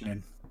PlayStation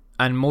in.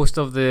 And most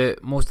of the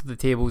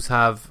tables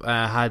have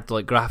had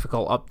like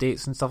graphical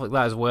updates and stuff like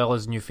that, as well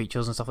as new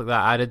features and stuff like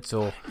that added.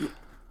 So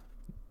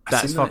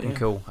that's fucking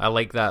cool. I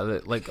like that.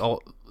 That like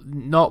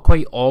not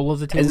quite all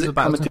of the tables are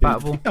backwards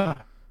compatible.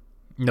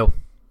 No,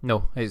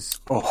 it's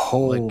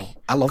like,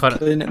 I love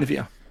playing it in the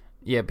Vita.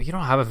 Yeah, but you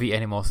don't have a Vita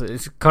anymore, so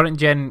it's current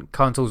gen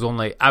consoles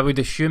only. I would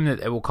assume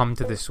that it will come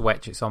to the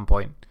Switch at some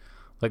point.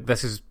 Like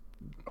this is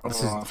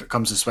if it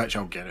comes to Switch,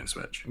 I'll get it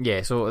Switch.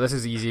 Yeah, so this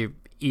is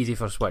easy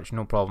for Switch,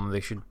 no problem. They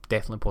should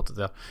definitely put it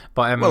there.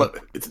 But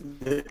it's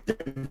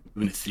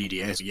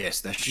 3DS,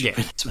 yes, this should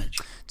be Switch.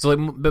 So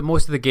like, but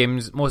most of the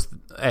games, most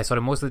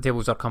of the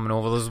tables are coming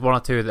over. There's one or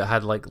two that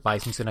had like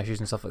licensing issues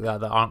and stuff like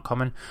that aren't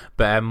coming,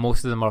 but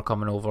most of them are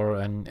coming over,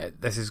 and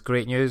this is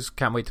great news.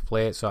 Can't wait to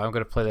play it. So I'm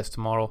going to play this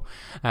tomorrow.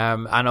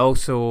 And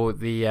also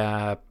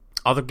the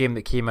other game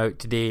that came out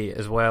today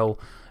as well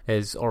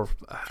is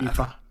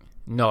FIFA.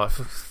 No.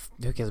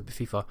 Who cares about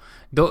FIFA?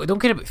 Don't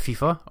care about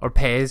FIFA or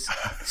PES.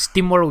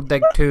 SteamWorld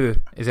Dig 2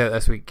 is out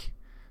this week.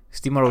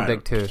 SteamWorld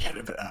Dig 2. Care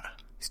about that.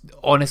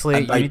 Honestly,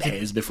 I'd buy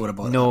PES before I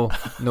bought No,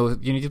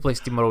 you need to play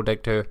SteamWorld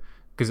Dig 2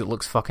 because it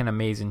looks fucking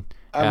amazing.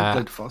 I haven't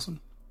played the first one.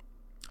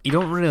 You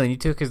don't really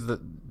need to because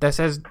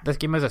this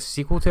game has a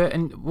sequel to it,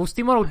 and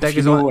SteamWorld Dig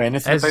if you know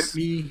anything about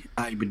me,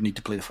 I would need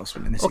to play the first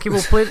one. Okay,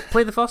 well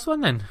play the first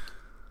one then.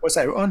 What's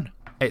that out on?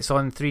 It's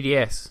on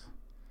 3DS.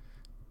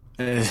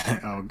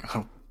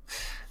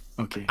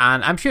 Okay.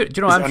 And I'm sure.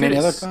 Do you know? I'm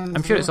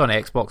sure it's on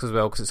Xbox as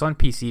well because it's on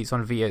PC, it's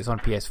on Vita, it's on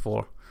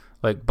PS4.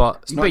 Like,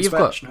 but you've Switch,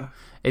 got. No?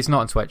 It's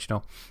not on Switch,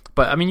 no.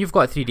 But I mean, you've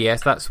got a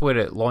 3DS. That's where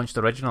it launched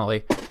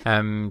originally.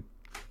 Apparently,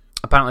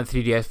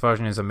 the 3DS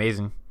version is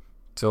amazing.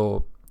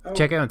 So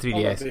check it out on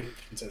 3DS.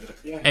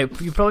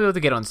 You probably ought to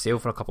get it on sale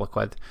for a couple of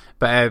quid.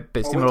 But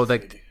SteamWorld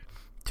Dig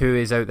 2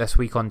 is out this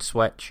week on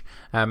Switch,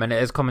 and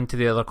it is coming to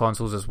the other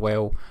consoles as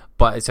well.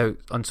 But it's out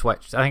on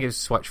Switch. I think it's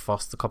Switch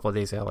first, a couple of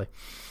days early.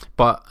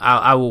 But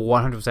I will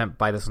 100%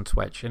 buy this on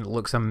Switch, and it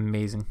looks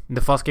amazing.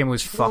 The first game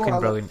was fucking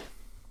brilliant.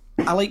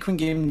 I like when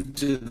games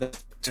do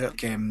this.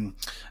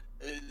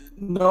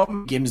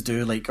 Not games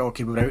do like,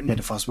 okay, we're out in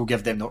the first, we'll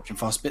give them the option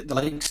first, but the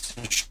likes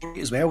of Shovel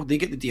Knight as well, they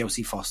get the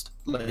DLC first,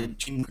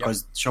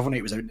 because Shovel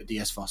Knight was out in the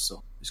DS first,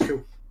 so it's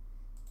cool.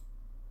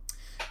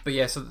 But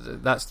yeah, so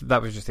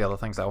that was just the other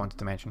things that I wanted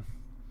to mention.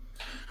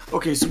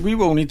 Okay, so we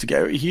will need to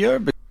get out of here.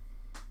 But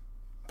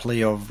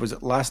play of, was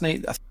it last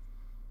night?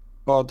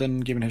 Recording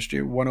Gaming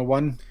History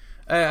 101.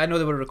 I know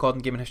they were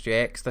recording Gaming History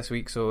X this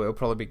week, so it'll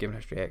probably be Gaming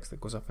History X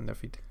that goes up in their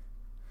feed.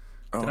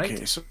 Okay,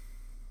 tonight.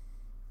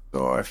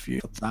 so if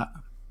you that,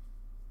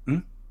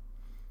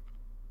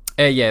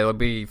 Yeah, it'll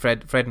be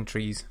Fred and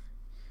Trees.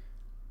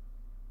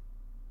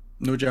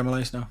 no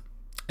Jamalice now.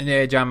 And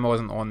yeah, Jam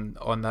wasn't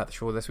on that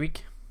show this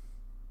week.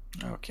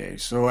 Okay,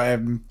 so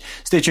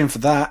stay tuned for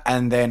that,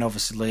 and then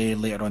obviously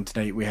later on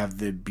tonight we have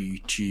the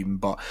B team.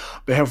 But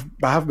I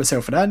have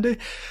myself and Andy.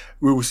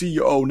 We will see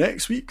you all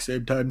next week,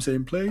 same time,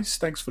 same place.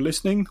 Thanks for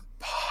listening.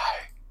 Bye.